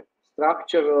overlapping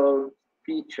structural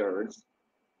features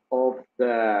of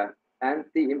the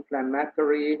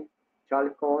anti-inflammatory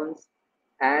chalcones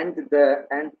and the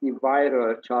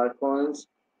antiviral chalcones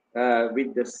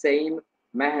with the same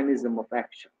mechanism of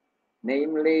action,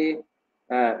 namely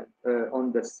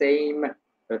on the same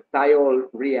thiol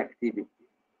reactivity.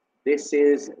 This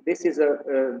is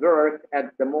a work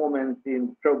at the moment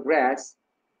in progress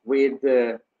with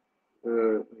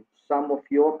some of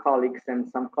your colleagues and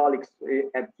some colleagues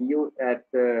at Univ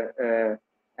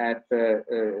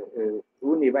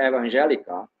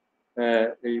Evangelica.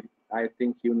 I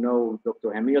think you know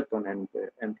Dr. Hamilton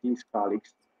and his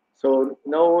colleagues. So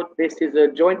no, this is a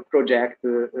joint project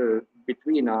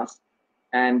between us,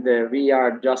 and we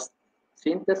are just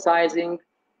synthesizing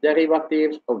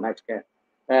derivatives of NextCat.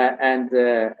 And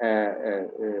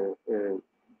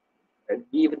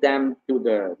give them to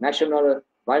the National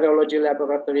Virology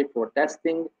Laboratory for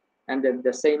testing, and at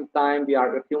the same time we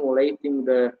are accumulating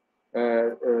the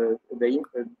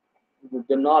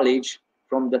knowledge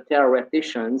from the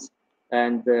theoreticians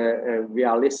and we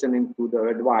are listening to the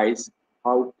advice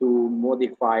how to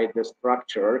modify the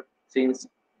structure, since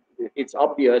it's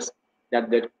obvious that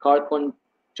the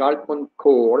chalcone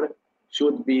core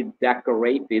should be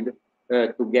decorated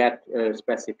to get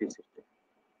specificity.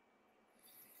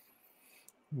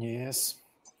 Yes.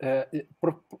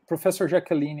 Professor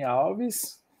Jacqueline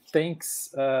Alves, thanks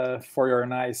for your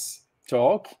nice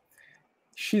talk.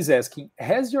 She's asking,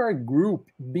 has your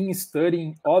group been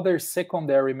studying other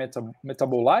secondary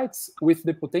metabolites with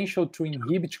the potential to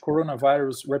inhibit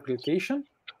coronavirus replication?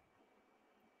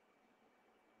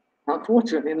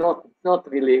 Unfortunately, not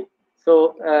really.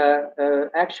 So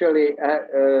actually,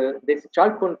 this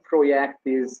chalcone project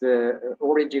is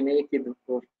originated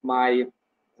of my,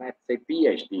 let's say,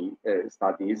 PhD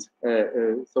studies,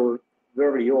 so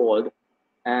very old.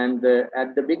 And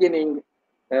at the beginning,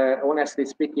 honestly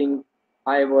speaking,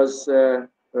 I was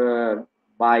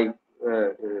by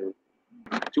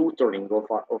tutoring of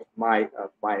my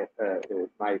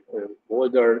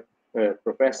older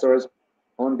professors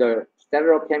on the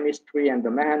stereochemistry and the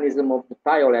mechanism of the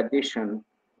thiol addition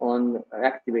on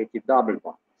activated double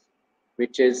bonds,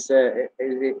 which is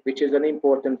an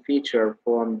important feature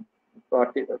from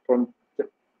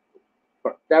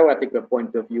theoretical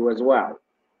point of view as well.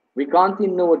 We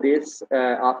continue this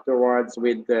afterwards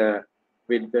with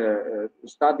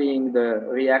studying the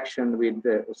reaction with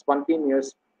the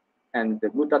spontaneous and the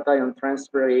glutathione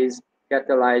transferase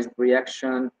catalyzed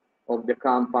reaction of the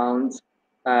compounds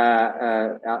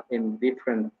in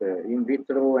different in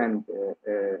vitro and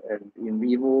in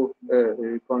vivo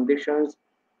conditions.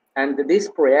 And this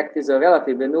project is a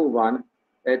relatively new one.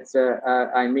 It's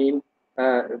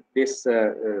this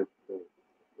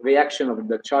reaction of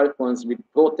the chalcones with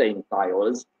protein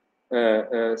thiols.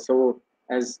 So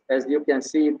as you can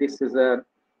see, this is a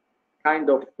kind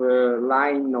of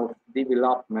line of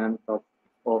development of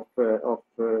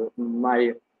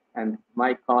my and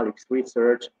my colleagues'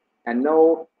 research. And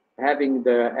now, having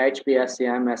the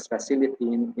HPSCMS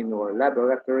facility in our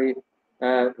laboratory,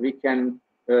 we can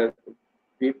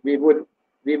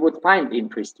we would find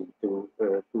interesting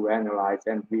to analyze,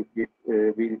 and we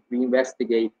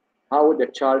investigate how the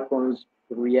chalcones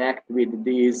react with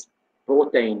these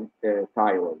protein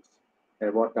thiols.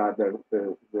 What are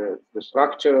the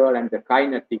structural and the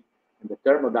kinetic and the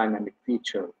thermodynamic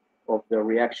feature of the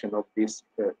reaction of this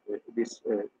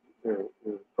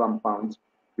compounds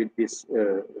with these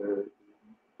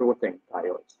protein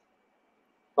thiols.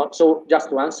 So just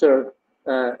to answer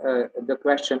the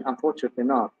question, unfortunately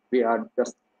not. We are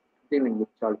just dealing with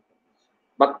chalcones.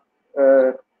 But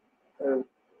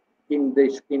in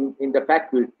the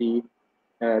faculty,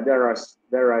 there is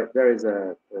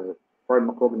a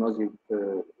pharmacognosy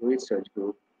research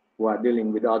group who are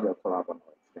dealing with other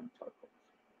flavonoids than chalcones.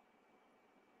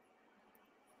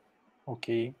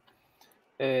 Okay.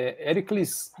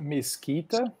 Ericles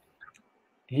Mesquita,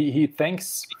 he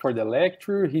thanks for the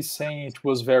lecture. He's saying it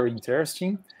was very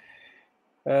interesting.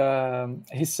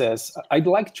 He says, I'd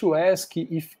like to ask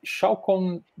if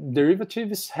chalcone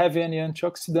derivatives have any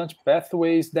antioxidant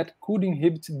pathways that could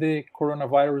inhibit the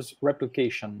coronavirus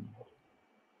replication.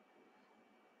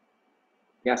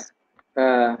 Yes.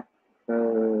 The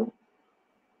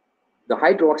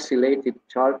hydroxylated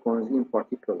chalcones in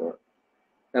particular,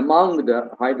 among the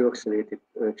hydroxylated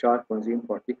chalcones in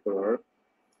particular,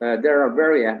 there are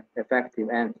very effective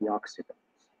antioxidants.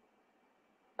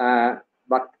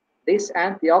 But this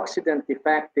antioxidant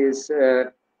effect is,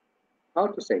 how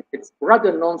to say, it's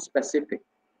rather non-specific,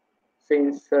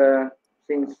 since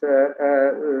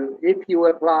if you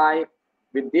apply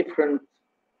with different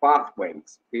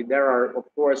pathways, there are, of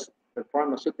course, the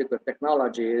pharmaceutical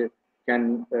technology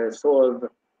can solve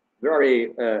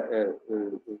very,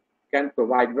 can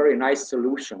provide very nice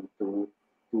solution to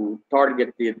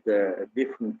targeted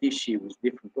different tissues,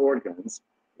 different organs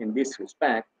in this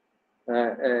respect.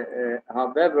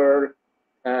 However,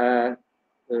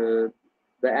 the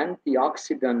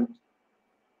antioxidant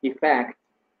effect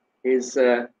is,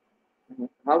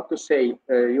 how to say,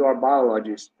 you are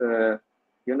biologist,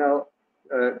 you know,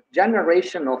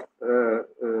 generation of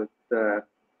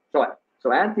so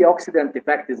antioxidant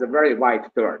effect is a very wide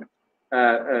term.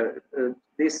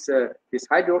 This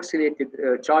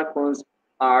hydroxylated chalcones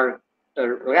are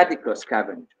radical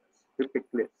scavengers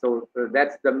typically. So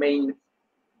that's the main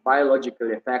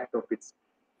biological effect of its.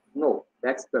 No,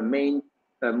 that's the main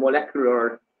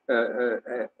molecular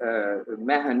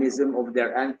mechanism of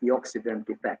their antioxidant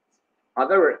effects.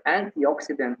 Other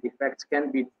antioxidant effects can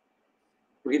be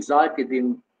resulted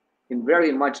in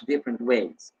very much different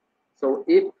ways. So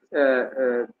if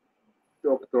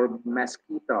Dr.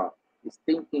 Mesquita is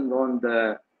thinking on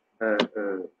the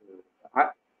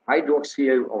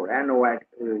hydroxyl or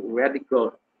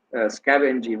radical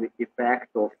scavenging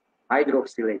effect of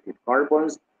hydroxylated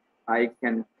carbons, I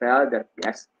can tell that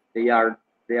yes, they are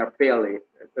fairly,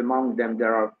 among them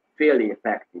there are fairly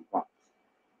effective ones.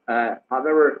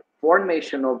 However,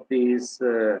 formation of these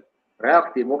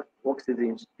reactive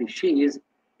oxygen species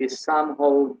is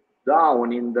somehow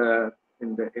down in the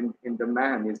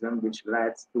mechanism which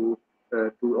leads to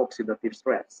oxidative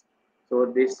stress. So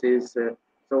this is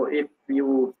so if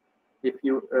you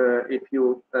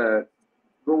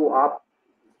go up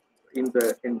in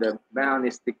the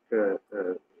mechanistic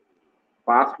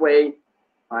pathway,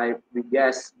 we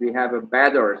guess we have a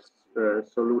better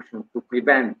solution to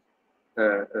prevent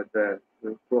the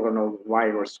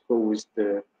coronavirus caused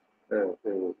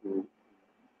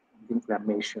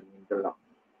inflammation in the lung.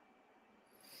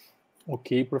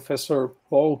 Okay, Professor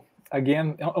Paul.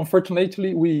 Again,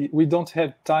 unfortunately, we don't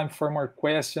have time for more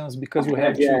questions because we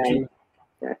have to.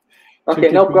 Okay,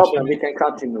 no problem. We can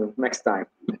continue next time.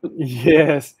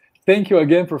 Yes. Thank you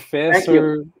again,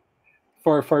 Professor,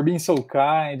 for being so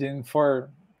kind and for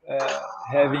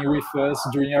having with us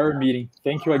during our meeting.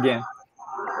 Thank you again.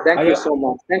 Thank you so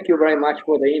much. Thank you very much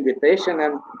for the invitation,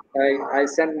 and I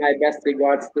send my best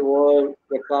regards to all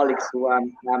the colleagues who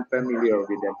I'm familiar with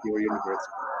at your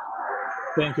university.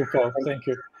 Thank you, Paul. Thank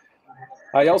you.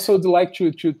 I also would like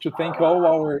to thank all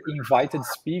our invited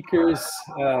speakers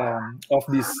of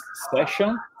this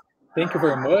session. Thank you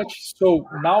very much. So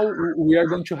now we are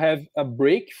going to have a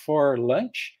break for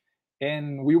lunch,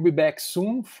 and we'll be back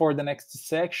soon for the next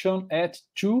section at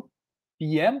 2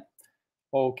 p.m.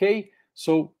 Okay,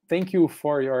 so thank you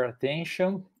for your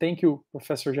attention. Thank you,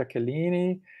 Professor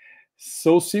Jacqueline.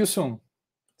 So see you soon.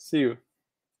 See you.